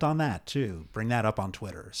 comment on that too. Bring that up on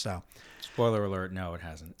Twitter. So Spoiler alert, no, it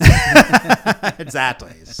hasn't.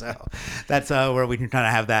 exactly. So that's where we can kind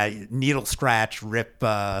of have that needle scratch rip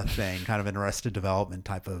thing, kind of an Arrested Development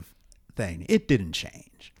type of thing. It didn't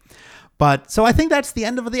change. But so I think that's the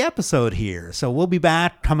end of the episode here. So we'll be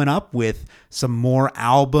back coming up with some more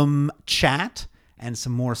album chat and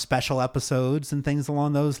some more special episodes and things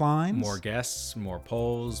along those lines. More guests, more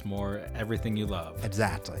polls, more everything you love.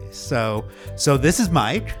 Exactly. So this is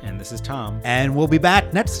Mike. And this is Tom. And we'll be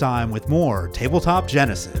back next time with more Tabletop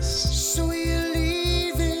Genesis. So you're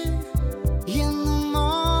leaving in the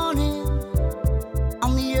morning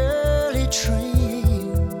on the early train.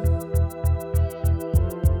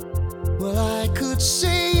 Well, I could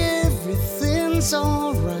say everything's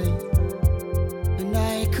alright, and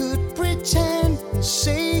I could pretend and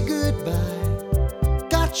say goodbye.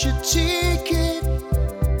 Got your ticket,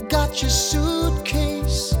 got your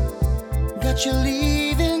suitcase, got your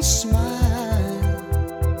leaving smile.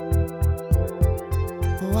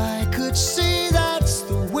 Oh, I could say that's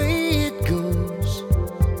the way it goes,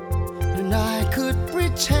 and I could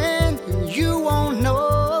pretend and you won't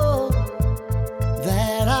know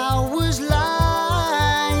that I was lying.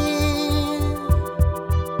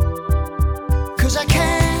 'Cause I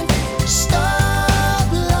can't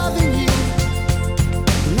stop loving you.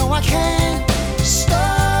 No, I can't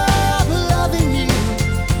stop loving you.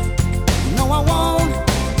 No, I won't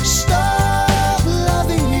stop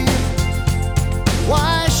loving you.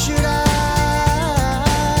 Why should I?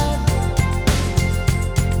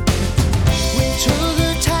 We took a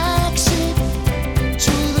taxi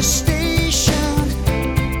to the station,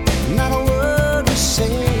 not a word was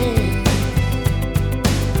said,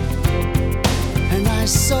 and I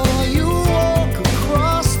saw you walk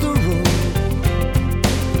across the road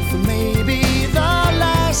for maybe the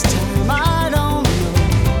last time, I don't know.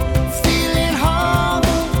 Feeling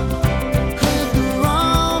horrible, heard the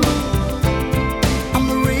rumble on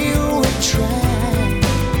the railway track,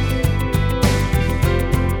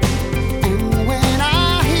 and when I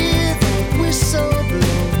hear the whistle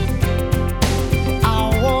blow,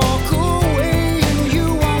 I'll walk away and you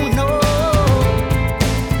won't know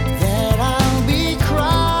that I'll be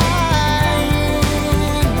crying.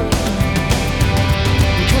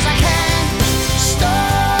 'Cause I can't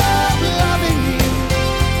stop loving you.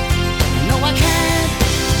 No, I can't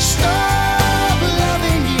stop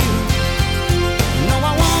loving you. No,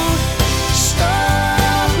 I won't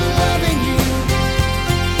stop loving you.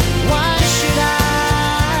 Why should I?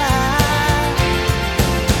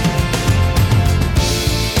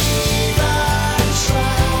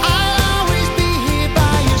 I'll always be here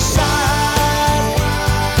by your side.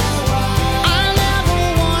 I never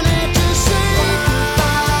wanted to say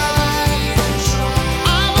goodbye.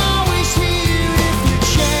 I'm always here if you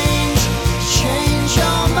change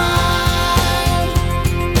your mind.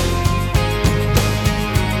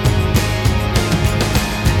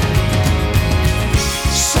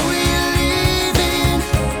 So you're leaving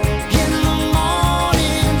in the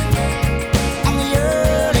morning on the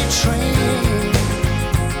early train.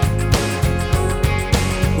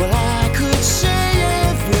 Well, I could say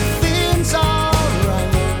everything's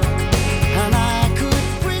alright, and I could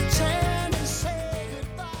pretend and say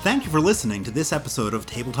goodbye. Thank you for listening to this episode of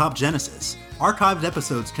Tabletop Genesis. Archived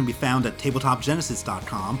episodes can be found at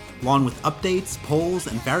tabletopgenesis.com, along with updates, polls,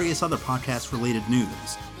 and various other podcast-related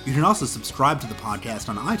news. You can also subscribe to the podcast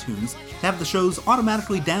on iTunes to have the shows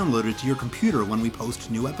automatically downloaded to your computer when we post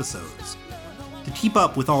new episodes. To keep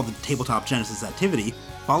up with all the Tabletop Genesis activity,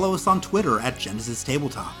 follow us on Twitter at Genesis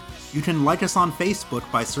Tabletop. You can like us on Facebook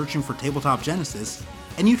by searching for Tabletop Genesis,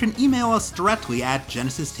 and you can email us directly at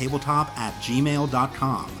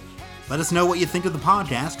genesistabletop@gmail.com. Let us know what you think of the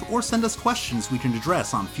podcast, or send us questions we can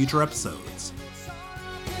address on future episodes.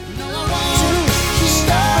 No, I won't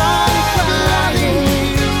stop loving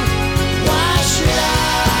you. Why should I?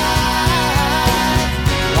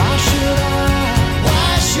 Why should I?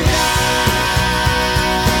 Why should I?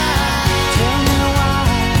 Tell me why.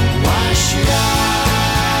 Why should I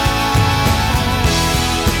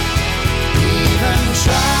even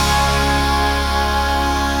try?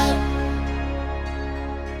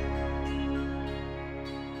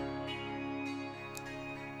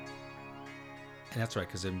 And that's right,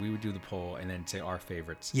 because then we would do the poll and then say our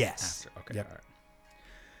favorites Yes. after. Okay. Yep. All right.